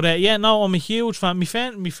 But I'm a huge fan. My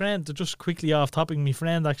friend, just quickly off topic, my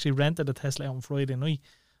friend actually rented a Tesla on Friday night,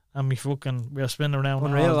 and we were spinning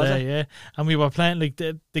around all day, yeah. And we were playing like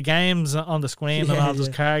the games on the screen and all those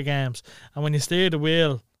car games. And when you steer the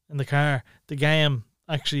wheel in the car, the game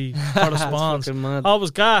actually corresponds. Oh, it was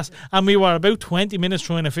gas. And we were about 20 minutes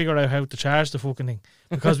trying to figure out how to charge the fucking thing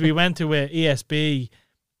because we went to a ESB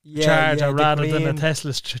charger rather than a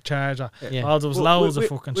Tesla's charger. There was loads of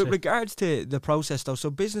fucking shit. With regards to the process though, so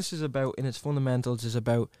business is about, in its fundamentals, is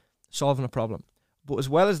about solving a problem. But as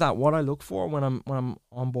well as that, what I look for when I'm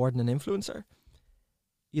onboarding an influencer,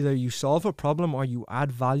 either you solve a problem or you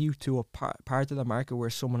add value to a part of the market where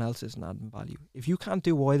someone else isn't adding value. If you can't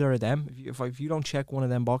do either of them, if you don't check one of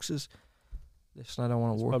them boxes, listen, I don't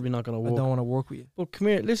want to work. Probably not going to work. I don't want to work with you. But come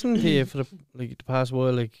here, listening to you for the past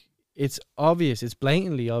while, like, it's obvious, it's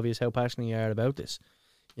blatantly obvious how passionate you are about this,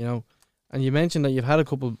 you know. And you mentioned that you've had a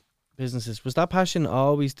couple businesses. Was that passion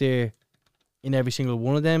always there in every single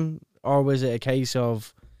one of them, or was it a case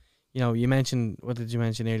of, you know, you mentioned, what did you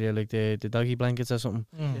mention earlier, like the doggy blankets or something?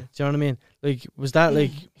 Do you know what I mean? Like, was that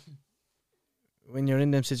like when you're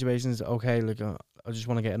in them situations? Okay, like I just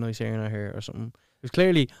want to get a nice earner here or something. Because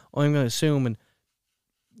clearly, I'm going to assume, and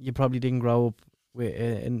you probably didn't grow up with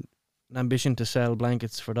an ambition to sell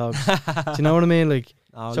blankets for dogs. Do you know what I mean? Like,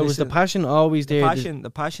 no, so listen, was the passion always there?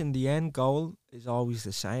 The end goal is always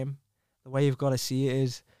the same. The way you've got to see it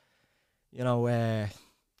is, you know,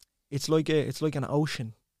 it's like an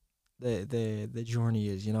ocean. The journey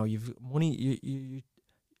is, you know, you've money. You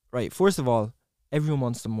right. First of all, everyone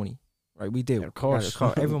wants the money, right? We do, of course.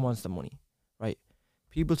 Everyone wants the money, right?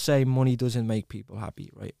 People say money doesn't make people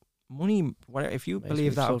happy, right? Money, if you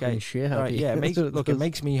believe that, okay, right, yeah, it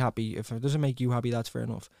makes me happy. If it doesn't make you happy, that's fair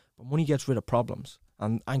enough. But money gets rid of problems,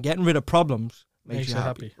 and getting rid of problems makes you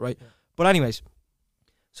happy, right? Yeah. But anyways,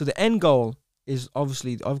 so the end goal is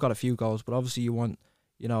obviously, I've got a few goals, but obviously you want,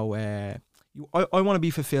 you know, I want to be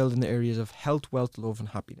fulfilled in the areas of health, wealth, love, and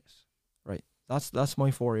happiness, right? That's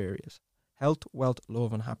my 4 areas: health, wealth,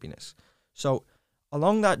 love, and happiness. So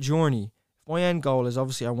along that journey, my end goal is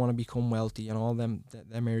obviously I want to become wealthy and all them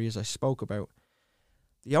areas I spoke about.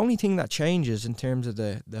 The only thing that changes in terms of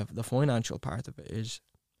the financial part of it is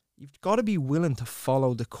you've got to be willing to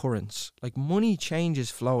follow the currents. Like, money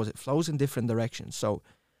flows. It flows in different directions. So,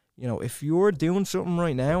 you know, if you're doing something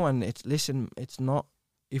right now and it's not,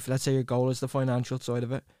 if let's say your goal is the financial side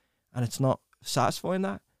of it and it's not satisfying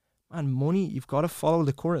that, man, money, you've got to follow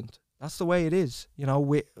the current. That's the way it is. You know,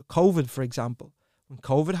 with COVID, for example, when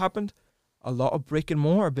COVID happened, a lot of brick and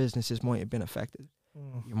mortar businesses might have been affected.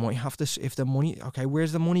 You might have to, if the money, okay,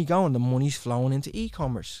 where's the money going? The money's flowing into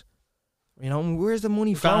e-commerce. You know, where's the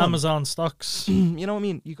money flowing? Amazon stocks. You know what I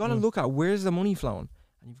mean? You got to look at where's the money flowing,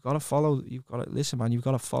 and you've got to listen, man. You've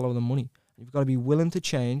got to follow the money. You've got to be willing to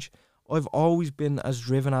change. I've always been as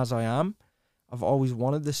driven as I am. I've always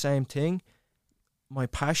wanted the same thing. My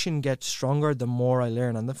passion gets stronger the more I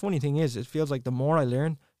learn. And the funny thing is, it feels like the more I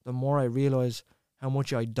learn, the more I realize how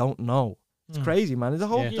much I don't know. It's crazy, man.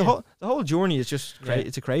 The whole journey is just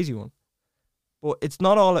it's a crazy one. But it's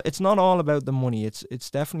not all about the money. It's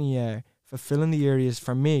definitely fulfilling the areas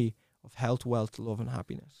for me of health, wealth, love, and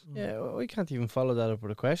happiness. Yeah, we can't even follow that up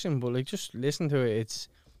with a question, but like, just listen to it.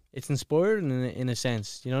 It's inspiring in a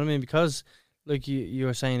sense. You know what I mean? Because like you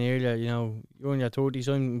were saying earlier, you know, you're in your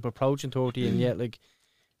 30s, I'm approaching 30, and yet like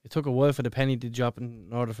it took a while for the penny to drop in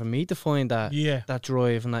order for me to find that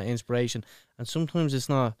drive and that inspiration. And sometimes it's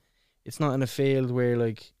not in a field where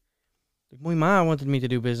like my mom wanted me to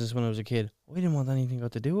do business when I was a kid. I didn't want anything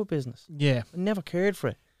got to do with business. Yeah. I never cared for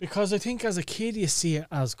it. Because I think as a kid you see it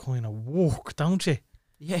as kind of work, don't you?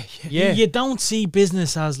 Yeah. You don't see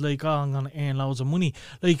business as like, oh, I'm gonna earn loads of money.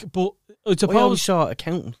 Like, but I suppose I always saw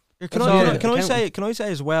accountant. Can I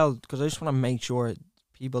say as well, because I just want to make sure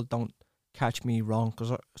people don't catch me wrong,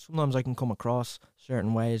 because sometimes I can come across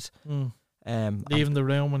certain ways. Leaving the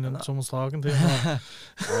room when someone's talking to you.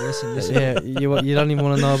 Listen. Yeah, you don't even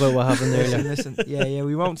want to know about what happened earlier. Listen. Yeah,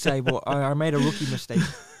 we won't say, but I made a rookie mistake.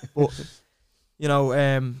 But, you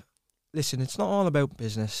know, listen, it's not all about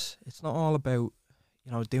business. It's not all about,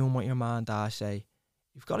 you know, doing what your mom and dad say.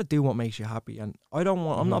 You've got to do what makes you happy. And I don't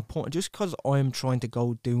want, I'm not just because I'm trying to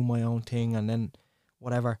go do my own thing and then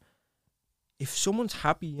whatever. If someone's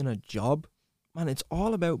happy in a job, man, it's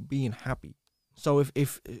all about being happy. So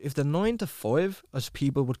if the 9 to 5, as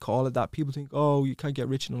people would call it, that people think, oh, you can't get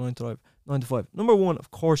rich in a 9 to 5. Number one,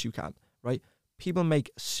 of course you can, right? People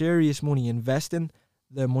make serious money investing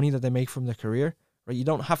the money that they make from their career, right? You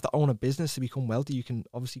don't have to own a business to become wealthy. You can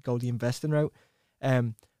obviously go the investing route.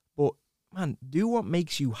 But man, do what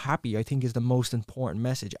makes you happy, I think, is the most important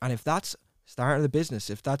message. And if that's starting a business,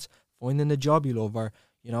 if that's finding the job you love, or,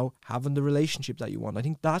 you know, having the relationship that you want, I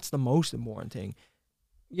think that's the most important thing.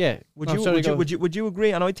 Yeah. Would you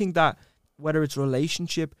agree? And I think that whether it's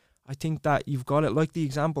relationship, I think that you've got it. Like the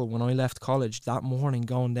example when I left college that morning,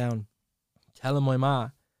 going down, telling my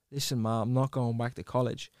ma, listen, ma, I'm not going back to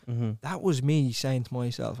college. That was me saying to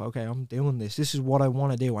myself, okay, I'm doing this. This is what I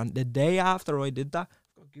want to do. And the day after I did that,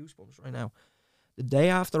 I've got goosebumps right now. The day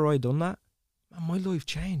after I done that, man, my life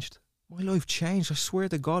changed. My life changed. I swear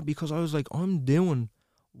to God, because I was like, I'm doing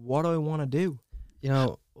what I want to do. You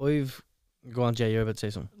know, go on, Jay, you're about to say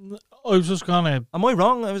something. I was just gonna. Am I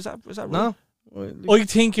wrong? Was that No. wrong? I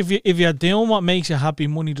think if you're doing what makes you happy,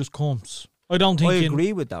 money just comes. I don't think. I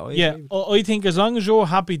agree with that. I think as long as you're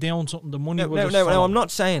happy doing something, the money will just follow. No, I'm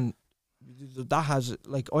not saying that has,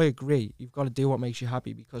 like, I agree. You've got to do what makes you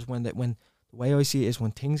happy, because when the way I see it is,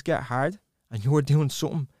 when things get hard and you're doing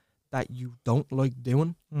something that you don't like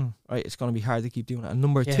doing, right, it's going to be hard to keep doing it. And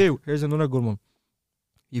number two, here's another good one.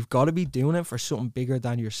 You've got to be doing it for something bigger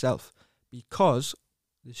than yourself, because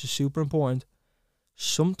this is super important.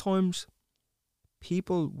 Sometimes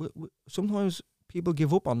people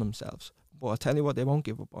give up on themselves, but I'll tell you what they won't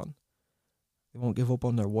give up on. They won't give up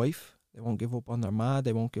on their wife. They won't give up on their ma.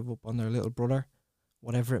 They won't give up on their little brother,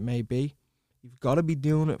 whatever it may be. You've got to be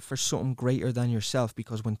doing it for something greater than yourself,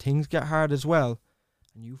 because when things get hard as well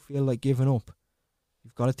and you feel like giving up,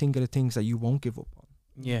 you've got to think of the things that you won't give up on.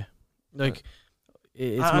 Yeah. Like,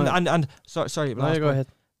 sorry, no, go ahead.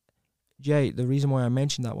 Jay, the reason why I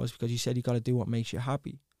mentioned that was because you said you got to do what makes you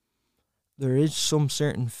happy. There is some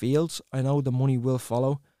certain fields, I know the money will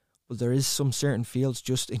follow, but there is some certain fields,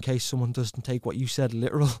 just in case someone doesn't take what you said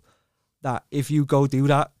literal, that if you go do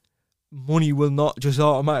that, money will not just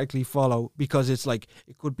automatically follow, because it's like,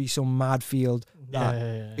 it could be some mad field that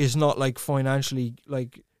is not like financially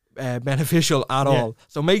like beneficial at all.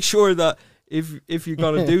 So make sure that if you're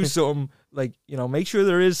going to do something, like, you know, make sure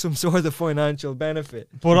there is some sort of financial benefit.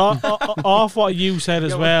 But off what you said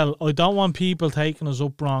as well, I don't want people taking us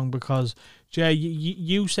up wrong, because Jay,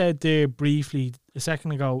 you said there briefly a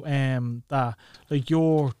second ago that, like,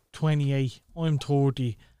 you're 28, I'm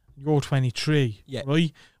 30, you're 23,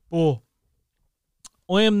 right? But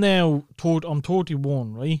I am now I'm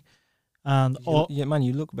 31, right? And man,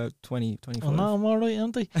 you look about 20, 25. Oh, no, I'm all right,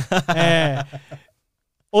 aren't I?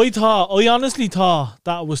 I honestly thought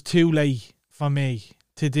that was too late for me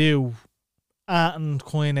to do and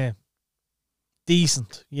kind of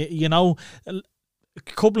decent. You know, a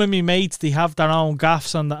couple of me mates, they have their own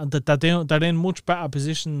gaffs, and they're in much better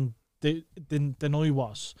position than I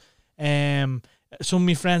was. Some of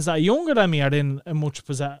my friends that are younger than me are in a much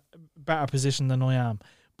better position than I am.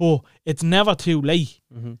 But it's never too late,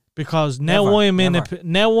 because now I'm in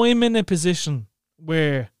a position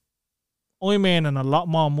where I'm earning a lot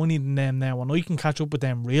more money than them now, and I can catch up with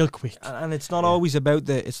them real quick. And it's not always about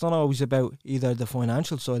either the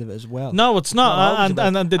financial side of it as well. No, it's not.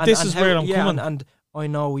 This is where I'm coming. And I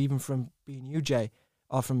know, even from being you, Jay,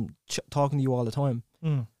 or from talking to you all the time,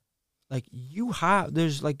 like, you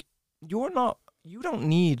don't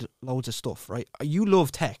need loads of stuff, right? You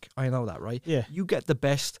love tech, I know that, right? Yeah. You get the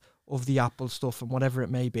best of the Apple stuff and whatever it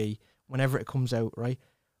may be whenever it comes out, right?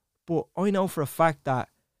 But I know for a fact that,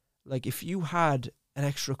 like, if you had an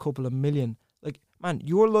extra couple of million, like, man,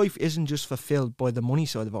 your life isn't just fulfilled by the money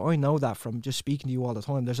side of it. I know that from just speaking to you all the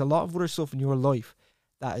time. There's a lot of other stuff in your life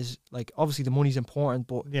that is, like, obviously the money's important,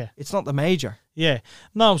 but it's not the major. Yeah.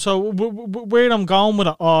 No, so where I'm going with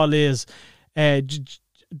it all is,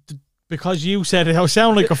 because you said it, I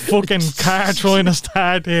sound like a fucking car trying to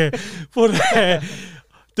start here. But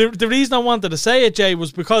the reason I wanted to say it, Jay,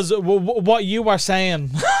 was because what you were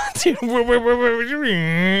saying.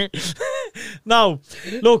 No,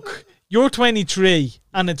 look, you're 23,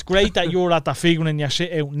 and it's great that you're at that figuring your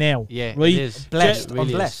shit out now. Yeah, right? It is. Blessed. Really I'm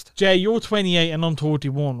blessed. Jay, you're 28 and I'm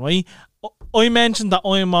 31, right? I mentioned that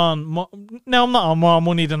I'm on. Now, I'm not on more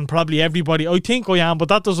money than probably everybody. I think I am, but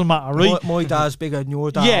that doesn't matter, right? My dad's bigger than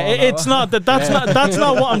your dad. Yeah, it's not that. That's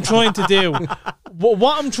not what I'm trying to do.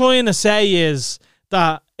 What I'm trying to say is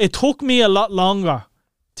that it took me a lot longer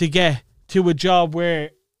to get to a job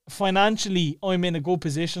where financially I'm in a good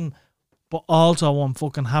position, but also I'm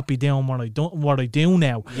fucking happy doing what I do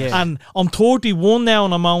now. Yeah. And I'm 31 now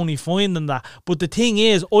and I'm only finding that. But the thing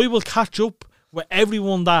is, I will catch up with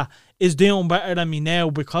everyone that is doing better than me now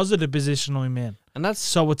because of the position I'm in. And that's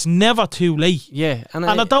So it's never too late. yeah. And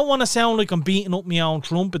I don't want to sound like I'm beating up my own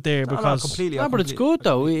trumpet there No, because completely. No, but it's good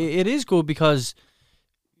though. It is good because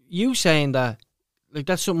you saying that, like,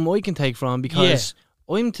 that's something I can take from because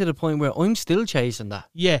I'm to the point where I'm still chasing that.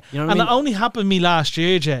 yeah. You know what And I it mean? only happened to me last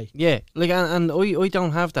year, Jay. Yeah, like, and I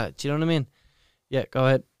don't have that. Do you know what I mean? Yeah, go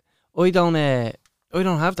ahead. I don't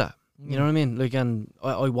have that. You know what I mean? Like, and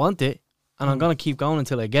I want it, and I'm gonna keep going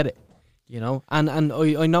until I get it. You know, and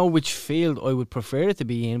I know which field I would prefer it to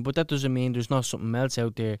be in, but that doesn't mean there's not something else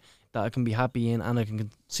out there that I can be happy in and I can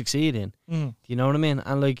succeed in. Mm. You know what I mean?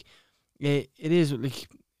 And like, it is like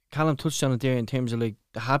Callum touched on it there in terms of like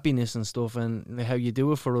the happiness and stuff and like, how you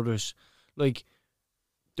do it for others. Like,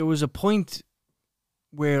 there was a point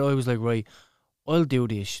where I was like, right, I'll do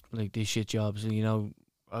this, like, these shit jobs. You know,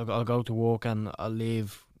 I'll go to work and I'll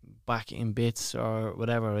leave back in bits or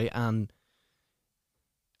whatever, right? And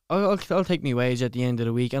I'll take my wage at the end of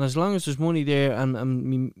the week, and as long as there's money there and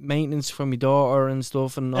me maintenance for my daughter and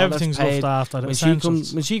stuff and all Everything's that's paid, looked after.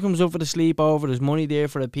 when she comes up for the sleepover, there's money there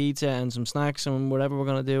for a pizza and some snacks and whatever we're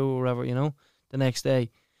gonna do or whatever, you know, the next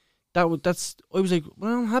day. I was like,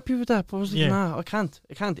 well, I'm happy with that, but I was like, nah, I can't.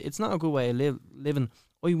 It's not a good way of living.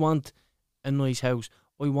 I want a nice house.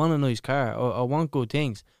 I want a nice car. I want good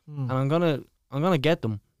things, and I'm gonna get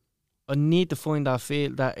them. I need to find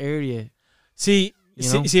that area. See,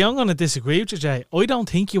 You know? I'm going to disagree with you, Jay. I don't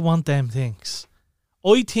think you want them things.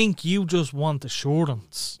 I think you just want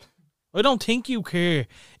assurance. I don't think you care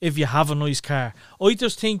if you have a nice car. I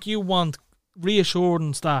just think you want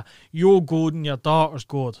reassurance that you're good and your daughter's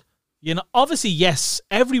good. You know, obviously, yes,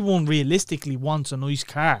 everyone realistically wants a nice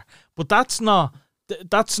car, but that's not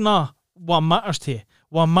what matters to you.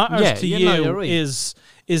 What matters to you right. is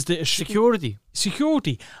the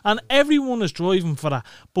Security. and everyone is driving for that.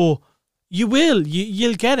 But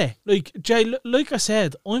you'll get it. Like, Jay, like I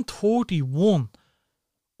said, I'm 31.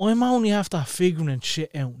 I'm only after figuring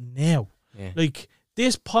shit out now. Yeah. Like,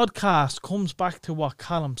 this podcast comes back to what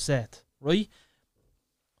Callum said, right?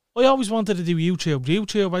 I always wanted to do YouTube.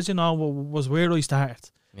 YouTube, as you know, was where I started.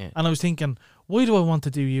 Yeah. And I was thinking, why do I want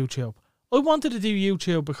to do YouTube? I wanted to do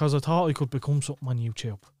YouTube because I thought I could become something on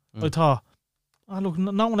YouTube. I thought, oh, look,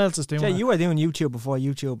 no one else is doing Jay, that. you were doing YouTube before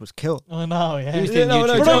YouTube was killed. I know, yeah. You was doing No, YouTube.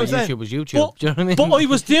 no, before Joe, YouTube was YouTube. Do you know what I mean? But I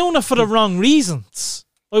was doing it for the wrong reasons.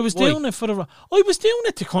 I was Why? doing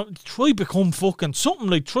it to try become fucking something,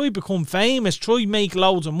 like try become famous, try make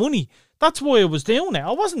loads of money. That's why I was doing it.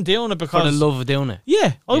 I wasn't doing it because for the love of doing it.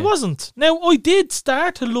 Yeah, I Yeah. wasn't. Now, I did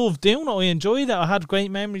start to love doing it. I enjoyed it. I had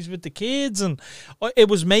great memories with the kids, and it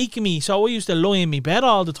was making me. So I used to lie in my bed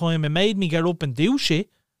all the time. It made me get up and do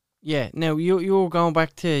shit. Yeah. Now you're going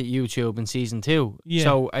back to YouTube in season 2. Yeah.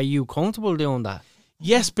 So are you comfortable doing that?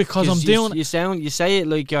 Yes, because I'm doing. You say it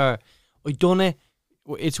like you're. I done it.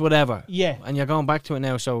 It's whatever. Yeah, And you're going back to it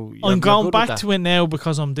now. So I'm going back to it now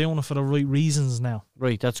because I'm doing it for the right reasons now.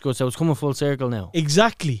 Right. That's good. So it's coming full circle now.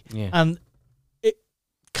 Exactly. Yeah. And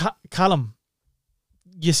Callum,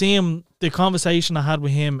 you see him. The conversation I had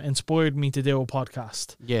with him inspired me to do a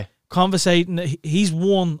podcast. Yeah. Conversating. He's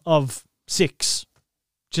one of 6.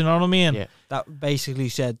 Do you know what I mean? Yeah. That basically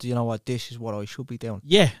said, you know what, this is what I should be doing.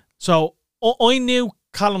 Yeah. So I knew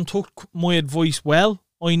Callum took my advice well.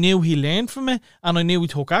 I knew he learned from it, and I knew he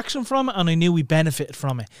took action from it, and I knew he benefited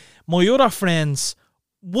from it. My other friends,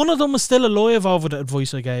 one of them is still alive over the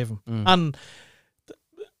advice I gave him. And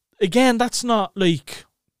again, that's not like,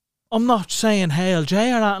 I'm not saying hail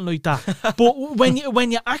J or anything like that. But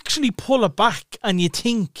when you actually pull it back and you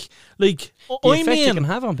think, like, The effect you can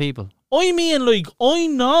have on people. I mean, like, I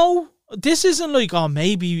know this isn't like, oh,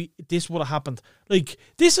 maybe this would have happened. Like,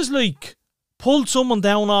 this is like pulled someone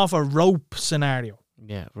down off a rope scenario.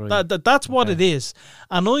 Yeah, right. That's what it is.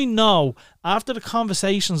 And I know, after the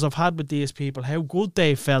conversations I've had with these people, how good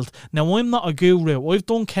they felt. Now, I'm not a guru. I've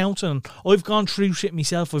done counselling. I've gone through shit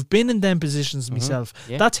myself. I've been in them positions myself.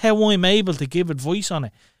 Yeah. That's how I'm able to give advice on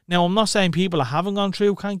it. Now, I'm not saying people that haven't gone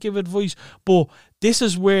through can't give advice, but this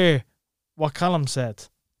is where, what Callum said,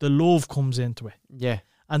 the love comes into it. Yeah.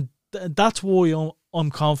 And that's why I'm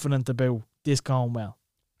confident about this going well.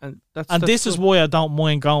 And that's this is good. why I don't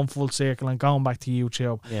mind going full circle and going back to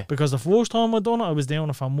YouTube. Yeah. Because the first time I done it, I was doing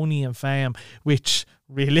it for money and fame, which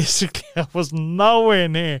realistically I was nowhere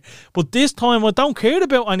near. But this time I don't care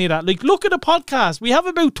about any of that. Like, look at the podcast. We have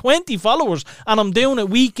about 20 followers and I'm doing it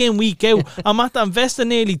week in, week out. I'm at investing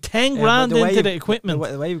nearly 10 grand into the equipment.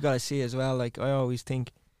 The way you've got to see it as well, like I always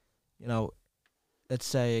think, you know, let's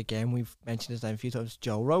say again, we've mentioned his name a few times,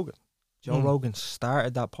 Joe Rogan. Joe Rogan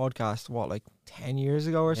started that podcast, what, like 10 years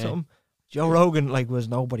ago or something? Joe Rogan, like, was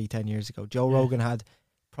nobody 10 years ago. Joe Rogan had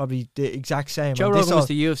probably the exact same. Joe Rogan was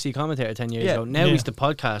the UFC commentator 10 years ago. Now he's the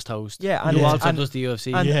podcast host. Yeah. And who also does the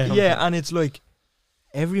UFC. And it's like,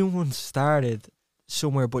 everyone started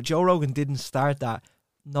somewhere, but Joe Rogan didn't start that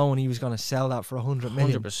knowing he was going to sell that for 100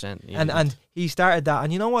 million. 100%. And he started that.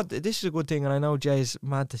 And you know what? This is a good thing, and I know Jay's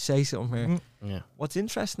mad to say something here. Yeah. What's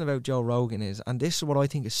interesting about Joe Rogan is, and this is what I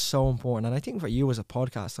think is so important, and I think for you as a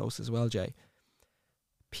podcast host as well, Jay,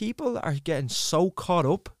 people are getting so caught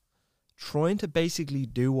up trying to basically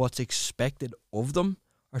do what's expected of them,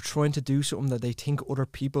 or trying to do something that they think other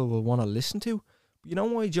people will want to listen to. But you know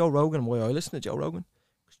why why I listen to Joe Rogan?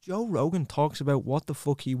 Because Joe Rogan talks about what the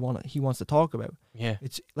fuck he wants to talk about. Yeah.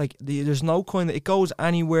 It's like, there's no kind of, it goes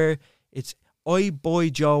anywhere. It's, I buy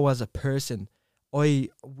Joe as a person.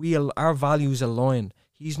 Our values align.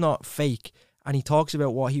 He's not fake, and he talks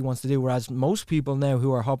about what he wants to do. Whereas most people now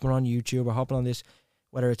who are hopping on YouTube or hopping on this,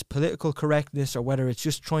 whether it's political correctness or whether it's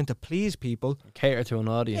just trying to please people, cater to an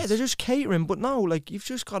audience. Yeah, they're just catering. But no, like, you've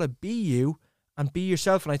just got to be you and be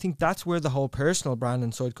yourself. And I think that's where the whole personal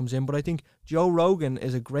branding side comes in. But I think Joe Rogan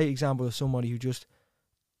is a great example of somebody who just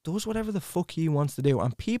does whatever the fuck he wants to do.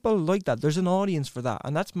 And people like that. There's an audience for that.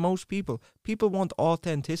 And that's most people. People want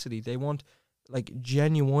authenticity. They want, like,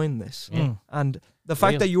 genuineness. And the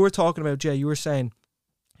fact that you were talking about, Jay, you were saying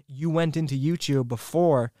you went into YouTube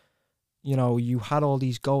before, you know, you had all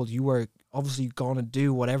these goals. You were obviously going to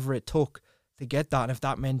do whatever it took to get that. And if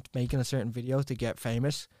that meant making a certain video to get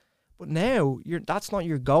famous. But now, that's not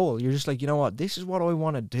your goal. You're just like, you know what? This is what I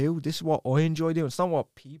want to do. This is what I enjoy doing. It's not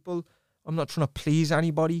what people... I'm not trying to please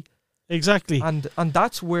anybody. Exactly. And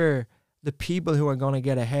that's where the people who are going to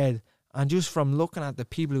get ahead, and just from looking at the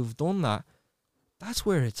people who've done that, that's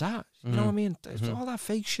where it's at. You know what I mean? All that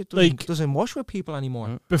fake shit doesn't wash with people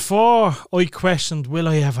anymore. Before I questioned, will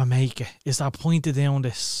I ever make it? Is that pointed down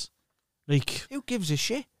this? Like, who gives a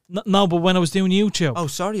shit? No, but when I was doing YouTube. Oh,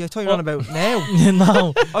 sorry, I thought you were on about now.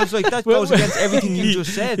 No. I was like, that goes against everything you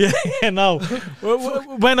just said. Yeah, no.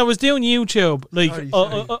 When I was doing YouTube, like,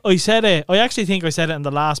 sorry. I said it, I actually think I said it in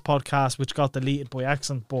the last podcast, which got deleted by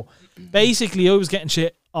accident, but basically I was getting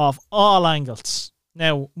shit off all angles.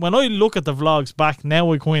 Now, when I look at the vlogs back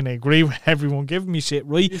now, I kind of agree with everyone giving me shit,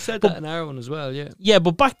 right? You said that in our one as well, yeah. Yeah,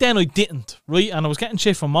 but back then I didn't, right? And I was getting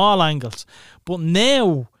shit from all angles. But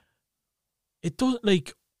now, it does,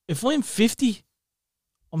 like, if I'm 50,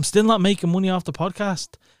 I'm still not making money off the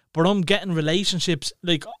podcast, but I'm getting relationships.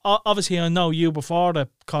 Like, obviously, I know you before the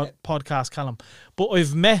podcast, Callum, but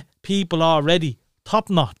I've met people already, top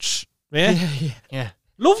notch. Yeah.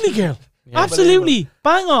 Lovely girl. Yeah, absolutely.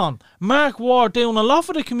 Bang on. Mark Ward doing a lot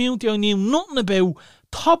for the community I knew nothing about.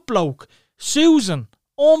 Top bloke. Susan.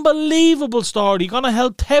 Unbelievable story. Gonna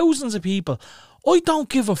help thousands of people. I don't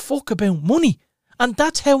give a fuck about money. And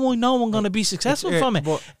that's how I know I'm going to be successful from it.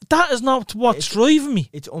 That is not what's driving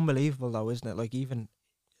me. It's unbelievable though, isn't it? Like, even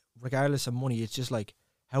regardless of money, it's just like,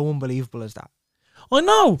 how unbelievable is that? I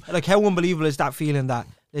know. Like, how unbelievable is that feeling that,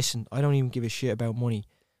 listen, I don't even give a shit about money.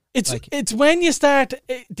 It's when you start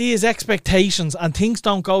these expectations and things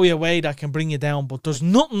don't go your way that can bring you down, but there's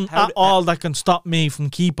nothing at all that can stop me from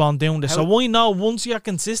keep on doing this. So I know once you're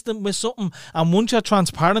consistent with something and once you're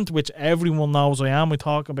transparent, which everyone knows I am, we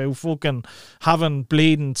talk about fucking having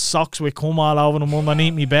bleeding socks with cum all over them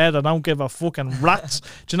underneath me bed. I don't give a fucking rat's. Do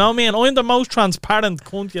you know what I mean? I'm the most transparent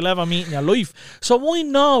cunt you'll ever meet in your life. So I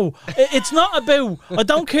know it's not about, I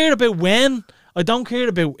don't care about when, I don't care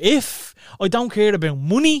about if, I don't care about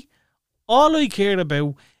money. All I care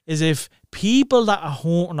about is if people that are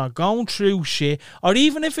hurting are going through shit, or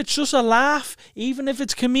even if it's just a laugh, even if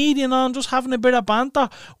it's comedian on, just having a bit of banter,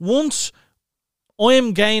 once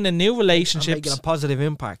I'm gaining new relationships. Making a positive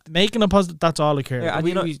impact. That's all I care about.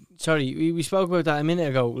 We spoke about that a minute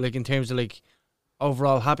ago, like in terms of like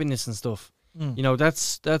overall happiness and stuff. You know,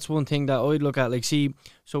 that's one thing that I'd look at. Like, see,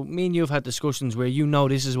 so me and you have had discussions where you know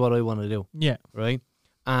this is what I want to do. Yeah. Right?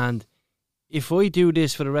 And if I do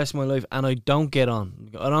this for the rest of my life and I don't get on,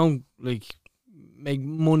 I don't like make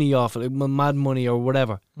money off it, like mad money or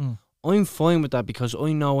whatever, I'm fine with that because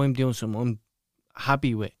I know I'm doing something I'm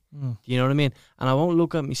happy with. Do you know what I mean? And I won't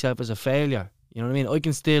look at myself as a failure You know what I mean? I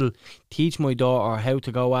can still teach my daughter how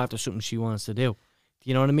to go after something she wants to do. Do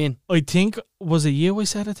you know what I mean? I think, was it you I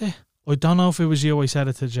said it to? I don't know if it was you I said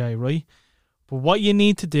it to, Jay, right? But what you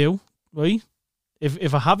need to do, right?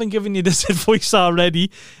 If I haven't given you this advice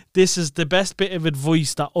already, this is the best bit of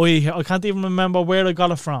advice that I can't even remember where I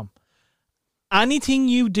got it from. Anything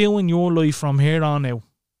you do in your life from here on out,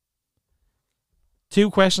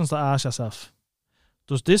 2 questions to ask yourself.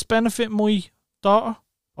 Does this benefit my daughter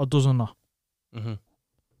or does it not? Mm-hmm.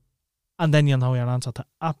 And then you'll know your answer to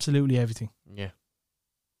absolutely everything. Yeah.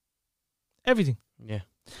 Everything. Yeah.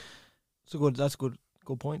 That's a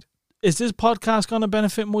good point. Is this podcast going to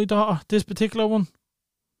benefit my daughter? This particular one?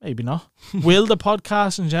 Maybe not. Will the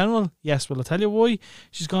podcast in general? Yes. Will I tell you why?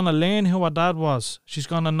 She's going to learn who her dad was. She's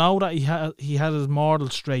going to know that he had his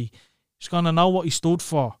morals straight. She's going to know what he stood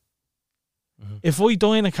for. Mm-hmm. If I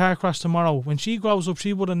die in a car crash tomorrow, when she grows up,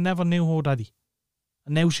 she would have never knew her daddy.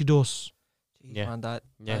 And now she does. Jeez,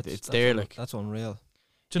 man, it's there. Like, that's unreal.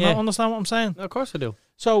 Do you not understand what I'm saying? No, of course I do.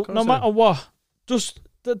 So no matter what, just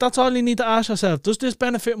that's all you need to ask yourself. Does this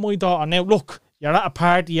benefit my daughter? Now look, you're at a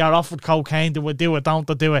party, you're offered cocaine, do it,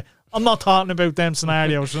 don't do it. I'm not talking about them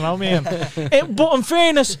scenarios, you know what I mean? But in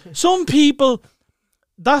fairness, some people,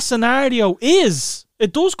 that scenario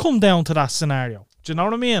it does come down to that scenario. Do you know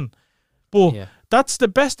what I mean? But that's the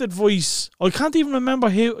best advice. I can't even remember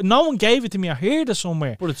who. No one gave it to me. I heard it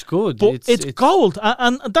somewhere. But it's good. But it's gold.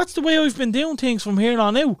 And that's the way I've been doing things from here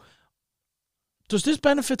on out. Does this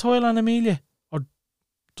benefit Tyler and Amelia? Or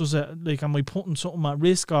does it, like, am I putting something at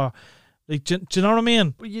risk? Or, like, do you know what I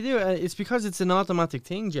mean? But you do. It's because it's an automatic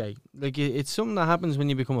thing, Jay. Like, it's something that happens when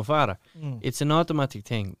you become a father. It's an automatic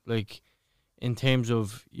thing. Like, in terms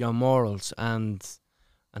of your morals and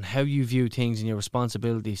how you view things and your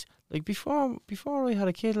responsibilities. Like, before I had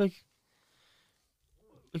a kid, like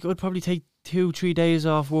I'd probably take 2-3 days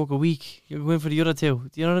off work a week. You're going for the other 2.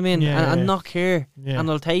 Do you know what I mean? And not care. Yeah. And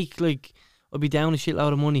I'll take, like, I'll be down a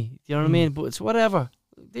shitload of money. Do you know what I mean? But it's whatever.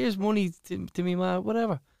 There's money to me, man.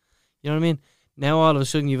 Whatever. You know what I mean? Now all of a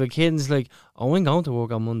sudden you have a kid and it's like, oh, I'm going to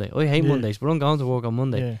work on Monday. I hate Mondays, but I'm going to work on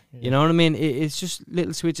Monday. You know what I mean? It's just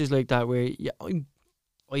little switches like that where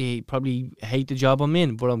I probably hate the job I'm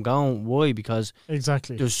in, but I'm going. Why? Because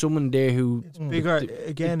there's someone there who... It's bigger.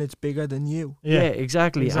 Again, it's bigger than you. Yeah,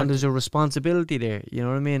 exactly. And there's a responsibility there. You know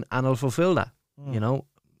what I mean? And I'll fulfill that, you know,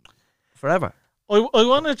 forever. I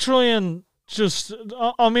want to try and just...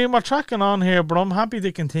 I mean, we're tracking on here, but I'm happy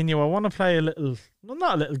to continue. I want to play a little... Well,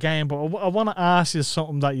 not a little game, but I want to ask you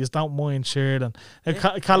something that you don't mind sharing.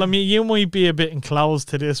 Callum, you might be a bit enclosed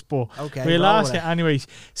to this, but we'll ask it anyway.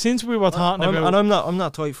 Since we were talking about... And I'm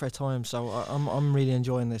not tight for time, so I'm really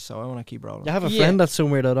enjoying this, so I want to keep rolling. You have a friend that's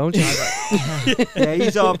somewhere though, don't you? Yeah,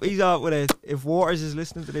 he's off with it. If Waters is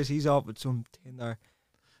listening to this, he's off with some Tinder.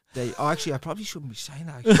 Actually, I probably shouldn't be saying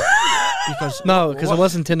that. Because it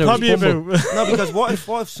wasn't Tinder. It was Bumble. No, because what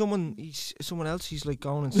if someone else he's like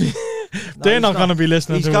going and they're not going to be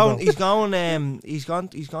listening. He's gone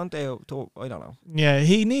to I don't know. Yeah,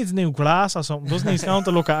 he needs new glass or something, doesn't he? He's going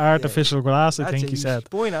to look at artificial glass. I think he said.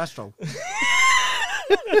 Boy, Astro.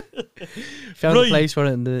 Found a place for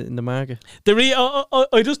it in the market.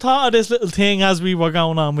 I just thought of this little thing as we were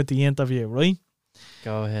going on with the interview. Right.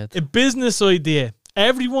 Go ahead. A business idea.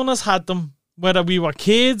 Everyone has had them, whether we were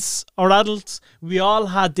kids or adults. We all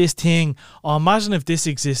had this thing. Oh, imagine if this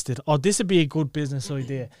existed. Or this would be a good business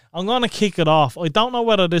idea. I'm going to kick it off. I don't know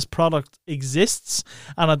whether this product exists,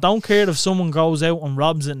 and I don't care if someone goes out and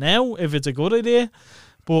robs it now, if it's a good idea.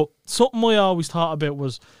 But something I always thought about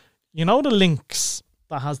was, you know, the Lynx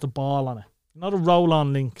that has the ball on it. You know the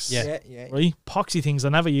roll-on Lynx? Yeah. Right? Poxy things, I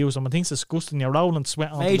never use them. I think it's disgusting. You're rolling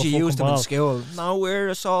sweat on the fucking used them ball. in school. No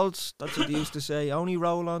aerosols. That's what they used to say. Only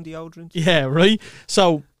roll on deodorant. Yeah, right?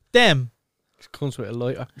 So, them. It comes with a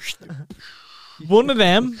lighter. One of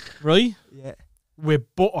them, right? Yeah.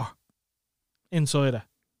 With butter inside it.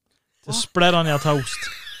 To spread on your toast.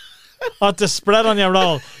 Or to spread on your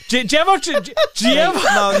roll. Do you ever...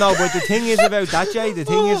 No, but the thing is about that, Jay,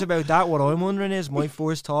 what I'm wondering is, my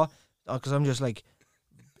first thought... Because I'm just like,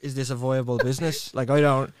 is this a viable business? Like,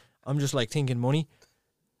 I'm just like thinking money.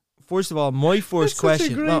 First of all, my first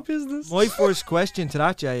question to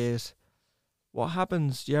that, Jay, is what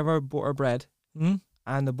happens? Do you ever butter bread and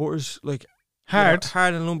the butter's like hard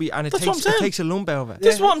and lumpy, and it takes a lump out of it?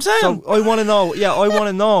 This is what I'm saying. So I want to know. Yeah, I want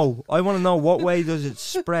to know what way does it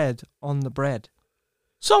spread on the bread?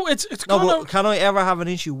 So it's no. Can I ever have an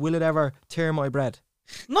issue? Will it ever tear my bread?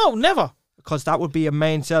 No, never. Because that would be a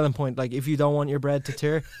main selling point. Like, if you don't want your bread to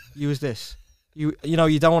tear, use this. You know,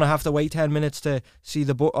 you don't want to have to wait 10 minutes to see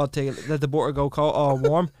the butter, to let the butter go cold or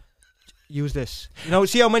warm. use this. You know,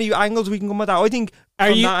 see how many angles we can come at that. I think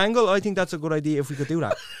from that angle, I think that's a good idea if we could do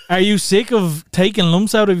that. Are you sick of taking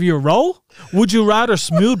lumps out of your roll? Would you rather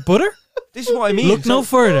smooth butter? This is what I mean. Look no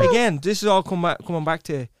further. Again, this is all coming back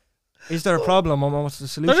to: is there a problem, or what's the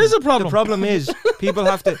solution? There is a problem. The problem is people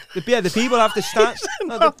have to. The people have to stand.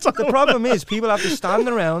 The problem is people have to stand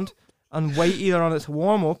around and wait either on it to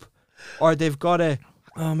warm up, or they've got to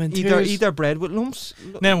eat their bread with lumps.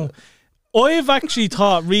 Now, I've actually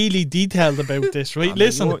thought really detailed about this, right?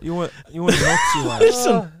 Listen. You want nuts, you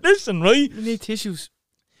are. Listen, right? We need tissues.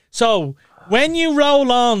 So, when you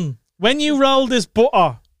roll this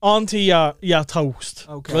butter onto your toast,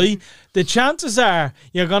 Okay. right? The chances are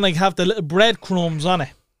you're gonna have the little breadcrumbs on it.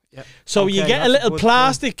 Yep. So you Okay, get a that's a little good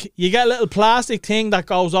plastic, thing that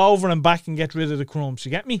goes over and back and get rid of the crumbs.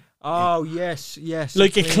 You get me? Oh yes.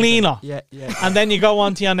 Like a cleaner. Yeah. And then you go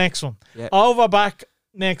on to your next one. Yeah. Over, back,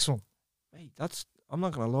 next one. Mate, I'm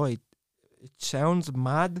not gonna lie. It sounds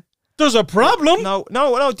mad. There's a problem.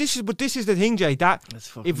 No. This is the thing, Jay. That That's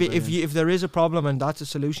fucking if there is a problem and that's a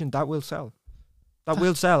solution, that will sell. That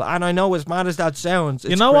will sell. And I know, as mad as that sounds,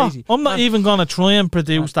 it's you know crazy. what? I'm not even gonna try and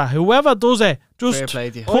produce that. Whoever does it, Fair just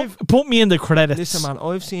play to you. put me in the credits. Listen, man,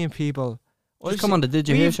 I've seen people. Come on the Did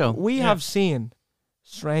You Hear show. We Yeah. have seen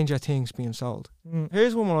Stranger Things being sold.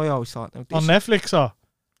 Here's one I always thought. Now, On Netflix, or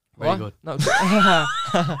Very good. No,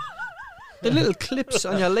 The little clips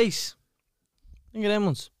on your lace. Think of them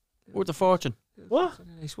ones. Worth a fortune. what?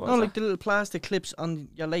 No, like the little plastic clips on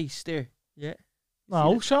your lace there. Yeah.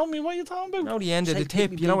 No, show me what you're talking about. No, the end of the It's like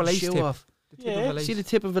tip. You know, a lace shoe tip. off. The tip Yeah. of a lace. See the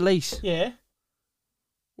tip of a lace? Yeah,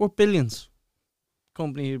 Worth billions.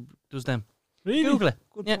 Company who does them. really? Google it.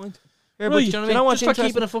 Good Yeah. point. Right. Here, but Do do you know you what know I mean? what's Just for interesting?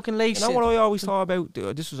 keeping a fucking lace. You know what I always thought about?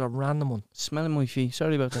 This was a random one. Smelling my feet.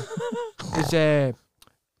 Sorry about that. Is you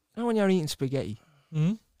know when you're eating spaghetti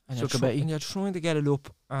Mm-hmm. and Spaghetti. you're trying to get it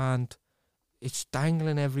up and it's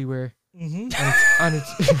dangling everywhere Mm-hmm. and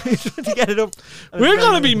it's trying to get it up. and We're it's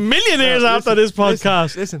gonna be dangling. millionaires Yeah, after this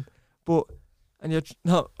podcast. Listen, but and you're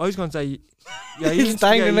no, I was going to say you're It's eating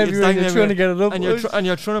dangling spaghetti, everywhere. You're trying to get it up. and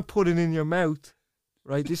you're trying to put it in your mouth.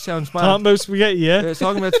 Right, this sounds bad. Talking about spaghetti, yeah. Yeah,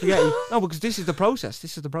 talking about spaghetti. No, because this is the process.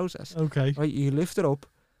 Okay. Right, you lift it up,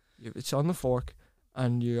 it's on the fork,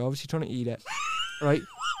 and you're obviously trying to eat it. Right,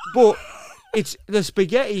 but it's the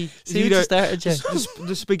spaghetti. See what you started, Jay.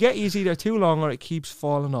 The spaghetti is either too long or it keeps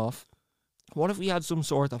falling off. What if we had some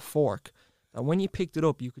sort of fork that when you picked it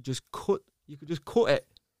up, you could just cut it,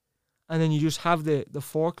 and then you just have the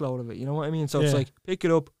fork load of it. You know what I mean? So it's Yeah. like pick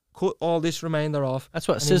it up, cut all this remainder off. That's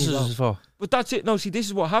what and then you scissors go. is for. But that's it. No, see, this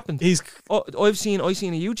is what happened. He's. I've seen a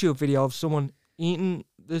YouTube video of someone eating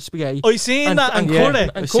the spaghetti I seen that and yeah. cut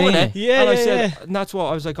it. and I've cutting seen it. it. Yeah, and I yeah, said, yeah. and that's what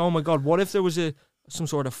I was like. Oh my god, what if there was some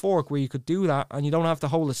sort of fork where you could do that and you don't have to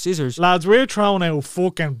hold the scissors? Lads, we're throwing out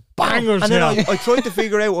fucking bangers And then now. I tried to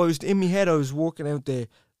figure out. I was in my head. I was working out the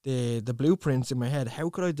blueprints in my head. How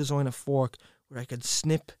could I design a fork where I could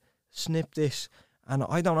snip this? And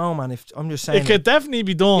I don't know, man. If I'm just saying, It could definitely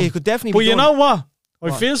be done. it could definitely. But be you done. know what? I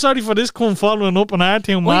What? feel sorry for this cunt following up on our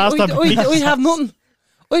team We masterpiece. have nothing.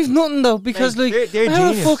 We've nothing though because Mate, like they're how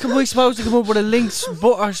the genius. fuck am I supposed to come up with a Lynx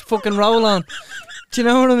butter fucking roll on? Do you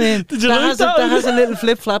know what I mean? Did you that like has that? that has a little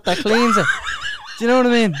flip flap that cleans it. Do you know what I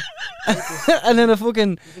mean? And then a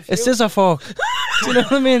scissor fork. Do you know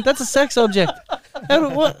what I mean? That's a sex object.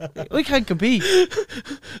 What? We can't compete.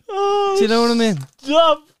 Oh, Do you know what I mean?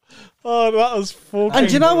 stop. Oh, that was fucking And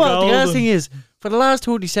do you know what? The golden. last thing is, for the last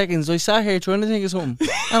 30 seconds, I sat here trying to think of something,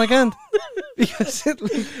 and I can't. Because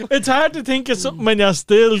It's hard to think of something when you're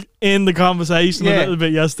still in the conversation a Yeah. little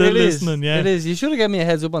bit. You're still it is. listening, yeah. It is. You should have given me a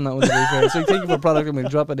heads up on that one, to be fair. So thank you for product, and we'll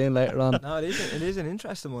drop it in later on. No, it isn't. It is an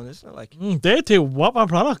interesting one, isn't it? Like, They're two whopper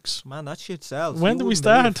products. man, that shit sells. When You do we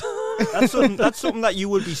wouldn't start? believe. That's something that you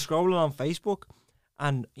would be scrolling on Facebook,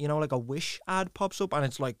 and you know, like a Wish ad pops up, and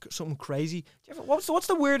it's like something crazy. Do you ever, what's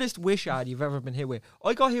the weirdest Wish ad you've ever been hit with?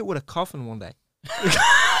 I got hit with a coffin one day.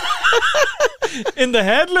 In the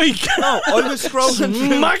head, like. No, I was scrolling through.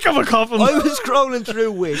 Smack of a coffin. I was scrolling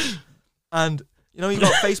through Wish, and you know, you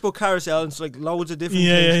got Facebook carousel, and it's like loads of different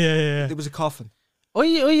Yeah, things. yeah. There was a coffin.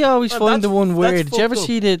 I always Man, find the that's- one that's weird. Did you ever fucked up.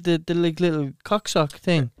 see the like little cocksock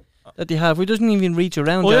thing that they have? It doesn't even reach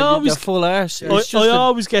around. I They're always- full arse. I It's just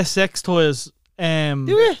always get sex toys. Do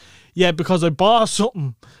you? Yeah, because I bought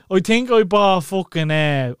something. I think I bought fucking.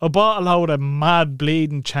 I bought a load of mad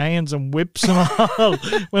bleeding chains and whips and all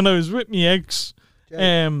when I was with my ex. Look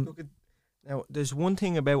at, now, there's one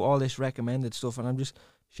thing about all this recommended stuff, and I'm just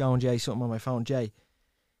showing Jay something on my phone. Jay,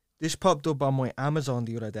 this popped up on my Amazon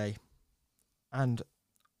the other day, and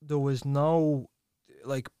there was no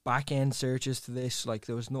like back end searches to this. Like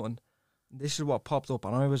there was nothing. This is what popped up,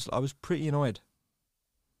 and I was pretty annoyed.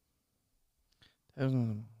 Look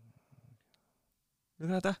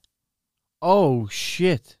Looking at that, Oh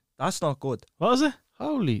shit! that's not good. What is it?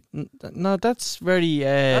 Holy no, that's very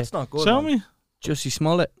That's not good. Show man. me. Jussie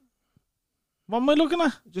Smollett. What am I looking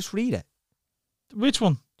at? Just read it. Which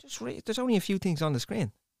one? Just read. There's only a few things on the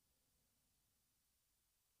screen.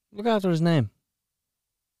 Look after his name.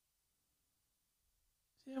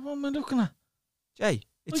 Yeah, what am I looking at? Jay,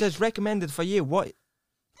 it Like- says recommended for you. What?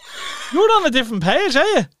 You're on a different page, are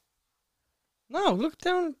you? No, look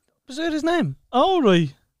down beside his name. Oh,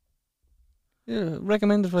 right. Yeah,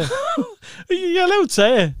 recommended for you. You're allowed to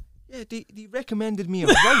say it. Yeah, they recommended me a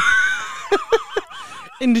rope.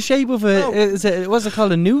 In the shape of a, No. what's it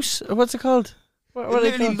called? A noose? Or what's it called? What It are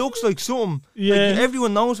they literally called? looks like something. Yeah. Like,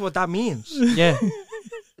 everyone knows what that means. Yeah.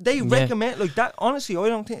 They Yeah. recommend like that. Honestly, I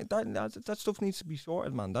don't think that stuff needs to be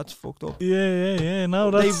sorted, man. That's fucked up. Yeah.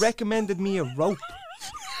 No, They that's... recommended me a rope.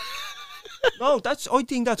 No, I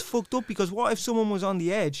think that's fucked up because what if someone was on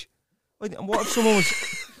the edge? What if someone was...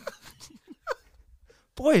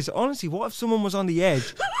 Boys, honestly, what if someone was on the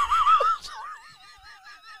edge?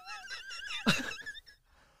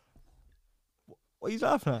 What are you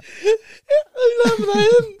laughing at? I'm laughing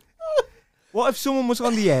at him. What if someone was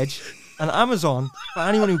on the edge and Amazon, for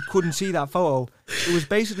anyone who couldn't see that photo, it was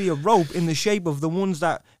basically a rope in the shape of the ones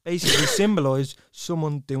that basically symbolise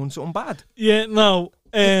someone doing something bad. Yeah, no.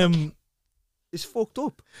 It's fucked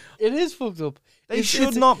up. It is fucked up. They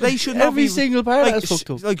should not be Every single part like, is fucked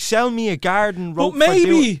up. like sell me a garden rope. But for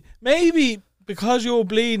doing- maybe because you're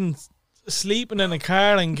bleeding, sleeping in a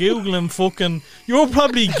car and googling fucking, you're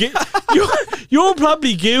probably you're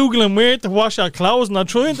probably googling where to wash your clothes, and they're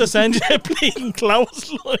trying to send you a bleeding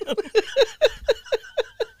clothesline.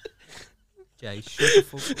 Jay, shut the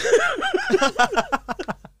fuck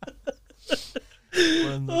up.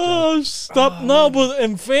 Oh, stop! No, but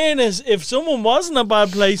in fairness, if someone was in a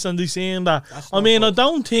bad place and they saying that, That's I not mean, good. I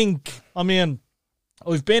don't think. I mean,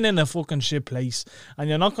 I've been in a fucking shit place, and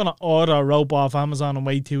you're not gonna order a rope off Amazon and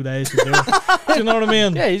wait 2 days to do it. Do you know what I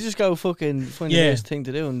mean? Yeah, you just go fucking find Yeah. the best thing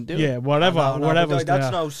to do and do Yeah, it. whatever, No, whatever. but that's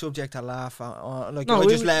no subject to laugh at. Like, No, I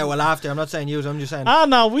we- just let out a laugh there. I'm not saying you. I'm just saying.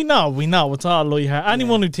 No, we know. It's all lighthearted.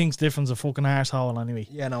 Anyone who thinks different's a fucking arsehole anyway.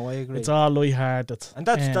 Yeah, no, I agree. It's all lighthearted. And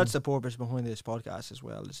that's the purpose behind this podcast as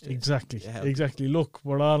well. Is to, exactly, Yeah. exactly. Look,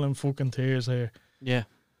 we're all in fucking tears here. Yeah.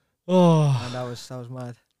 Oh, And that was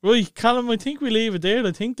mad. right, Callum. I think we leave it there.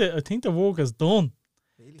 I think the work is done.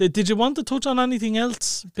 Really. Did you want to touch on anything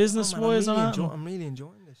else, business wise? I'm really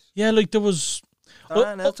enjoying this. Yeah, like there was. Is there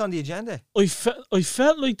anything else on the agenda? I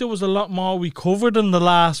felt like there was a lot more we covered in the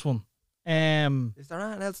last one. Is there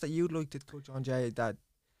anything else that you'd like to touch on, Jay?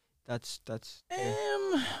 That's.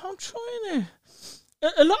 I'm trying to.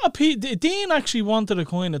 A lot of people. Dean actually wanted to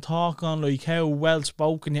kind of talk on like how well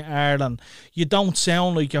spoken you are, and you don't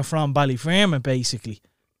sound like you're from Ballyfermot, basically.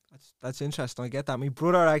 That's interesting. I get that. My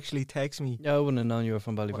brother actually texts me, Yeah, I wouldn't have known you were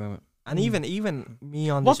from Ballyfermot. and even me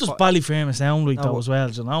on What this. does Ballyfermot sound like No, though as well?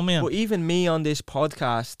 Do you know, man? But even me on this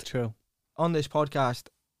podcast, True.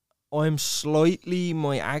 I'm slightly,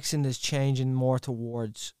 my accent is changing more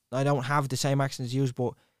towards. I don't have the same accent as you,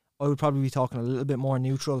 but I would probably be talking a little bit more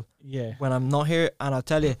neutral Yeah. when I'm not here. And I'll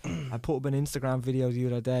tell you, I put up an Instagram video the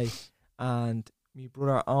other day, and my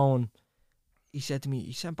brother Owen, he said to me,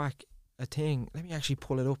 he sent back a thing. Let me actually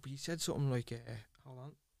pull it up. He said something like, hold on.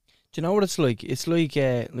 Do you know what it's like? It's like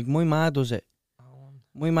my ma does it.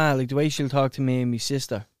 My ma, like the way she'll talk to me and my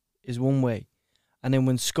sister is one way. And then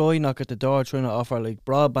when Sky knock at the door trying to offer like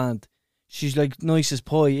broadband, she's like nice as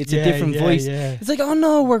pie. It's a different voice. Yeah. It's like, oh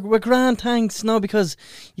no, we're grand, thanks. No, because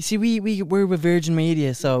you see, we're with Virgin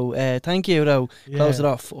Media, so thank you though. Close it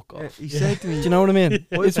off. Fuck off. He said to me, Do you know what I mean?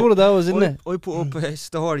 It's one of those, isn't it? I put up a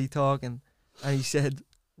story talking, and he said,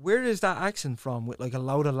 "Where is that accent from?" with like a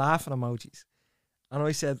load of laughing emojis. And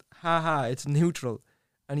I said, "Ha, it's neutral."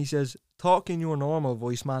 And he says, "Talk in your normal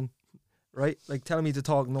voice, man." Right? Like, tell me to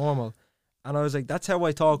talk normal. And I was like, that's how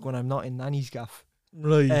I talk when I'm not in nanny's gaff.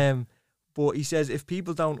 Right. But he says, if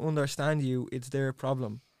people don't understand you, it's their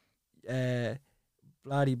problem.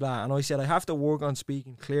 Blah, de blah. And I said, I have to work on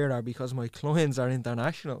speaking clearer because my clients are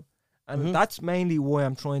international. And that's mainly why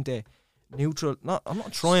I'm trying to I'm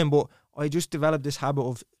not trying, but I just developed this habit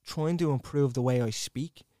of trying to improve the way I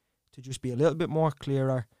speak to just be a little bit more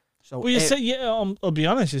clearer. So Well, you say, yeah, I'll be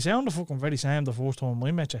honest, you sound fucking very same the first time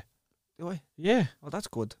I met you. do I? Yeah. Well, that's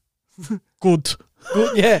good. Good.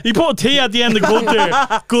 Good, yeah. He put a T at the end of good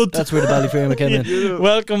there. Good. That's where the Ballyfermot came in.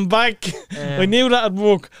 Welcome back. I knew that'd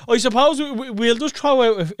work. I suppose we'll just throw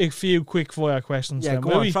out a few quick fire questions. Yeah, then, go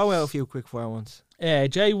will on. we? Throw out a few quick fire ones.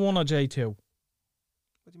 J1 or J2? What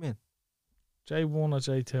do you mean? J1 or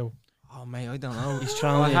J2? Oh mate, I don't know. He's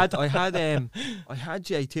trying. I had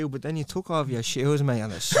J2, but then you took off your shoes, mate,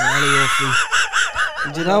 and it's smelly awfully.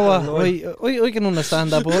 Do you know what? I can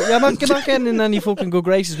understand that, but you're not getting in any fucking good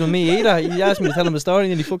graces with me either. He asked me to tell him a story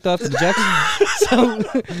and he fucked off to the Jets.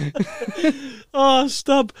 Oh,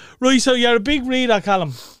 stop. Right, so you're a big reader,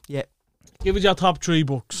 Callum. Yeah. Give us your top 3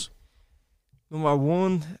 books. Number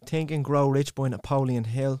 1, Think and Grow Rich by Napoleon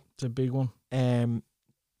Hill. It's a big one.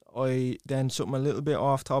 I then something a little bit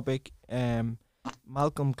off topic.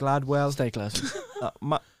 Malcolm Gladwell. Stay classy.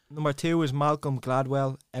 Number 2 is Malcolm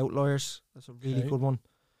Gladwell, Outliers. That's a really good one.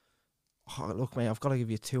 Oh, look, mate, I've got to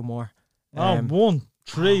give you 2 more. 1,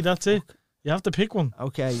 3, that's it. You have to pick one.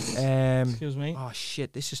 Okay. Excuse me. Oh,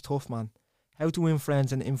 shit, this is tough, man. How to Win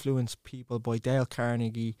Friends and Influence People by Dale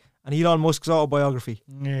Carnegie and Elon Musk's autobiography.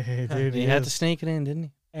 Yeah, He had to sneak it in, didn't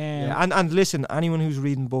he? Yeah, and listen, anyone who's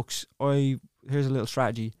reading books, here's a little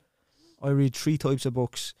strategy. I read 3 types of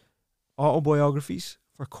books. Autobiographies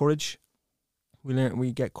for courage.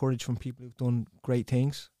 We get courage from people who've done great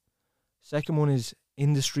things. Second one is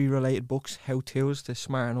industry-related books, how-tos to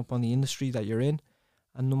smarten up on the industry that you're in.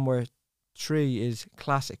 And number 3 is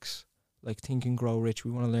classics, like Think and Grow Rich.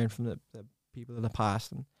 We want to learn from the people of the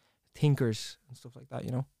past and thinkers and stuff like that,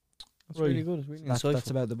 you know. That's really good. It's really insightful. That's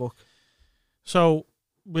about the book. So,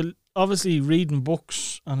 we'll obviously reading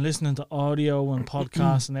books and listening to audio and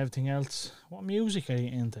podcasts and everything else. What music are you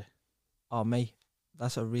into? Oh, mate,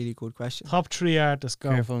 that's a really good question. Top 3 artists, go.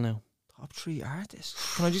 Careful now. Top 3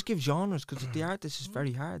 artists? Can I just give genres? Because the artist is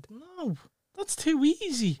very hard. No, that's too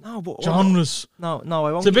easy. No, but genres. No,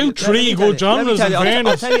 I won't. It's about 3 good genres.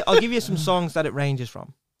 I'll give you some songs that it ranges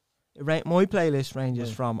from. My playlist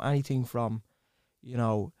ranges from anything from,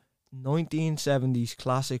 1970s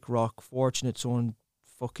classic rock, Fortunate Son,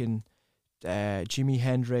 fucking Jimi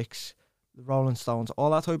Hendrix, the Rolling Stones,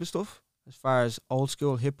 all that type of stuff. As far as old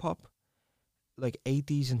school hip hop, like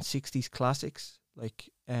 80s and 60s classics, like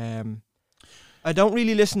I don't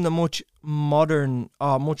really listen to much modern,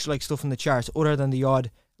 much like stuff in the charts, other than the odd,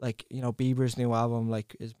 like Bieber's new album,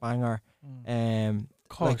 like is banger.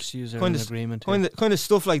 Of course, user in agreement. Kind of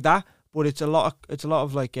stuff like that, but it's a lot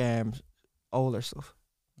of like older stuff.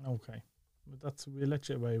 Okay, but we'll let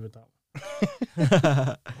you away with that.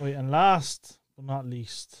 Right, and last but not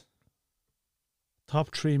least,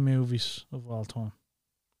 top 3 movies of all time.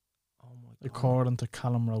 Oh my God. According to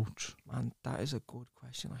Callum Roach. Man, that is a good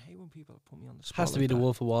question. I hate when people put me on the spot. Has to be The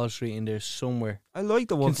Wolf of Wall Street in there somewhere. I like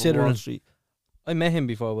The Wolf of Wall Street. I met him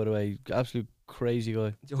before, by the way. Absolute crazy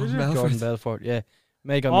guy. Jordan Belfort, yeah.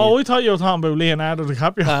 I thought you were talking about Leonardo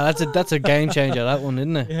DiCaprio. That's a game changer, that one,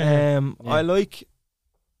 isn't it? Yeah. I like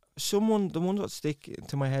the ones that stick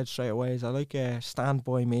to my head straight away is I like Stand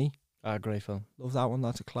By Me. Great film. Love that one.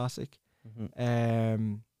 That's a classic.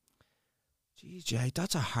 Geez, Jay,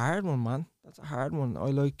 that's a hard one, man. That's a hard one. I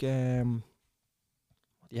like. Do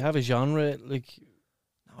you have a genre like?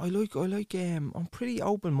 I like. I'm pretty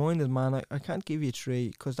open minded, man. I can't give you 3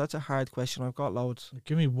 because that's a hard question. I've got loads.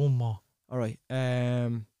 Give me one more. All right.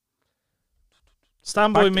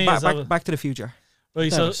 Stand By Me. Back to the Future.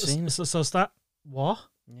 Right. So what?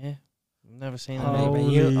 Yeah. Never seen it.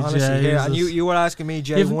 And you were asking me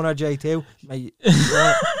J1 or J2. Mate,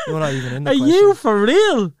 you're not even in the question. Are you for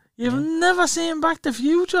real? You've never seen Back to the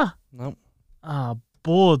Future? No.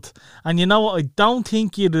 Bud. And you know what? I don't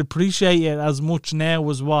think you'd appreciate it as much now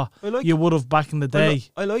as what you would have back in the day.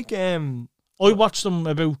 I like. I watched them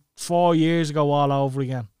about 4 years ago all over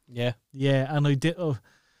again. Yeah. Yeah, and I did.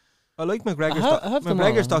 I like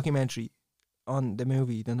McGregor's documentary on the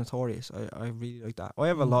movie The Notorious. I really like that. I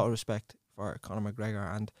have a lot of respect for Conor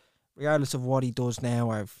McGregor, and regardless of what he does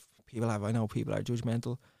now, I know people are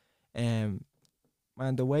judgmental.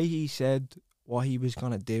 Man, the way he said what he was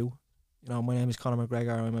gonna do, my name is Conor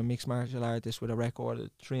McGregor. I'm a mixed martial artist with a record of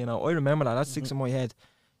 3-0. I remember that. That sticks in my head.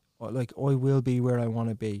 Like, I will be where I want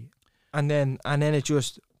to be, and then it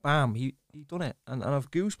just bam, he done it, and I've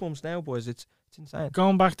goosebumps now, boys. It's insane.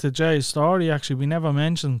 Going back to Jay's story, actually, we never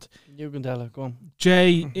mentioned. You can tell it. Go on.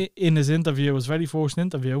 Jay, in his interview, his very first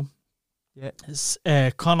interview,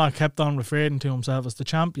 Conor kept on referring to himself as the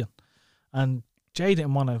champion, and Jay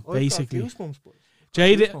didn't want to basically.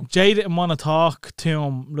 Jay didn't want to talk to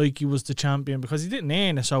him like he was the champion because he didn't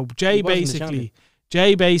earn it. So Jay basically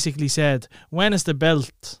said, "When is the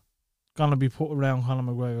belt gonna be put around Conor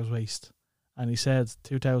McGregor's waist?" And he said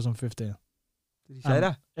 2015. Did he say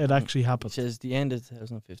that? It actually happened. He says the end of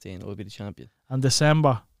 2015 I will be the champion. And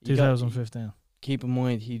December 2015. Keep in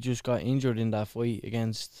mind he just got injured in that fight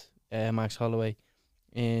against Max Holloway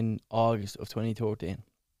in August of 2013.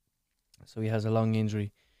 So he has a long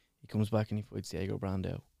injury. He comes back and he fights Diego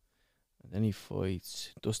Brandao. And then he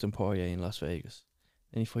fights Dustin Poirier in Las Vegas.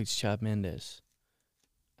 Then he fights Chad Mendes.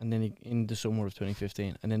 And then in the summer of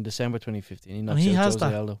 2015. And then December 2015, he knocks out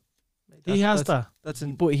Jose Aldo. He has that.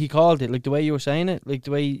 But he called it, like the way you were saying it, like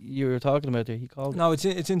the way you were talking about it, he called it. No, it's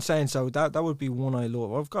insane. So that would be one I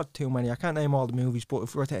love. I've got too many. I can't name all the movies, but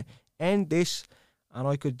if we were to end this, and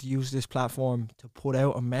I could use this platform to put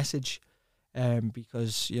out a message,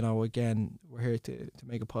 because, you know, again, we're here to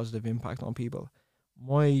make a positive impact on people.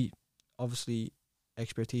 My, obviously,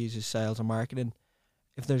 expertise is sales and marketing.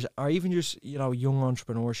 If there's, or even just, you know, young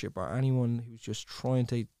entrepreneurship or anyone who's just trying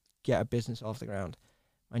to get a business off the ground,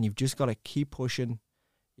 and you've just got to keep pushing.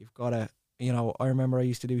 You've got to, you know, I remember I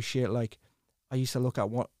used to do shit like, I used to look at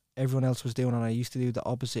what everyone else was doing and I used to do the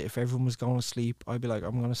opposite. If everyone was going to sleep, I'd be like,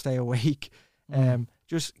 I'm going to stay awake.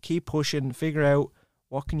 Just keep pushing, figure out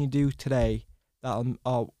what can you do today that'll move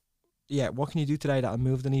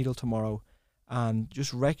the needle tomorrow, and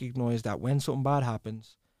just recognize that when something bad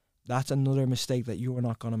happens, that's another mistake that you are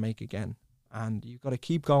not going to make again. And you've got to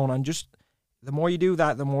keep going, and just the more you do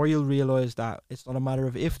that, the more you'll realize that it's not a matter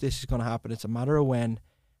of if this is going to happen, it's a matter of when.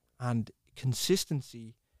 And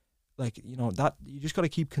consistency, like, you know, that you just got to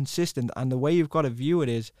keep consistent. And the way you've got to view it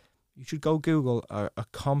is, you should go Google a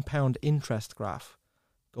compound interest graph.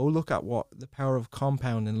 Go look at what the power of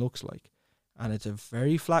compounding looks like. And it's a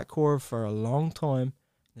very flat curve for a long time.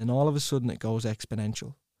 Then all of a sudden it goes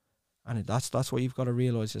exponential. And that's what you've got to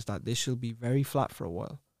realize, is that this should be very flat for a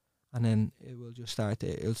while. And then it will just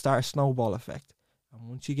it'll start a snowball effect. And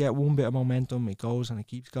once you get one bit of momentum, it goes and it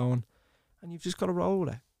keeps going. And you've just got to roll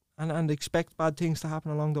with it. And expect bad things to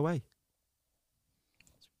happen along the way.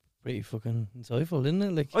 Pretty fucking insightful, isn't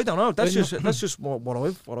it? Like, I don't know. That's just what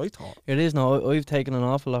I thought. It is. No, I've taken an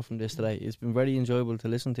awful lot from this today. It's been very enjoyable to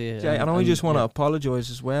listen to you. Yeah, and I just want to apologise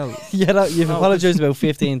as well. You've apologised about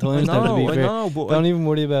 15 times now, to be fair. I know, but don't even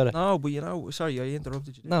worry about it. No, but you know, sorry, I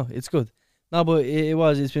interrupted you. No, it's good. No, but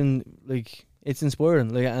it's been, like, it's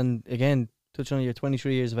inspiring. Like, and again, touching on your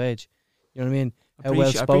 23 years of age, you know what I mean? How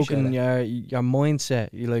well spoken, your mindset.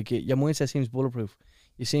 Your mindset seems bulletproof.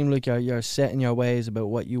 You seem like you're set in your ways about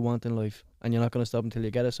what you want in life, and you're not going to stop until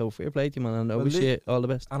you get it. So fair play to you, man, and I wish you all the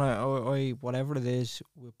best. And I whatever it is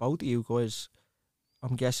with both of you guys,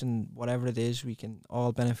 I'm guessing whatever it is, we can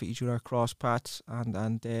all benefit each other, cross paths,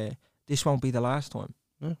 and this won't be the last time.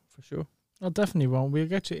 Yeah, for sure. I definitely won't. We'll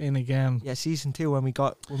get you in again. Yeah, season 2 when we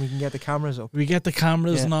can get the cameras up. We get the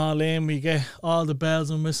cameras and all in. We get all the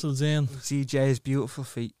bells and whistles in. See Jay's beautiful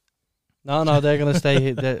feet. No, they're gonna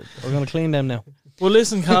stay. We're gonna clean them now. Well,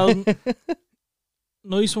 listen, Calvin,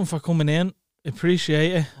 nice one for coming in.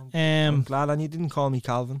 Appreciate it. I'm glad, and you didn't call me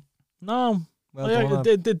Calvin. No. Well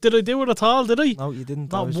did I do it at all? Did I? No, you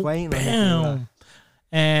didn't. No, I was waiting. Bam.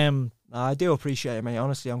 I do appreciate it, mate.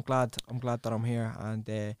 Honestly, I'm glad that I'm here.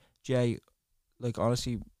 And Jay, like,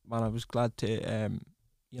 honestly, man, I was glad to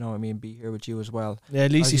you know what I mean, be here with you as well. Yeah,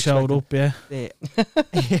 at least he showed up, yeah.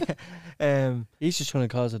 He's just trying to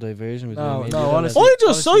cause a diversion with no, me. No, honestly.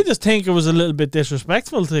 I just think it was a little bit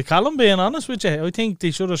disrespectful to Callum, being honest with you. I think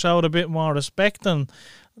they should have showed a bit more respect, and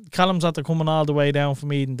Callum's after coming all the way down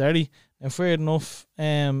from Eden Derry. And fair enough,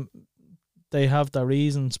 they have their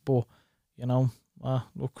reasons, but, you know,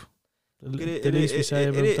 look, the least we say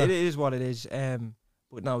about that. It is what it is.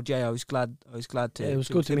 But no, Jay, I was glad to. It was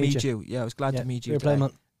good to meet you. Yeah, I was glad to meet you. Fair play,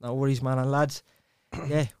 man. No worries, man. And lads,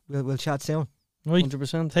 yeah, we'll chat soon. Right.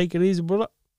 100%. Take it easy, brother.